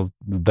to tell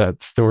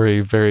that story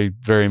very,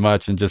 very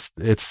much. And just,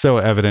 it's so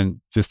evident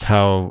just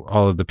how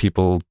all of the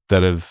people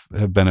that have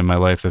been in my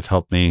life have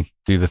helped me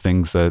do the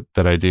things that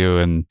I do.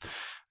 And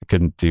I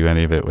couldn't do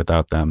any of it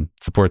without them.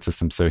 Support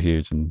system's so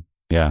huge. And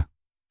yeah,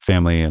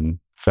 family and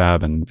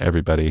Fab and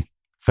everybody.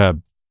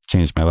 Fab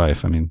changed my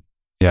life. I mean,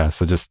 yeah.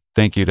 So just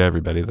thank you to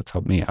everybody that's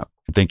helped me out.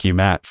 And thank you,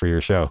 Matt, for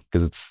your show,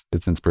 because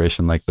it's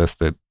inspiration like this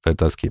that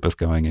does keep us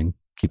going and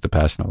keep the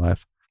passion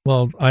alive.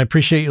 Well, I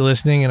appreciate you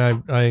listening,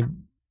 and I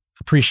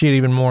appreciate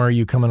even more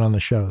you coming on the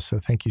show. So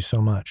thank you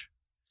so much.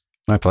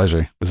 My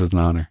pleasure. This is an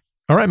honor.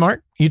 All right,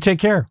 Mark, you take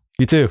care.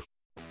 You too.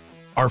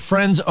 Our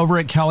friends over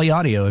at Kali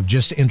Audio have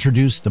just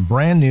introduced the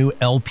brand new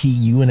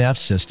LP UNF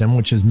system,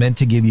 which is meant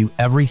to give you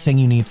everything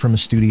you need from a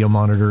studio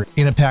monitor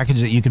in a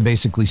package that you can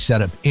basically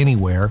set up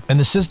anywhere. And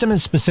the system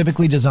is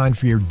specifically designed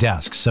for your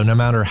desk. So no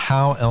matter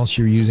how else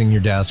you're using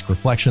your desk,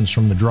 reflections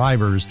from the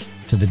drivers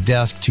to the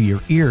desk to your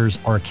ears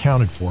are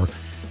accounted for,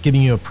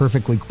 giving you a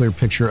perfectly clear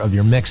picture of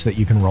your mix that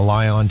you can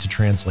rely on to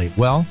translate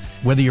well.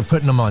 Whether you're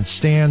putting them on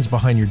stands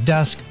behind your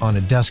desk, on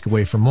a desk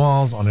away from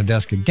walls, on a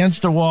desk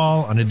against a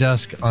wall, on a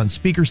desk on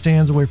speaker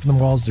stands away from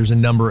the walls, there's a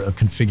number of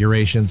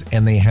configurations,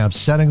 and they have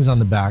settings on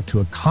the back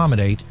to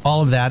accommodate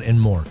all of that and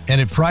more.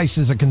 And if price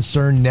is a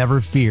concern,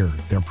 never fear.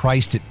 They're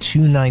priced at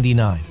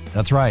 $299.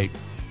 That's right,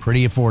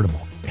 pretty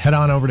affordable. Head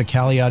on over to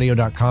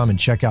KaliAudio.com and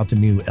check out the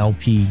new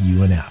LP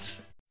UNF.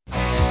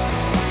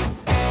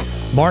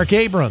 Mark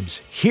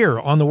Abrams here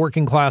on the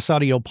Working Class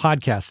Audio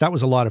Podcast. That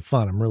was a lot of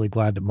fun. I'm really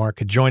glad that Mark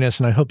could join us,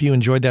 and I hope you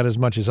enjoyed that as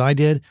much as I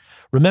did.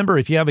 Remember,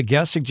 if you have a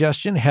guest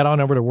suggestion, head on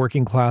over to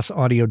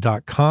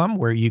workingclassaudio.com,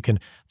 where you can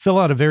fill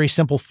out a very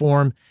simple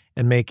form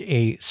and make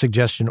a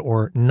suggestion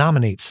or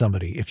nominate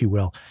somebody, if you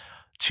will,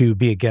 to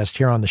be a guest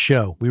here on the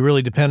show. We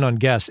really depend on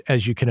guests,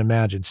 as you can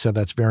imagine, so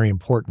that's very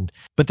important.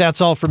 But that's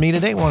all for me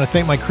today. I want to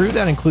thank my crew.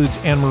 That includes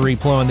Anne-Marie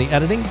Plo in the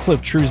editing,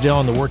 Cliff Truesdale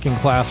on the Working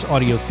Class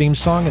Audio theme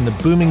song, and the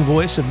booming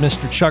voice of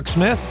Mr. Chuck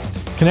Smith.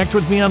 Connect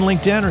with me on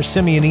LinkedIn or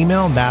send me an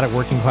email,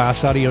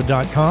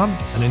 matt@workingclassaudio.com.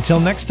 And until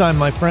next time,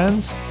 my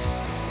friends,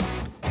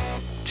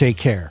 take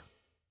care.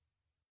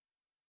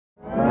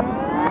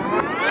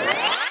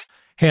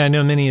 Hey, I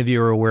know many of you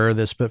are aware of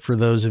this, but for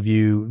those of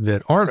you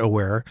that aren't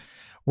aware,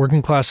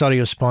 Working Class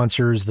Audio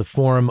sponsors the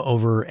forum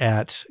over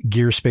at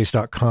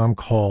gearspace.com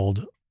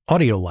called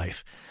Audio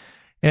Life.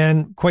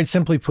 And quite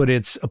simply put,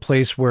 it's a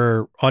place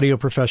where audio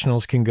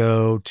professionals can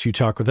go to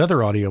talk with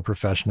other audio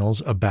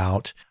professionals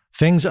about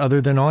things other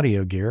than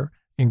audio gear,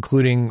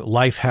 including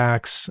life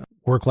hacks,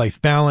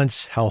 work-life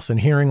balance, health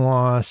and hearing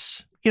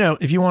loss. You know,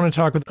 if you want to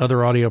talk with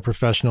other audio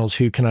professionals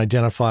who can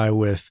identify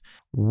with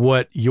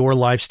what your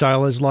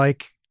lifestyle is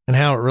like and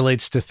how it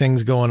relates to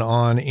things going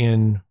on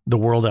in the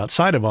world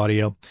outside of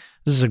audio,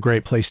 this is a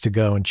great place to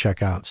go and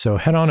check out. So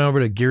head on over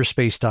to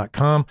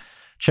gearspace.com,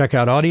 check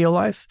out Audio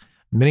Life,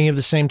 many of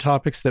the same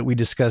topics that we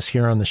discuss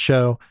here on the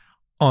show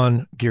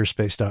on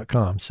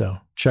gearspace.com. So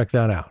check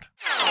that out.